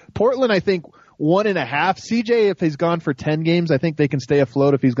 2, Portland, I think 1.5. CJ, if he's gone for 10 games, I think they can stay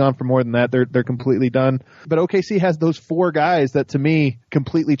afloat. If he's gone for more than that, they're completely done. But OKC has those 4 guys that, to me,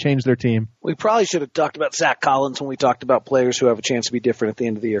 completely change their team. We probably should have talked about Zach Collins when we talked about players who have a chance to be different at the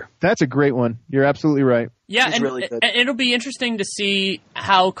end of the year. That's a great one. You're absolutely right. Yeah, and really it'll be interesting to see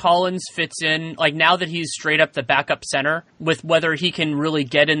how Collins fits in, now that he's straight up the backup center, with whether he can really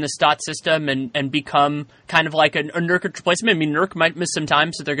get in the Stott system and become kind of like a Nurkic replacement. I mean, Nurk might miss some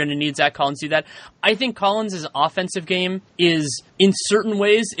time, so they're going to need Zach Collins to do that. I think Collins' offensive game is, in certain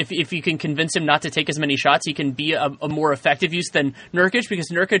ways, if you can convince him not to take as many shots, he can be a more effective use than Nurkic, because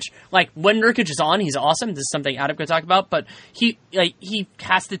Nurkic, when Nurkic is on, he's awesome. This is something Adam could talk about, but he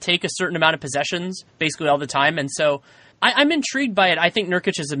has to take a certain amount of possessions, basically all the time, and so I'm intrigued by it. I think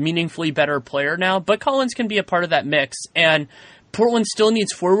Nurkic is a meaningfully better player now, but Collins can be a part of that mix, and Portland still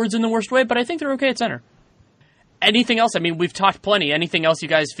needs forwards in the worst way, but I think they're okay at center. Anything else? I mean, we've talked plenty. Anything else you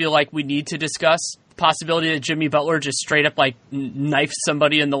guys feel like we need to discuss? Possibility that Jimmy Butler just straight up knifes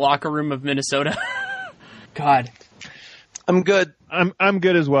somebody in the locker room of Minnesota? God. I'm good. I'm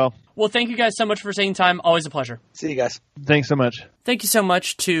good as well. Well, thank you guys so much for taking time. Always a pleasure. See you guys. Thanks so much. Thank you so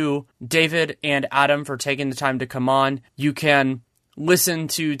much to David and Adam for taking the time to come on. You can listen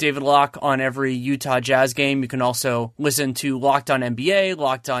to David Locke on every Utah Jazz game. You can also listen to Locked On NBA,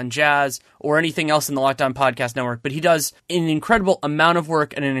 Locked On Jazz, or anything else in the Locked On Podcast Network. But he does an incredible amount of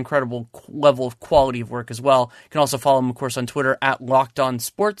work and an incredible level of quality of work as well. You can also follow him, of course, on Twitter at Locked On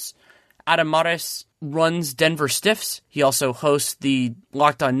Sports. Adam Mares runs Denver Stiffs. He also hosts the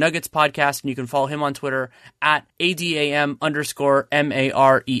Locked On Nuggets podcast, and you can follow him on Twitter at ADAM_MARES.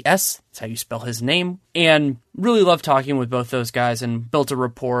 That's how you spell his name. And really love talking with both those guys and built a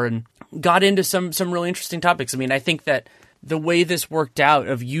rapport and got into some really interesting topics. I mean, I think that the way this worked out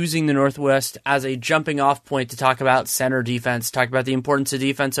of using the Northwest as a jumping off point to talk about center defense, talk about the importance of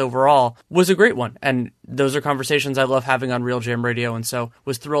defense overall, was a great one. And those are conversations I love having on Real Jam Radio, and so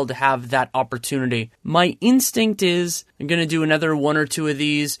was thrilled to have that opportunity. My instinct is I'm going to do another 1 or 2 of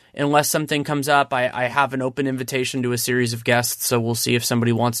these unless something comes up. I have an open invitation to a series of guests, so we'll see if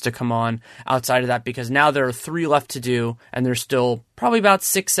somebody wants to come on outside of that, because now there are 3 left to do, and there's still probably about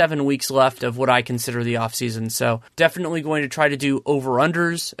 6-7 weeks left of what I consider the offseason. So definitely going to try to do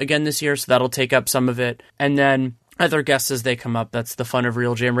over-unders again this year, so that'll take up some of it. And then other guests as they come up. That's the fun of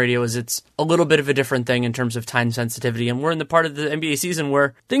Real Jam Radio, is it's a little bit of a different thing in terms of time sensitivity. And we're in the part of the NBA season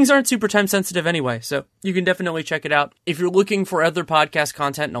where things aren't super time sensitive anyway. So you can definitely check it out. If you're looking for other podcast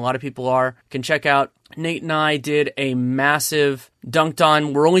content, and a lot of people are, can check out Nate and I did a massive Dunked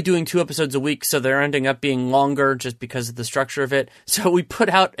On. We're only doing 2 episodes a week, so they're ending up being longer just because of the structure of it. So we put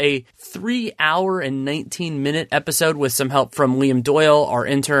out a 3-hour and 19-minute episode with some help from Liam Doyle, our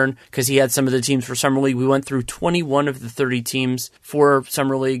intern, because he had some of the teams for Summer League. We went through 21 of the 30 teams for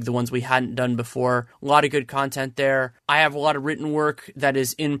Summer League, the ones we hadn't done before. A lot of good content there. I have a lot of written work that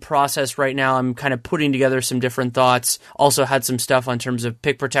is in process right now. I'm kind of putting together some different thoughts. Also had some stuff on terms of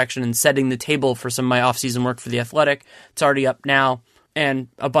pick protection and setting the table for some of my off-season work for The Athletic. It's already up now. And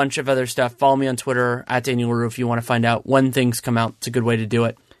a bunch of other stuff. Follow me on Twitter at Daniel LaRue if you want to find out when things come out. It's a good way to do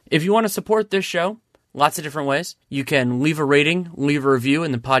it. If you want to support this show, lots of different ways. You can leave a rating, leave a review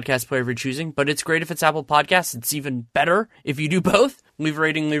in the podcast player you're choosing, but it's great if it's Apple Podcasts. It's even better if you do both. Leave a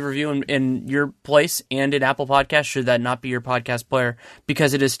rating, leave a review in your place and in Apple Podcasts, should that not be your podcast player,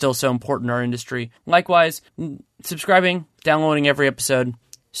 because it is still so important in our industry. Likewise, subscribing, downloading every episode,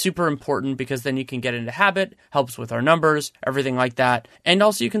 super important, because then you can get into habit, helps with our numbers, everything like that. And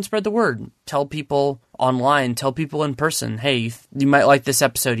also you can spread the word. Tell people online, tell people in person, hey, you might like this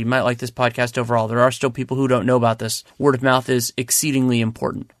episode, you might like this podcast overall. There are still people who don't know about this. Word of mouth is exceedingly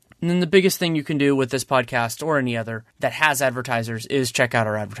important. And then the biggest thing you can do with this podcast or any other that has advertisers is check out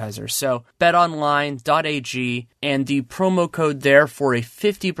our advertisers. So betonline.ag, and the promo code there for a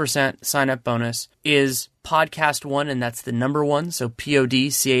 50% sign-up bonus is podcast1, and that's the number 1. So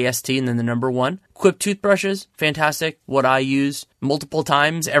PODCAST and then the number 1. Quip toothbrushes, fantastic. What I use multiple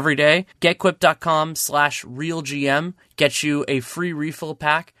times every day. GetQuip.com/RealGM gets you a free refill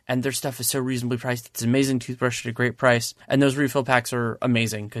pack, and their stuff is so reasonably priced. It's an amazing toothbrush at a great price, and those refill packs are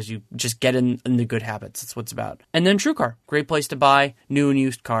amazing because you just get in the good habits. That's what it's about. And then TrueCar, great place to buy new and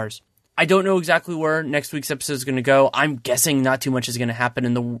used cars. I don't know exactly where next week's episode is going to go. I'm guessing not too much is going to happen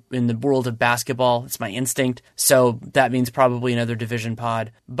in the world of basketball. It's my instinct. So that means probably another division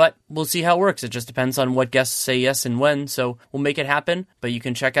pod. But we'll see how it works. It just depends on what guests say yes and when. So we'll make it happen. But you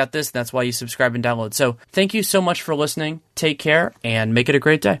can check out this. That's why you subscribe and download. So thank you so much for listening. Take care and make it a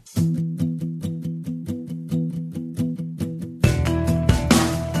great day.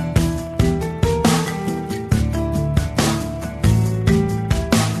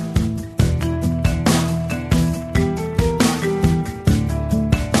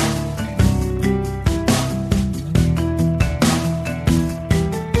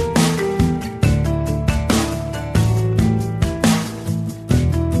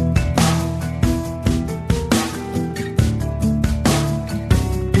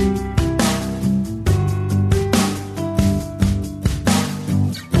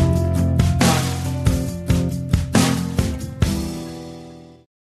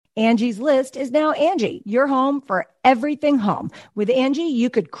 Angie's List is now Angie, your home for everything home. With Angie, you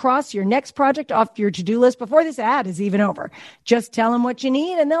could cross your next project off your to-do list before this ad is even over. Just tell them what you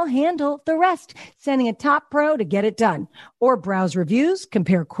need and they'll handle the rest, sending a top pro to get it done. Or browse reviews,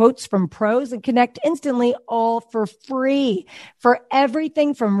 compare quotes from pros, and connect instantly, all for free. For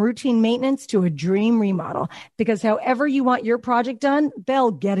everything from routine maintenance to a dream remodel. Because however you want your project done,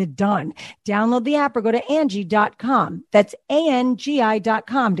 they'll get it done. Download the app or go to Angie.com. That's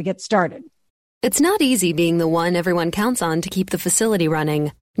ANGI.com to get started. It's not easy being the one everyone counts on to keep the facility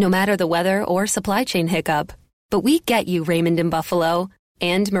running, no matter the weather or supply chain hiccup. But we get you, Raymond in Buffalo,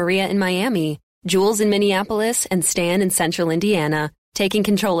 and Maria in Miami, Jules in Minneapolis, and Stan in Central Indiana, taking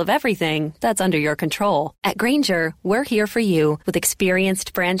control of everything that's under your control. At Grainger, we're here for you with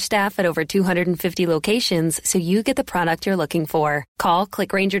experienced branch staff at over 250 locations so you get the product you're looking for. Call, click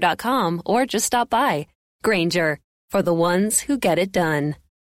Grainger.com, or just stop by. Grainger, for the ones who get it done.